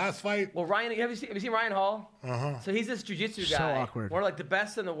from the last fight? Well, Ryan, have you seen Ryan Hall? So he's this jiu-jitsu So guy. awkward. One of like the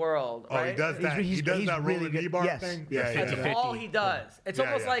best in the world. Oh, right? he does that. he's he does that really rolling good. knee bar Yes, thing. yes, That's yeah. all he does. It's Yeah,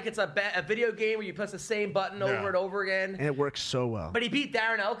 almost yeah. like it's a video game where you press the same button over Yeah. and over again. And it works so well. But he beat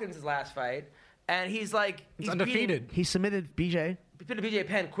Darren Elkins his last fight, and he's like It's undefeated. He submitted BJ. He beat BJ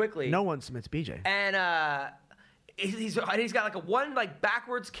Penn quickly. No one submits BJ. And he's got like a one like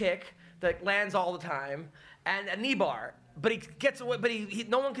backwards kick that lands all the time, and a knee bar. But he gets away. But he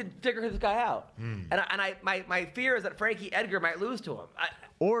no one could figure this guy out. My fear is that Frankie Edgar might lose to him.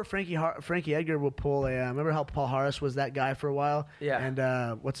 Or Frankie Edgar will pull a. Remember how Paul Harris was that guy for a while? Yeah.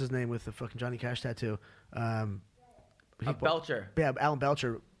 And what's his name with the fucking Johnny Cash tattoo? Belcher. Yeah, Alan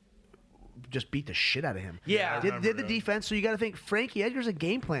Belcher just beat the shit out of him. Yeah. Did the defense. So you got to think Frankie Edgar's a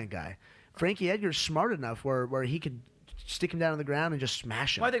game plan guy. Frankie Edgar's smart enough where he could stick him down on the ground and just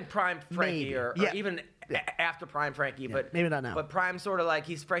smash him. Well, I think Prime Frankie Maybe. or Yeah. even after Prime Frankie, but maybe not now. But Prime sort of like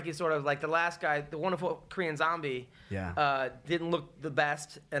Frankie's sort of like the last guy, the wonderful Korean Zombie. Yeah. Didn't look the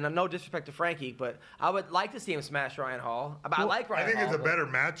best, and no disrespect to Frankie, but I would like to see him smash Ryan Hall. I like Ryan I think Hall. it's a but- better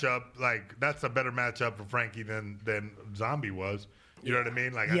matchup. Like, that's a better matchup for Frankie than Zombie was. You know what I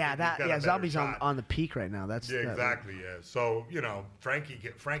mean? Like, I Yeah, think he's got a better Zombie's shot. on the peak right now. That's Yeah, exactly. Yeah. So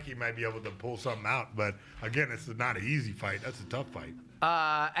Frankie might be able to pull something out, but again, it's not an easy fight. That's a tough fight.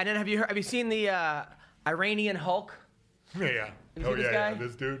 And then have you seen the Iranian Hulk? Yeah. You Oh see this yeah, guy? yeah.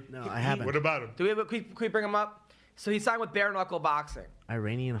 This dude. No, I haven't. What about him? Can we bring him up? So he signed with Bare Knuckle Boxing.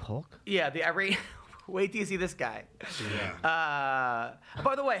 Iranian Hulk. Yeah, the Iranian. Wait till you see this guy. Yeah.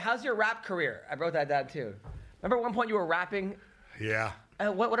 By the way, how's your rap career? I wrote that down too. Remember at one point you were rapping? Yeah.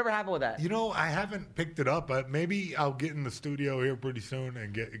 Whatever happened with that? You know, I haven't picked it up, but maybe I'll get in the studio here pretty soon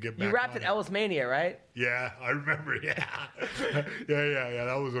and get back. You rapped on at it. Ellis Mania, right? Yeah, I remember. Yeah. yeah.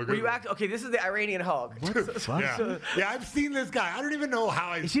 That was a good. Were you one. okay, this is the Iranian Hulk. Yeah, I've seen this guy. I don't even know how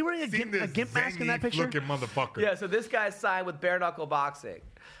I. Is he wearing a seen gimp- a this gimp mask in that zangy picture? Looking motherfucker. Yeah, so this guy signed with Bare Knuckle Boxing.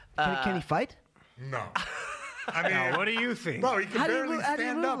 Can he fight? No. I mean, Now, what do you think? bro, he can How do you barely move- how do you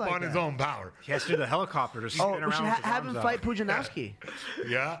stand move up like on his that? own power. He has to do the helicopter to spin Oh, around we should with his have him arms out. fight Pujanowski.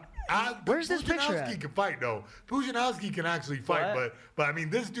 Yeah. Where's this picture Pujanowski at? can fight though. Pujanowski can actually fight, What? but I mean,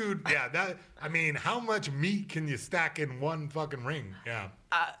 this dude, I mean, how much meat can you stack in one fucking ring? Yeah.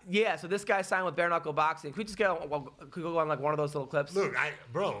 Yeah, so this guy signed with Bare Knuckle Boxing. Could we just could we go on like one of those little clips? Look,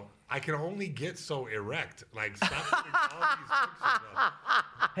 I can only get so erect. Like, stop putting all these pictures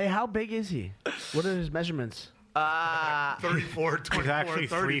up. Hey, how big is he? What are his measurements? 34, 24, He's actually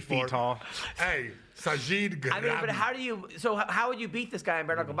 3 34. feet tall. Hey, Sajid Gharabi. I mean, but how would you beat this guy in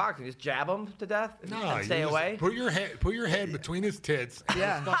bare knuckle boxing? Just jab him to death and, No, and you stay just away? Put your head between his tits. And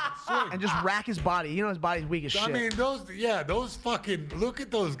Yeah. just fucking swing. And just rack his body. You know his body's weak as shit. I mean, those fucking, look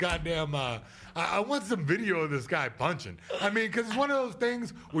at those goddamn, I want some video of this guy punching. I mean, because it's one of those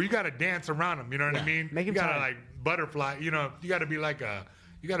things where you got to dance around him, you know what I mean? Make him you got to, tired. like, butterfly, you know, you got to be like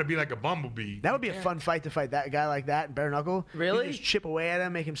a bumblebee. That would be a fun fight to fight that guy like that in bare knuckle. Really? You just chip away at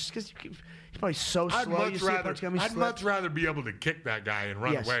him, make him. Because he's probably so I'd slow. You much see a rather, punch coming, I'd slip. much rather be able to kick that guy and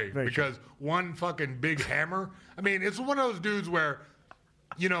run Yes, away very because one fucking big hammer. I mean, it's one of those dudes where,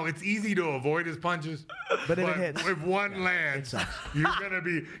 you know, it's easy to avoid his punches, But if it hits, if one lands, sucks. you're gonna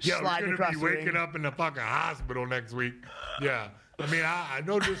be Sliding across the waking ring. up in the fucking hospital next week. Yeah. I mean, I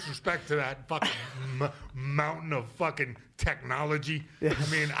no disrespect to that fucking mountain of fucking technology. I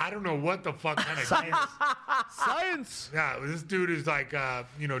mean, I don't know what the fuck kind of Science. Yeah, this dude is like,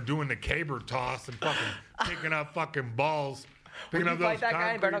 doing the caber toss and fucking picking up fucking balls. Picking you up fight those that guy in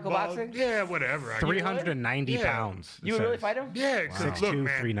concrete bare-knuckle balls. boxing? Yeah, whatever. 390 Yeah. pounds. it You would really says. fight him? Yeah, 'cause 6'2", look,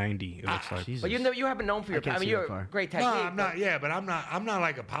 man. 390. It looks like. Jesus. But you haven't known for your. can't I mean, see you're that far. a great technique. No, I'm not. Yeah, but I'm not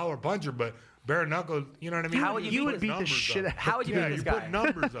like a power puncher. But bare knuckle, you know what I mean? How would you You beat would this beat the numbers shit up. out. How would you Yeah, beat you this put guy?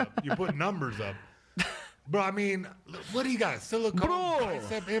 numbers up. You put numbers up. Bro, I mean, what do you got? Silicone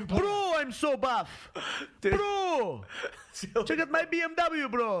bicep implant? Bro, I'm so buff. Bro, check out my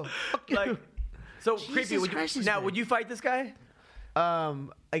BMW, bro. Fuck you. Like, so Jesus creepy. Christ, he's Now, big. would you fight this guy?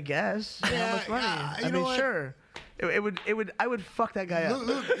 I guess. Yeah, How much money? yeah, you I know mean, what? sure. I would fuck that guy up.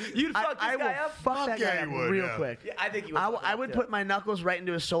 Look, You'd fuck I this will guy up? fuck Fuck that yeah, guy you up would, real yeah. quick. Yeah, I think you would. I would put my knuckles right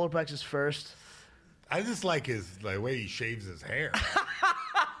into his solar plexus first. I just like his way he shaves his hair.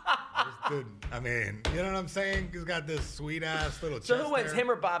 This dude, I mean, you know what I'm saying? He's got this sweet ass little. So chest who wins, hair.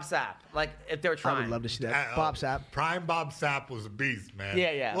 him or Bob Sapp? Like, if they're I trying. would love to see that. Uh, Bob Sapp. Prime Bob Sapp was a beast, man.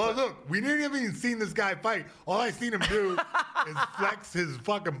 Yeah, yeah. Well, look, we didn't even seen this guy fight. All I seen him do is flex his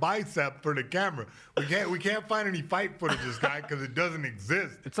fucking bicep for the camera. We can't find any fight footage of this guy because it doesn't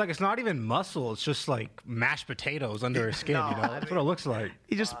exist. It's like it's not even muscle. It's just like mashed potatoes under his skin. You know, that's what it looks like.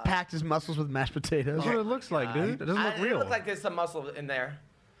 He just packed his muscles with mashed potatoes. That's what it looks like, dude. It doesn't look It real. looks like there's some muscle in there.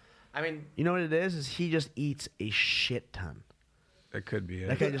 I mean, You know what it is? Is he just eats a shit ton. It could be.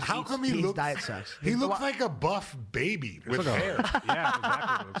 That It. guy just How eats, come he his looks? diet sucks. He looks like a buff baby with hair. Yeah, exactly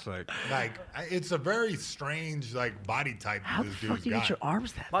what it looks like. Like it's a very strange like body type How this the fuck dude's do you got. get your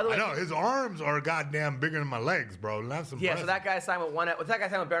arms that? by the I way, know his arms are goddamn bigger than my legs, bro. That's impressive. yeah. So that guy signed with that guy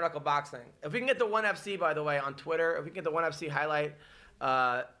signed with bare knuckle boxing. If we can get the ONE FC, by the way, on Twitter, if we can get the ONE FC highlight,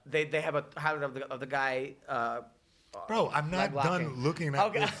 they have a highlight of the guy. Bro, I'm not Leg locking. done looking at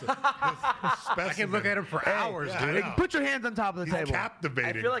Okay. this specimen. I can look at him for hours, yeah, dude. I know. Put your hands on top of the He's table. I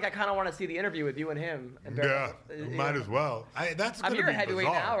captivating. feel like I kind of want to see the interview with you and him. And bare Yeah, knuckle. might as well. That's I gonna mean, you're a be heavyweight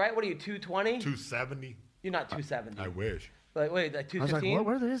bizarre. now, right? What are you, 220? 270. You're not 270. I wish. Like, wait, like I was like, 215?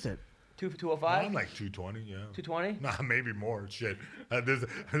 where is it? 205? I'm like 220. Yeah. 220? Nah, maybe more. Shit. There's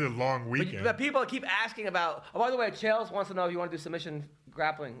a long weekend. But people keep asking about. Oh, by the way, Chales wants to know if you want to do submission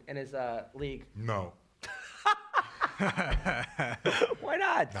grappling in his league. No. Why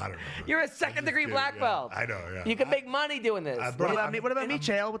not? I don't know. You're a second-degree kidding, black yeah. belt. I know, yeah. You can make money doing this. bro, What about me? What about me,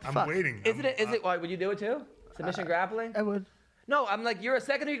 Chael? What the I'm fuck? waiting. Isn't it? Is it? Why, would you do it too? Submission grappling? I would. No, I'm like you're a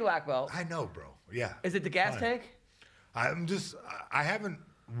second-degree black belt. I know, bro. Yeah. Is it the gas Fine. tank? I haven't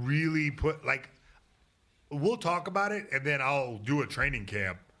really put like. We'll talk about it, and then I'll do a training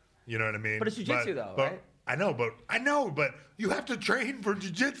camp. You know what I mean? But it's jiu-jitsu, though, right? I know, but you have to train for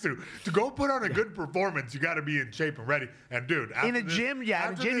jiu-jitsu. To go put on a good performance, you got to be in shape and ready. And dude, in a gym, you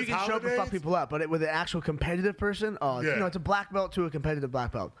can show up and fuck people up, but with an actual competitive person, it's a black belt to a competitive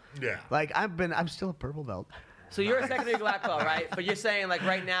black belt. Yeah. Like I'm still a purple belt. So you're a secondary black belt, right? But you're saying like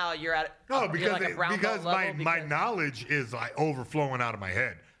right now you're at because like a brown belt level my knowledge is like overflowing out of my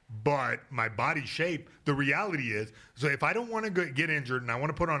head. But my body shape, the reality is, so if I don't want to get injured and I want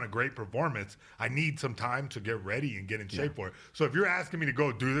to put on a great performance, I need some time to get ready and get in shape for it. So if you're asking me to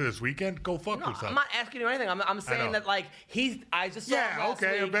go do this weekend, go fuck yourself. I'm not asking you anything. I'm saying that like I just saw him last week.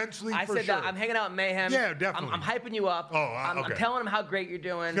 Eventually I for said sure. that I'm hanging out with Mayhem. Yeah, definitely. I'm hyping you up. I'm telling him how great you're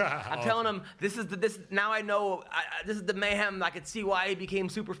doing. I'm telling him this now I know this is the Mayhem. I could see why he became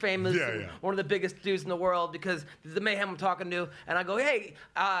super famous. One of the biggest dudes in the world because this is the Mayhem I'm talking to. And I go, hey,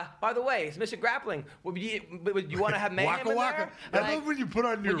 by the way, Submission Grappling. Would you want to have Mayhem in there? I love when you put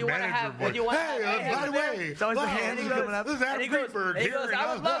on your manager voice. Hey, by the way, it's always the hands coming up. This is Adam Greenberg he here. goes,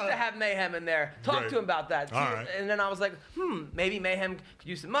 I would love to have Mayhem in there. Talk to him about that. Right. And then I was like, maybe Mayhem could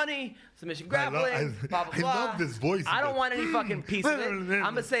use some money, Submission Grappling, blah, blah, blah. I love this voice. I don't want any fucking piece of it.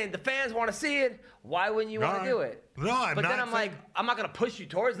 I'm just saying, the fans want to see it. Why wouldn't you want to do it? No, I'm but not. then I'm like, I'm not going to push you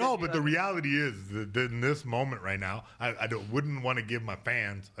towards it. No, but the reality is that in this moment right now, I wouldn't want to give my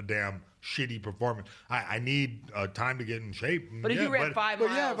fans a damn shitty performance. I need time to get in shape. But if you ran 5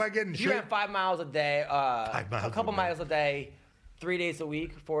 miles, if I get in shape, you ran 5 miles a day, a couple miles a day, 3 days a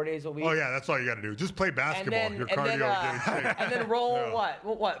week, 4 days a week. Oh yeah, that's all you got to do. Just play basketball. Your cardio get in shape. And then roll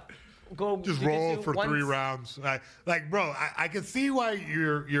what? Go just roll for 3 rounds. Bro, I can see why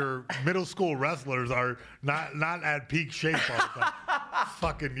your middle school wrestlers are not at peak shape all the time.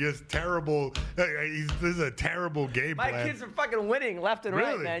 Fucking just terrible. This is a terrible game plan. My kids are fucking winning left and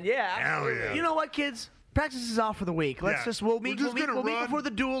right, man. Yeah, absolutely. Hell yeah. You know what, kids? Practice is off for the week. We'll meet before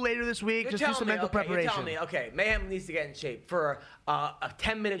the duel later this week. Just do some mental preparation. You're telling me, okay, Mayhem needs to get in shape for a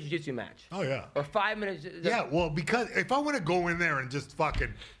 10-minute jiu-jitsu match. Oh yeah. Or 5 minutes. Yeah, well, because if I want to go in there and just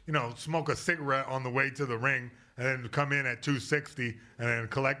fucking, smoke a cigarette on the way to the ring and then come in at 260 and then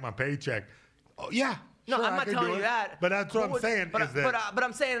collect my paycheck, yeah. No, sure, I'm not telling you that. But that's what I'm saying. But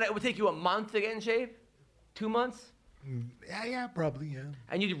I'm saying that it would take you a month to get in shape. 2 months. Yeah, probably, yeah.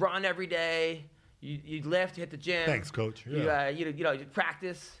 And you'd run every day. You lift, you hit the gym. Thanks, coach. Yeah. You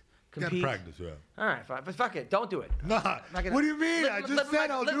practice, compete. Gotta practice, yeah. All right, fine. But fuck it. Don't do it. Nah. What do you mean? I just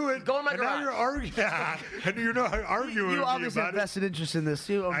said I'll do it. Go in my garage. garage. Now you're arguing. And you're not arguing with me You obviously have vested interest in this.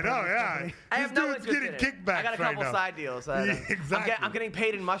 I know, yeah. I have no interest getting in it. kickbacks I got a couple side deals. Exactly. I'm getting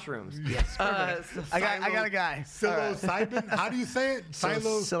paid in mushrooms. Yes. I got a guy. Psilocybin? How do you say it?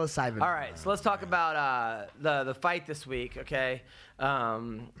 Psilocybin. All right, so let's talk about the fight this week, okay?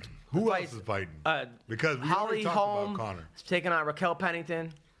 Who else is fighting? Because we already talked about Conor. Is taking on Raquel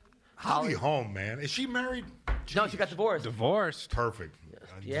Pennington. Holly Holm, man. Is she married? No, she got divorced. Divorced. Perfect.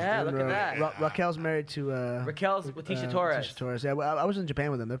 Yeah, look at that. Raquel's married to. Raquel's with Tisha Torres. Tisha Torres. Yeah, I was in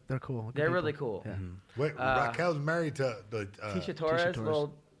Japan with them. They're cool. Good They're people. really cool. Yeah. Wait, Raquel's married to the Tisha Torres,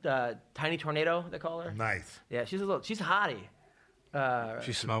 little tiny tornado they call her. Nice. Yeah, she's a hottie.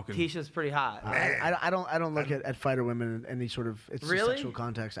 She's smoking. Tisha's pretty hot. I don't look at fighter women in any sort of sexual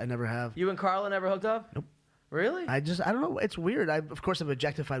context. I never have. You and Carla never hooked up? Nope. Really? I don't know. It's weird. Of course, I've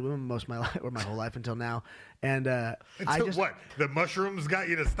objectified women most of my life, or my whole life until now. And what? The mushrooms got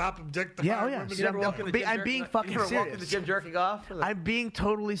you to stop objectifying? Yeah, oh yeah. women? You never walk in the gym I'm being fucking serious. You ever walk in the gym jerking off? I'm being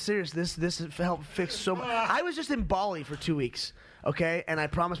totally serious. This has helped fix so much. I was just in Bali for 2 weeks. Okay, and I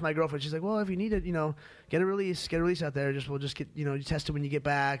promised my girlfriend. She's like, "Well, if you need it, get a release out there. We'll just get, you test it when you get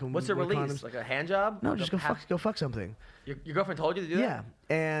back." And what's a release? Condoms. Like a hand job? No, just go fuck something. Your girlfriend told you to do that? Yeah,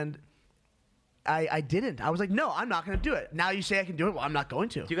 and I didn't. I was like, "No, I'm not going to do it." Now you say I can do it. Well, I'm not going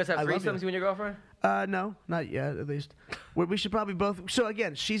to. Do you guys have threesomes, you and your girlfriend? No, not yet. At least we should probably both. So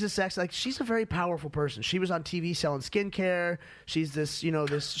again, she's she's a very powerful person. She was on TV selling skincare. She's this.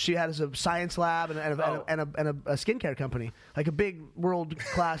 She has a science lab and a skincare company, like a big world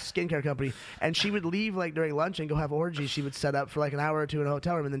class skincare company. And she would leave during lunch and go have orgies. She would set up for an hour or two in a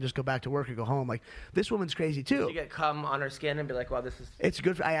hotel room and then just go back to work or go home. Like, this woman's crazy too. Did you get cum on her skin and be like, "Wow, this is." It's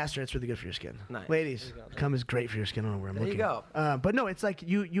good. I asked her. It's really good for your skin. Nice. Ladies, cum is great for your skin. I don't know where I'm looking. There you go. But no, it's like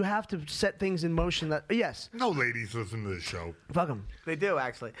you have to set things in motion. That yes. No ladies listen to this show. Fuck them. They do,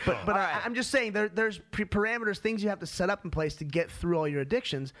 actually. But I'm just saying there's parameters, things you have to set up in place to get through all your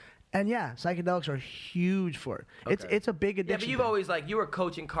addictions. And yeah, psychedelics are huge for it. Okay. It's a big addiction. Yeah, but you've always you were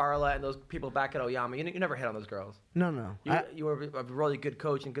coaching Carla and those people back at Oyama. You never hit on those girls. No. You were a really good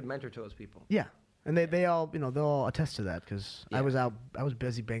coach and good mentor to those people. Yeah. And they all, they'll all attest to that because I was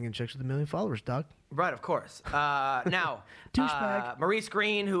busy banging chicks with 1 million followers, dog. Right, of course. Now, Douchebag. Maurice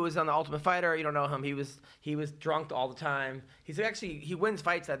Green, who was on The Ultimate Fighter, you don't know him. He was drunk all the time. He wins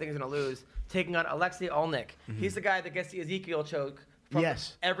fights that I think he's going to lose, taking on Alexei Olnik. He's the guy that gets the Ezekiel choke from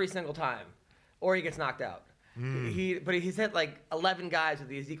every single time, or he gets knocked out. But he's hit like 11 guys with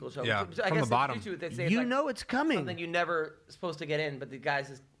the Ezekiel choke. Yeah, I from guess the bottom. They say It's coming. something you never supposed to get in, but the guy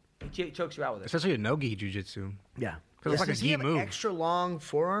he chokes you out with it. Especially a no-gi jiu-jitsu. Yeah. Because it's like a Does he gi have move. extra long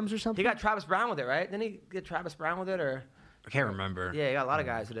forearms or something? He got Travis Brown with it, right? Didn't he get Travis Brown with it, or? I can't remember. Yeah, he got a lot of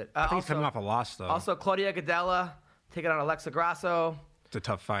guys with it. I think he's coming off a loss, though. Also, Claudia Gadella taking on Alexa Grasso. It's a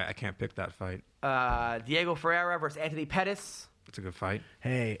tough fight. I can't pick that fight. Diego Ferreira versus Anthony Pettis. It's a good fight.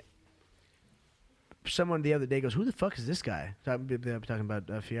 Hey, someone the other day goes, "Who the fuck is this guy?" They were talking about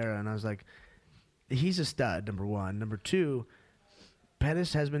Fiera, and I was like, "He's a stud, number one. Number two,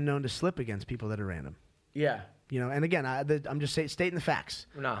 Pettis has been known to slip against people that are random. Yeah. And again, I'm just stating the facts.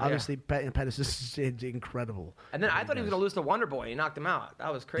 No, obviously, Pettis is incredible. And then I thought he was going to lose to Wonder Boy. He knocked him out.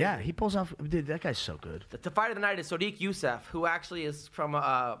 That was crazy. Yeah, he pulls off. Dude, that guy's so good. The fight of the night is Sodiq Youssef, who actually is from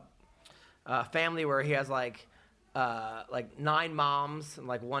a family where he has like 9 moms and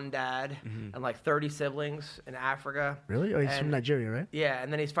like 1 dad and like 30 siblings in Africa. Really? Oh, he's from Nigeria, right? Yeah,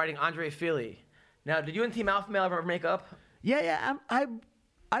 and then he's fighting Andre Fili. Now, did you and Team Alpha Male ever make up? Yeah.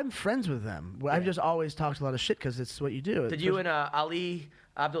 I'm friends with them. I've just always talked a lot of shit because it's what you do. Did you and Ali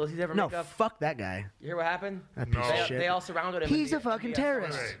Abdulaziz ever make up? No, fuck that guy. You hear what happened? That piece of shit. They all surrounded him. He's a fucking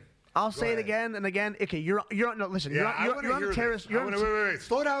terrorist. Right. I'll say it again and again. Okay, you're no. Listen, you're on a terrorist. Wait.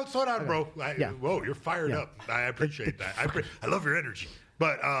 Slow down, bro. Yeah. Whoa, you're fired up. I appreciate that. I love your energy.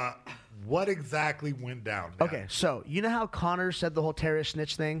 But what exactly went down? Okay, so you know how Connor said the whole terrorist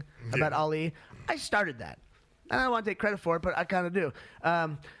snitch thing about Ali? I started that. I don't want to take credit for it, but I kind of do.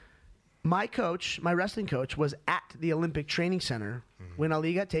 My wrestling coach, was at the Olympic Training Center when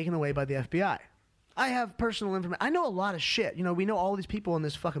Ali got taken away by the FBI. I have personal information. I know a lot of shit. We know all these people in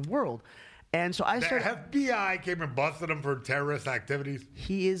this fucking world. And so I started. The FBI came and busted him for terrorist activities.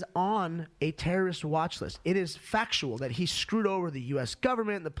 He is on a terrorist watch list. It is factual that he screwed over the U.S.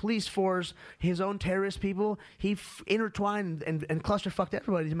 government, the police force, his own terrorist people. He intertwined and clusterfucked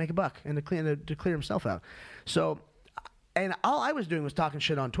everybody to make a buck and to clear himself out. So, and all I was doing was talking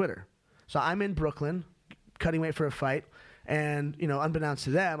shit on Twitter. So I'm in Brooklyn, cutting weight for a fight, and unbeknownst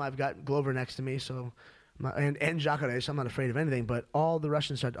to them, I've got Glover next to me. So. And Jacare, so I'm not afraid of anything. But all the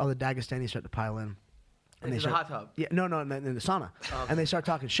Dagestanis start to pile in. And the hot tub. Yeah, no, in the sauna. Oh, okay. And they start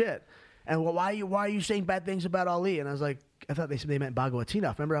talking shit. And why are you saying bad things about Ali? And I was like, I thought they meant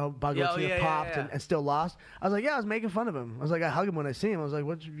Bagoatinov. Remember how Bagoatinov popped and still lost? I was like, yeah, I was making fun of him. I was like, I hug him when I see him. I was like,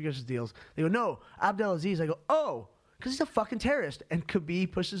 what's your guys' deals? They go, no, Abdelaziz. I go, oh. Because he's a fucking terrorist. And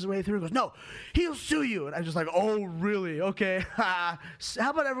Khabib pushes his way through and goes, no, he'll sue you. And I'm just like, oh, really? Okay. How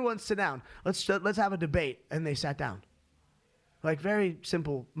about everyone sit down? Let's have a debate. And they sat down. Like very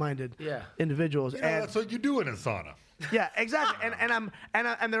simple-minded individuals. And that's what you do in a sauna. Yeah, exactly.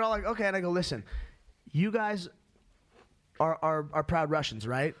 And they're all like, okay. And I go, listen, you guys are proud Russians,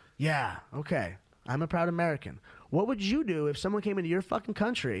 right? Yeah, okay. I'm a proud American. What would you do if someone came into your fucking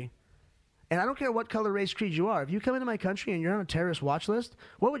country? And I don't care what color, race, creed you are. If you come into my country and you're on a terrorist watch list,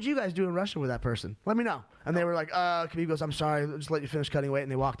 what would you guys do in Russia with that person? Let me know. And they were like, Khabib goes, I'm sorry, I'll just let you finish cutting weight.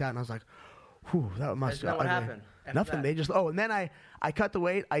 And they walked out, and I was like, whew, that must what happened? Nothing. They just, and then I cut the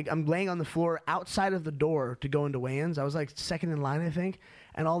weight. I'm laying on the floor outside of the door to go into weigh-ins. I was like second in line, I think.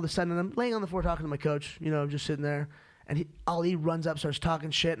 And all of a sudden, I'm laying on the floor talking to my coach, just sitting there. And Ali runs up, starts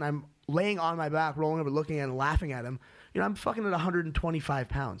talking shit, and I'm laying on my back, rolling over, looking at him, laughing at him. I'm fucking at 125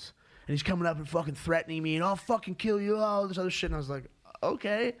 pounds. And he's coming up and fucking threatening me, and I'll fucking kill you, all this other shit. And I was like,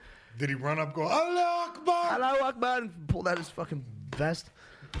 okay. Did he run up, go, Allahu Akbar? Allahu Akbar, and pulled out his fucking vest.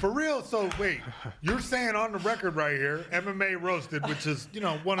 For real? So, wait, you're saying on the record right here, MMA Roasted, which is,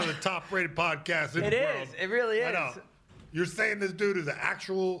 one of the top-rated podcasts in the world. It really is. I know. You're saying this dude is an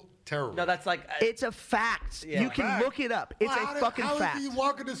actual terrorist. No, that's like... It's a fact. Yeah. You can look it up. It's a fucking fact. How is he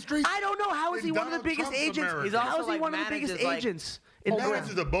walking the streets? I don't know. How is he one of the biggest agents? How is he one of the biggest agents? He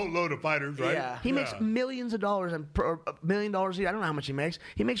manages a boatload of fighters, right? Yeah. He makes millions of dollars and $1 million a year. I don't know how much he makes.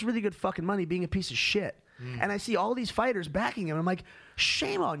 He makes really good fucking money being a piece of shit. And I see all these fighters backing him. I'm like,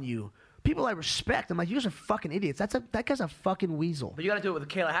 shame on you. People I respect. I'm like, you guys are fucking idiots. That guy's a fucking weasel. But you got to do it with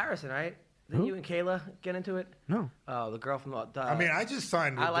Kayla Harrison, right? Didn't you and Kayla get into it? No. Oh, the girl from the... I just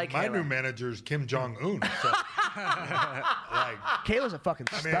signed with my new manager's Kim Jong-un. So Like, Kayla's a fucking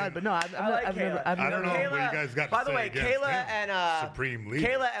stud, but no, I've like never. Kayla. I've I never. don't know what you guys got to By the say way, against Kayla him. and Supreme Leader.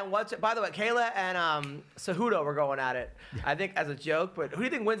 Kayla and what's by the way, Kayla and Cejudo were going at it. I think as a joke, but who do you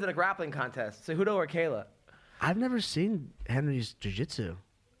think wins in a grappling contest, Cejudo or Kayla? I've never seen Henry's jiu-jitsu.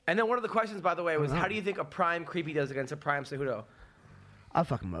 And then one of the questions, by the way, was know. how do you think a prime creepy does against a prime Cejudo? I'll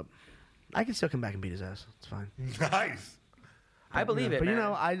fuck him up. I can still come back and beat his ass. It's fine. Nice. I believe it, But man. you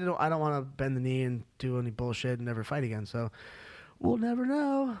know, I don't want to bend the knee and do any bullshit and never fight again. So we'll never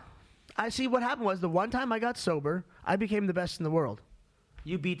know. I see. What happened was the one time I got sober, I became the best in the world.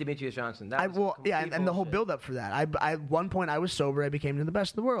 You beat Demetrius Johnson. That was Yeah, complete and the whole bullshit. build up for that. I at one point I was sober, I became the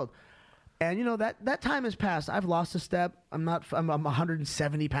best in the world. And you know that time has passed. I've lost a step. I'm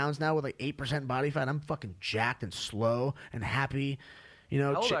 170 pounds now with like 8% body fat. I'm fucking jacked and slow and happy. You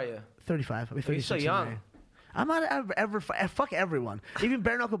know. How old are you? 35. I'll be 36 You're so in young. May. I'm not ever fuck everyone. Even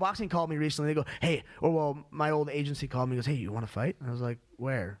bare knuckle boxing called me recently. They go, hey, my old agency called me. Goes, hey, you want to fight? And I was like,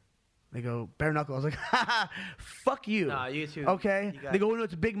 where? They go, bare knuckle. I was like, ha, fuck you. Nah, you too. Okay. You got They go, no,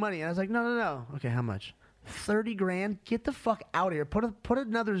 it's big money. And I was like, no. Okay, how much? 30 grand. Get the fuck out of here. Put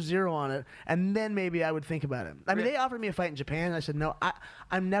another zero on it, and then maybe I would think about it. I mean, they offered me a fight in Japan. And I said, no,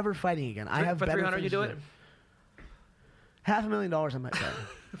 I'm never fighting again. I have for better 300 you things do to it? $500,000 I might fight.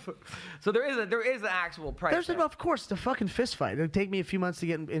 So there is an actual price. there. Of course, it's a fucking fist fight. It'll take me a few months to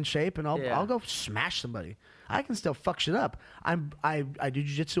get in shape, and Yeah. I'll go smash somebody. I can still fuck shit up. I do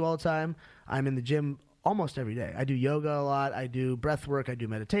jiu-jitsu all the time. I'm in the gym almost every day. I do yoga a lot. I do breath work. I do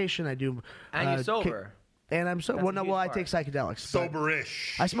meditation. I do. And you're sober. And I'm so That's well. a No, huge well, I part. take psychedelics. but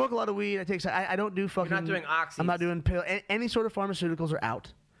Soberish. I smoke a lot of weed. I don't do fucking. not doing oxys. I'm not doing pill. Any sort of pharmaceuticals are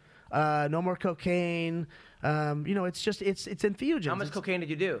out. No more cocaine. You know, it's just it's entheogens. How much It's- cocaine did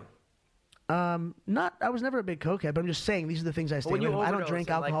you do? I was never a big cokehead, but I'm just saying these are the things I stay But when away you from. I don't overdosed drink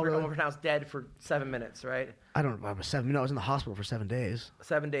and, alcohol. Like, really. were pronounced dead for 7 minutes, right? I was 7. No, I was in the hospital for 7 days.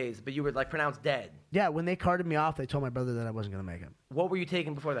 7 days, but you were like pronounced dead. Yeah, when they carted me off, they told my brother that I wasn't going to make it. What were you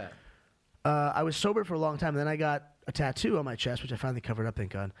taking before that? I was sober for a long time, and then I got a tattoo on my chest, which I finally covered up,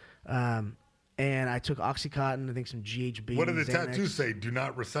 thank God. And I took OxyContin, I think some GHB. What did the Xanax. tattoo say? Do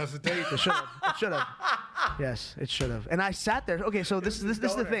not resuscitate? It should have. It should have. Yes, it should have. And I sat there. Okay, so this is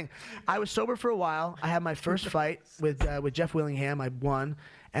the thing. I was sober for a while. I had my first fight with Jeff Willingham. I won,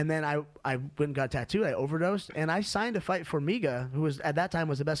 and then I went and got tattooed. I overdosed, and I signed a fight for Miga, who was at that time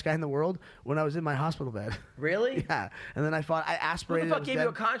was the best guy in the world when I was in my hospital bed. Really? Yeah, and then I fought. I Who aspirated. the I fuck was gave dead. you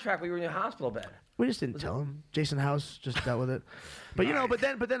a contract when you were in your hospital bed? We just didn't tell him. Jason House just dealt with it. But you know, but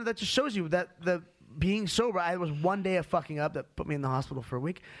then that just shows you that the being sober. I was one day of fucking up that put me in the hospital for a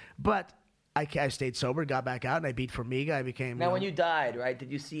week, but I stayed sober, got back out, and I beat Formiga. I became. Now, know, when you died, right?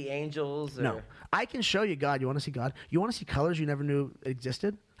 Did you see angels? Or... no, I can show you God. You want to see God? You want to see colors you never knew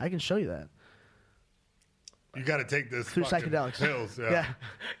existed? I can show you that You got to take this through fucking psychedelics. pills. Yeah. Yeah.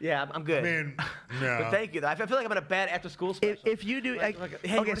 Yeah, I'm good. I mean, yeah. But thank you. I feel like I'm in a bad after-school special. If you do, hey, okay,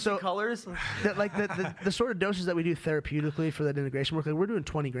 you wanna so see colors? the sort of doses that we do therapeutically for that integration work, like we're doing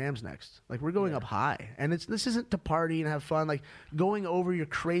 20 grams next. Like we're going up high, and this isn't to party and have fun. Like going over your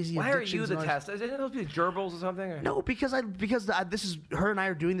crazy. Why are addictions you the and all test? Is it supposed to be gerbils or something? Or? No, because this is her and I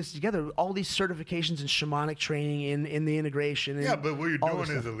are doing this together. All these certifications and shamanic training in the integration. And Yeah, but what you're all doing this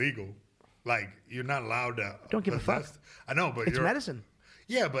is stuff. illegal. Like, you're not allowed to. Don't give a fuck. possess- I know, but It's you're. medicine.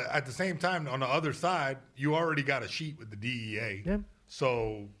 Yeah, but at the same time, on the other side, you already got a sheet with the DEA. Yeah.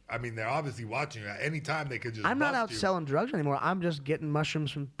 So, I mean, they're obviously watching you. At any time, they could just. I'm not bust out you. selling drugs anymore. I'm just getting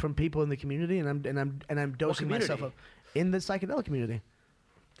mushrooms from people in the community, and I'm dosing myself community? up in the psychedelic community.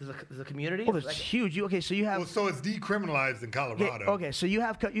 There's a community? Well, it's Like- huge. So you have. Well, so it's decriminalized in Colorado. Okay, so you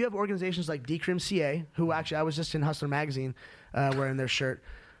have organizations like Decrim CA, who actually I was just in Hustler magazine wearing their shirt.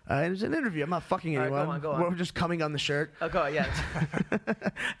 It was an interview. I'm not fucking All right, anyone. go on. We're just coming on the shirt. Okay, yeah.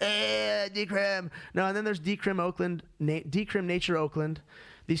 Decrim. No, and then there's Decrim Oakland, Decrim Nature Oakland.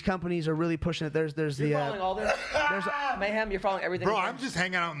 These companies are really pushing it. There's You're the following all this? there's Mayhem? You're following everything? Bro, here? I'm just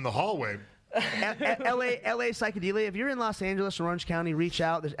hanging out in the hallway. LA Psychedelia. If you're in Los Angeles or Orange County, reach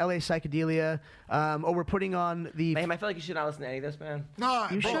out. There's LA Psychedelia. We're putting on the. Mayhem, I feel like you should not listen to any of this, man. No,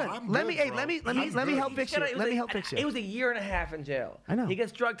 You bro, should. I'm Let good, me- hey, bro. let me I'm good. help fix you. Let me help fix you. It was a year and a half in jail. I know. He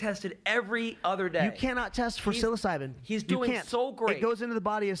gets drug tested every other day. You cannot test for He's- psilocybin. he's You doing can't. so great. It goes into the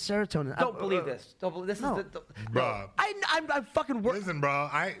body as serotonin. Don't believe this. Don't believe this. no. Is the Bro. I'm fucking working. Listen, bro.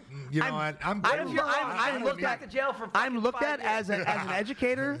 You know what? I'm good. if you're wrong, I'm I'm looked back at. to jail for I'm fucking looked 5 at years. as an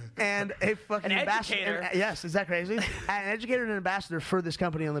educator and a fucking An ambassador. educator? Yes, is that crazy? An educator and an ambassador for this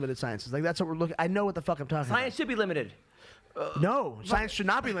company, Unlimited Sciences. Like that's what we're looking. I know what the fuck I'm talking Science should be limited. No, science should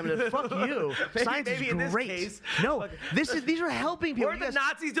not be limited. Fuck you. Science maybe is in this great. case. No, these are helping people. Weren't the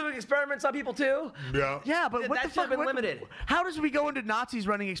Nazis doing experiments on people too? Yeah. Yeah, but what That the should fuck? have been what- limited. How does we go into Nazis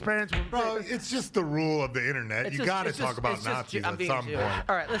running experiments? Bro, it's just the rule of the internet. It's You just- got to it's talk just- about it's just Nazis I'm at being some Jewish. point.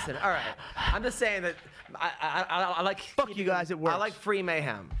 All right, listen. All right, I'm just saying that I like. Fuck you guys, it works. I like free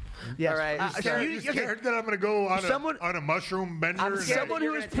mayhem. Yes. All right. You scared that I'm going to go on, Someone- on a mushroom bender? I'm and- scared Someone that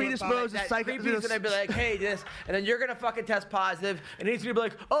you're who gonna is take predisposed that to psycho- creepy's gonna be like, hey, this, and then you're gonna fucking test positive, and he's gonna be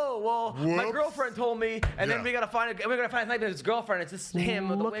like, oh well, my Whoops. girlfriend told me, and then Yeah. we're gonna find it's not even his girlfriend, it's just him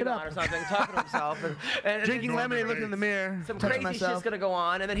with a Look wig it on up. or something, talking to himself, and Drinking and lemonade, looking in the mirror, some touching crazy myself. shit's gonna go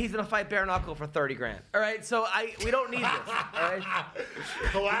on, and then he's gonna fight bare knuckle for 30 grand. All right, so we don't need this. All right,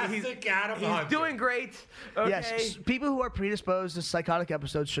 Classic Adam he's Hunter. doing great. Okay. Yes, people who are predisposed to psychotic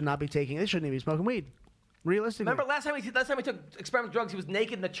episodes should not be taking. They shouldn't even be smoking weed. Realistically, Remember last time he took experimental drugs, he was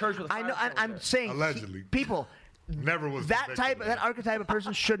naked in the church with a I fire know. I'm extinguisher. saying Allegedly. people. Never was That convicted of that archetype of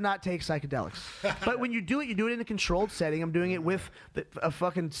person should not take psychedelics. But when you do it in a controlled setting. I'm doing it with a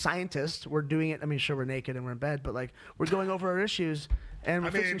fucking scientist. We're doing it. I mean, sure, we're naked and we're in bed, but like we're going over our issues and we're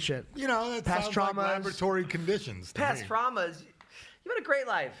I mean, fixing shit. you know, that Past sounds like traumas. laboratory conditions. To Past me. traumas. You had a great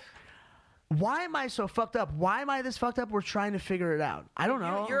life. Why am I so fucked up? Why am I this fucked up? We're trying to figure it out. I don't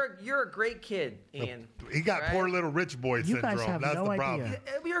know. You're a great kid, Ian. He got Right? poor little rich boy You guys syndrome. have That's no the idea. problem.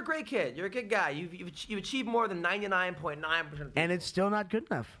 You're a great kid. You're a good guy. You've achieved more than 99.9% of people. And it's still not good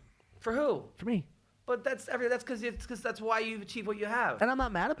enough For who? for me. But that's because that's why you've achieved what you have. And I'm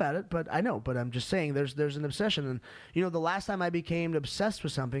not mad about it, but I know. But I'm just saying, there's an obsession, and you know, the last time I became obsessed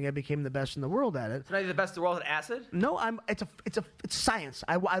with something, I became the best in the world at it. So now you're the best in the world at acid? No, it's science.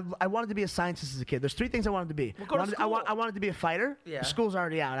 I wanted to be a scientist as a kid. There's 3 things I wanted to be. Well, go to school. I wanted to be a fighter. Yeah. School's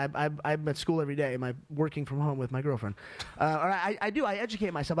already out. I'm at school every day. I'm working from home with my girlfriend. I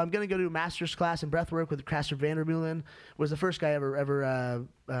educate myself. I'm going to go to a master's class in breathwork with Craster Vandermeulen. Was the first guy ever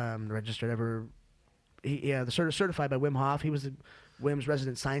registered. Certified by Wim Hof. He was Wim's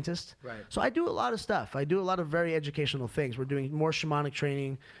resident scientist. Right. So I do a lot of stuff. I do a lot of very educational things. We're doing more shamanic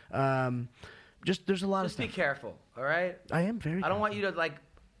training. There's a lot of Just be stuff. careful, all right? I am very. I don't want you to, like,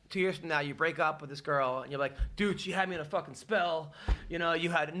 2 years from now, you break up with this girl, and you're like, dude, she had me in a fucking spell. You know, you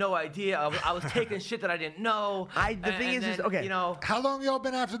had no idea. I was taking shit that I didn't know. The thing is, okay. You know, How long y'all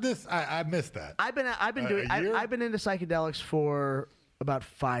been after this? I missed that. I've been doing. a year? I've been into psychedelics for about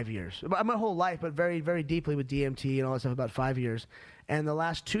 5 years. My whole life, but very, very deeply with DMT and all that stuff. About 5 years, and the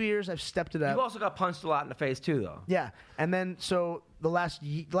last 2 years, I've stepped it up. you've also got punched a lot in the face, too, though. Yeah, and then so the last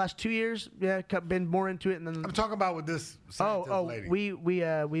 2 years, been more into it, and then I'm talking about with this scientist lady.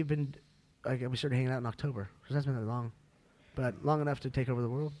 we've been we started hanging out in October. So that's been that long, but long enough to take over the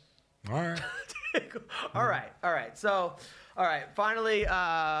world. All right. All right. So, all right. Finally,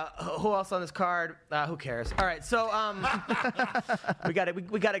 who else on this card? Who cares? All right. So, we got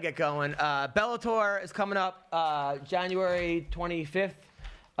to get going. Bellator is coming up January 25th.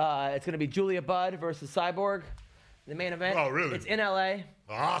 It's going to be Julia Budd versus Cyborg, the main event. Oh, really? It's in LA.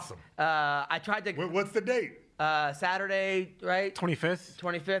 Awesome. I tried to What's the date? Saturday, right? 25th.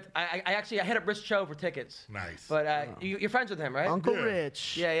 25th. I hit up Rich Cho for tickets. Nice. But you're friends with him, right? Uncle Yeah.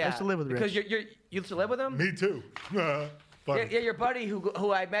 Rich. Yeah. I used to live with Rich. Because you used to live with him. Me too. Funny. Yeah, your buddy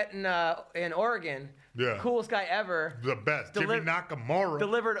who I met in Oregon, Yeah. coolest guy ever, The best. Jimmy Nakamura.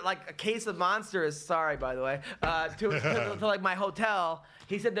 delivered like a case of Monsters. Sorry, by the way, to like my hotel.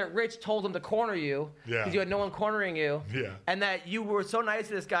 He said that Rich told him to corner you Yeah. because you had no one cornering you. Yeah. And that you were so nice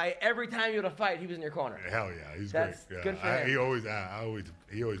to this guy. Every time you had a fight, he was in your corner. Hell yeah, he's That's great. Yeah. good for him.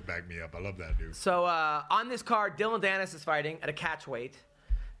 He always backed me up. I love that dude. So on this card, Dylan Dennis is fighting at a catch weight.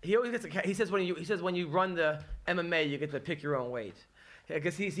 He always gets he says when you run the MMA, you get to pick your own weight.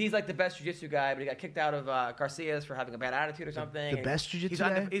 Because he's like the best jiu-jitsu guy, but he got kicked out of Garcia's for having a bad attitude or something. The and best jiu-jitsu he's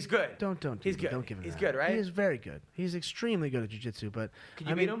guy? He's good. He's good. Don't give him He's that. good, right? He is very good. He's extremely good at jiu-jitsu, but Can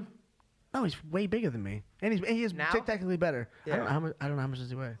you beat him? No, he's way bigger than me, and he is Now? technically better. Yeah. I don't know how much does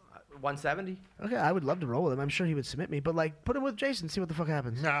he weigh. 170. Okay, I would love to roll with him. I'm sure he would submit me, but like, put him with Jason, see what the fuck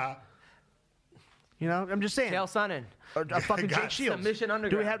happens. Nah. You know, I'm just saying. Chael Sonnen. Or fucking Got Jake Shields. Submission Do we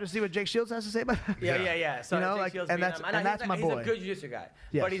Underground. have to see what Jake Shields has to say about that? Yeah. So You know, Jake like, Shields and beat that's- him. I know and that's my boy. He's a good jiu-jitsu guy,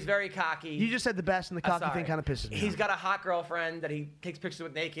 Yes. but he's very cocky. You just said the best, and the cocky Sorry. thing kind of pisses me He's off. got a hot girlfriend that he takes pictures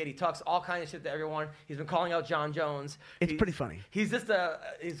with naked. He talks all kinds of shit to everyone. He's been calling out John Jones. It's pretty funny. He's just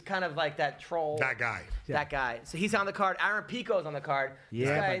he's kind of like that troll. That guy. That guy. So he's on the card. Aaron Pico's on the card. Yeah,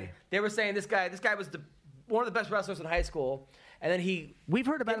 This guy, buddy. they were saying this guy was one of the best wrestlers in high school, and then We've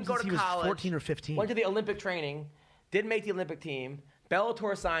heard about didn't him go since to he was college, 14 or 15. Went to the Olympic training, didn't make the Olympic team.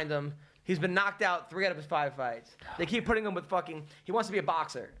 Bellator signed him. He's been knocked out 3 out of his 5 fights. They keep putting him with fucking. He wants to be a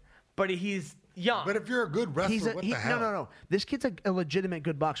boxer, but he's young. But if you're a good wrestler, what the hell? No. This kid's a legitimate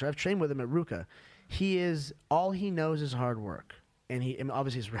good boxer. I've trained with him at Ruka. All he knows is hard work, and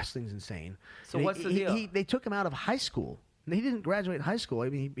obviously his wrestling's insane. So what's the deal? They took him out of high school. He didn't graduate high school. I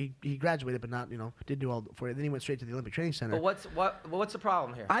mean, he graduated, but not didn't do all for it. Then he went straight to the Olympic Training Center. But what's the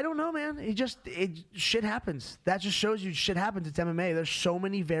problem here? I don't know, man. Shit happens. That just shows you shit happens. It's MMA. There's so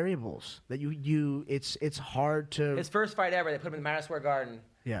many variables that it's hard to. His first fight ever, they put him in Madison Square Garden.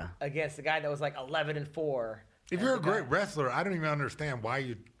 Yeah. Against the guy that was like 11-4. If you're a great wrestler, I don't even understand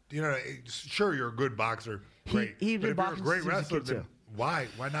why sure, you're a good boxer, great. He but if you're a great since he was a wrestler, kid, then too. why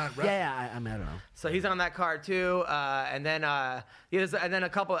not wrestle? Yeah. I don't know. So he's on that card too, and then a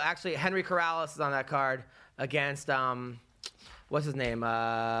couple. Actually, Henry Corrales is on that card against what's his name?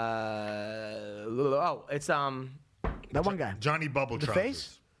 It's That one guy. Johnny Bubble The Trousers.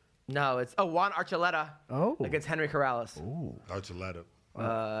 face? No, it's Juan Archuleta against Henry Corrales. Archuleta.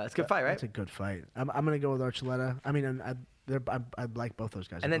 It's a good fight, right? That's a good fight. I'm gonna go with Archuleta. I mean, I like both those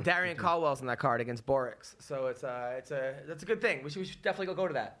guys. And then Darian Caldwell's on that card against Borix. So that's a good thing. We should definitely go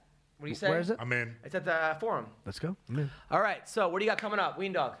to that. What do you say? Where is it? I'm in. It's at the Forum. Let's go. I'm in. All right. So what do you got coming up,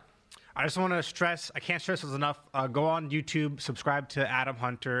 Ween Dog? I just want to stress, I can't stress this enough. Go on YouTube, subscribe to Adam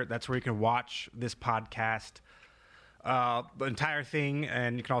Hunter. That's where you can watch this podcast, the entire thing,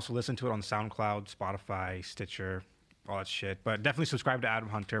 and you can also listen to it on SoundCloud, Spotify, Stitcher, all that shit. But definitely subscribe to Adam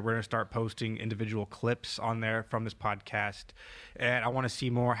Hunter. We're going to start posting individual clips on there from this podcast. And I want to see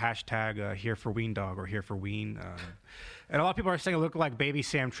more hashtag here for Ween Dog or here for Ween. And a lot of people are saying I look like baby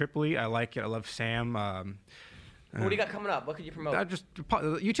Sam Tripoli. I like it. I love Sam. What do you got coming up? What could you promote? Just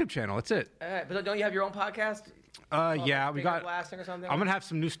YouTube channel. That's it. All right, but don't you have your own podcast? Yeah, we got. Blasting or something? I'm gonna have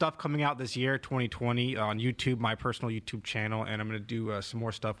some new stuff coming out this year, 2020, on YouTube, my personal YouTube channel, and I'm gonna do some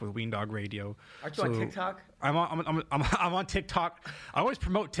more stuff with Ween Dog Radio. Aren't you on TikTok? I'm on TikTok. I always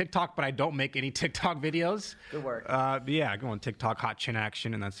promote TikTok, but I don't make any TikTok videos. Good work. But yeah, I go on TikTok, Hot Chin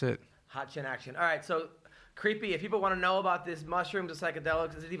Action, and that's it. Hot Chin Action. All right, so Creepy, if people want to know about this mushrooms or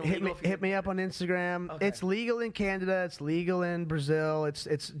psychedelics, is it even legal? Hit me up on Instagram. Okay. It's legal in Canada. It's legal in Brazil. It's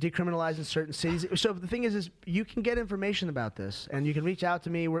decriminalized in certain cities. So the thing is you can get information about this, and you can reach out to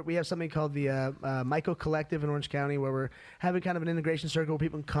me. We have something called the Myco Collective in Orange County, where we're having kind of an integration circle where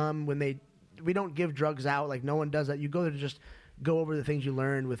people can come we don't give drugs out. Like, no one does that. You go there to just go over the things you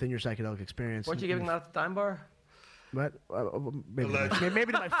learned within your psychedelic experience. Weren't you giving them out at the Dime Bar? But maybe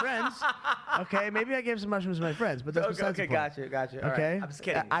to my friends. Okay, maybe I gave some mushrooms to my friends, but that's besides the point. Got you. All Okay, right. I'm just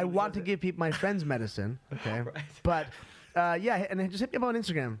kidding. I want to give my friends medicine. Okay, Right. but yeah, and then just hit me up on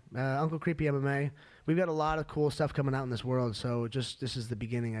Instagram, Uncle Creepy MMA. We've got a lot of cool stuff coming out in this world, so this is the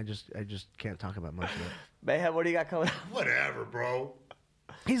beginning. I just can't talk about much of it. Mayhem, what do you got coming up? Whatever, bro.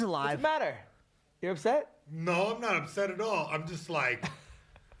 He's What's alive. the matter? You're upset? No, I'm not upset at all. I'm just like,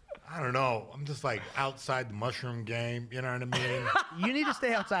 I don't know. I'm just like outside the mushroom game. You know what I mean? You need to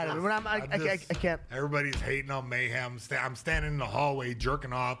stay outside of it. When I can't. Everybody's hating on Mayhem. I'm standing in the hallway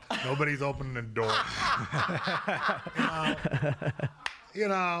jerking off. Nobody's opening the door. you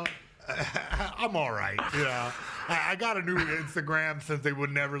know, I'm all right. You know, I got a new Instagram since they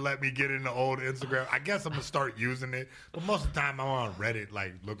would never let me get into old Instagram. I guess I'm gonna start using it, but most of the time I'm on Reddit,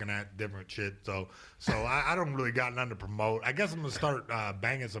 like looking at different shit. So I don't really got nothing to promote. I guess I'm gonna start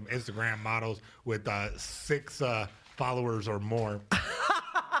banging some Instagram models with 6 followers or more.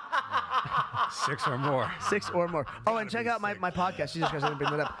 6 or more. 6 or more. Oh, and check out my podcast. Jesus Christ, I didn't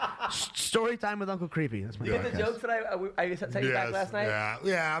bring that up. Story Time with Uncle Creepy. That's my You podcast. get the jokes that I sent you back last night?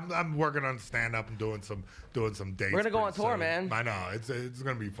 Yeah. I'm working on stand up and doing some dates. We're gonna go on pretty tour, soon. man. I know it's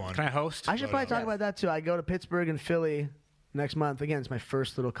gonna be fun. Can I host? I should probably talk about that too. I go to Pittsburgh and Philly next month. Again, it's my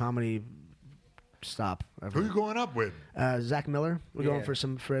first little comedy stop ever. Who you going up with? Zach Miller. We're going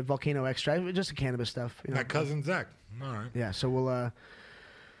Yeah. for Volcano Extract, just the cannabis stuff. You know. My cousin Zach. All right. Yeah, so we'll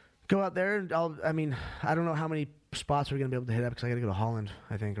go out there. And I don't know how many spots we're gonna be able to hit up because I got to go to Holland,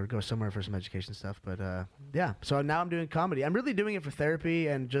 I think, or go somewhere for some education stuff. But yeah, so now I'm doing comedy. I'm really doing it for therapy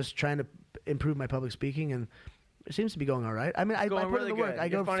and just trying to improve my public speaking, and it seems to be going all right. I mean, I going put really in the work. good. I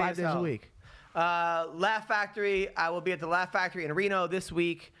You're go funny 5 as days a hell. week. Laugh Factory. I will be at the Laugh Factory in Reno this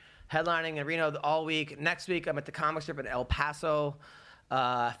week, headlining in Reno all week. Next week, I'm at the Comic Strip in El Paso.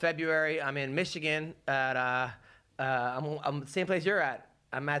 February, I'm in Michigan at I'm the same place you're at.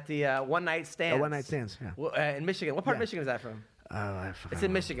 I'm at the One Night Stands. One Night Stands, yeah. Well, in Michigan. What part of Yeah. Michigan is that from? I It's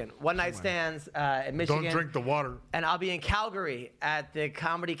in Michigan. One Night Stands in Michigan. Don't drink the water. And I'll be in Calgary at the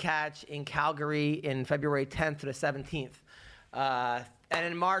Comedy Catch in Calgary in February 10th to the 17th. And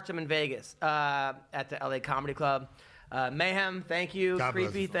in March, I'm in Vegas at the LA Comedy Club. Mayhem, thank you. God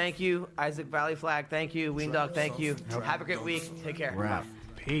bless Creepy, you. thank you. Isaac Valley Flag, thank you. Ween Dog, thank you. Have a great week. Take care. We're out.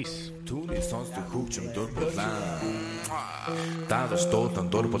 Peace. Peace. Түүний сонсдог хөгжим дур булаа. Даадаш дуудан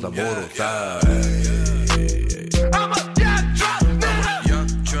дур булаа мууруулаа.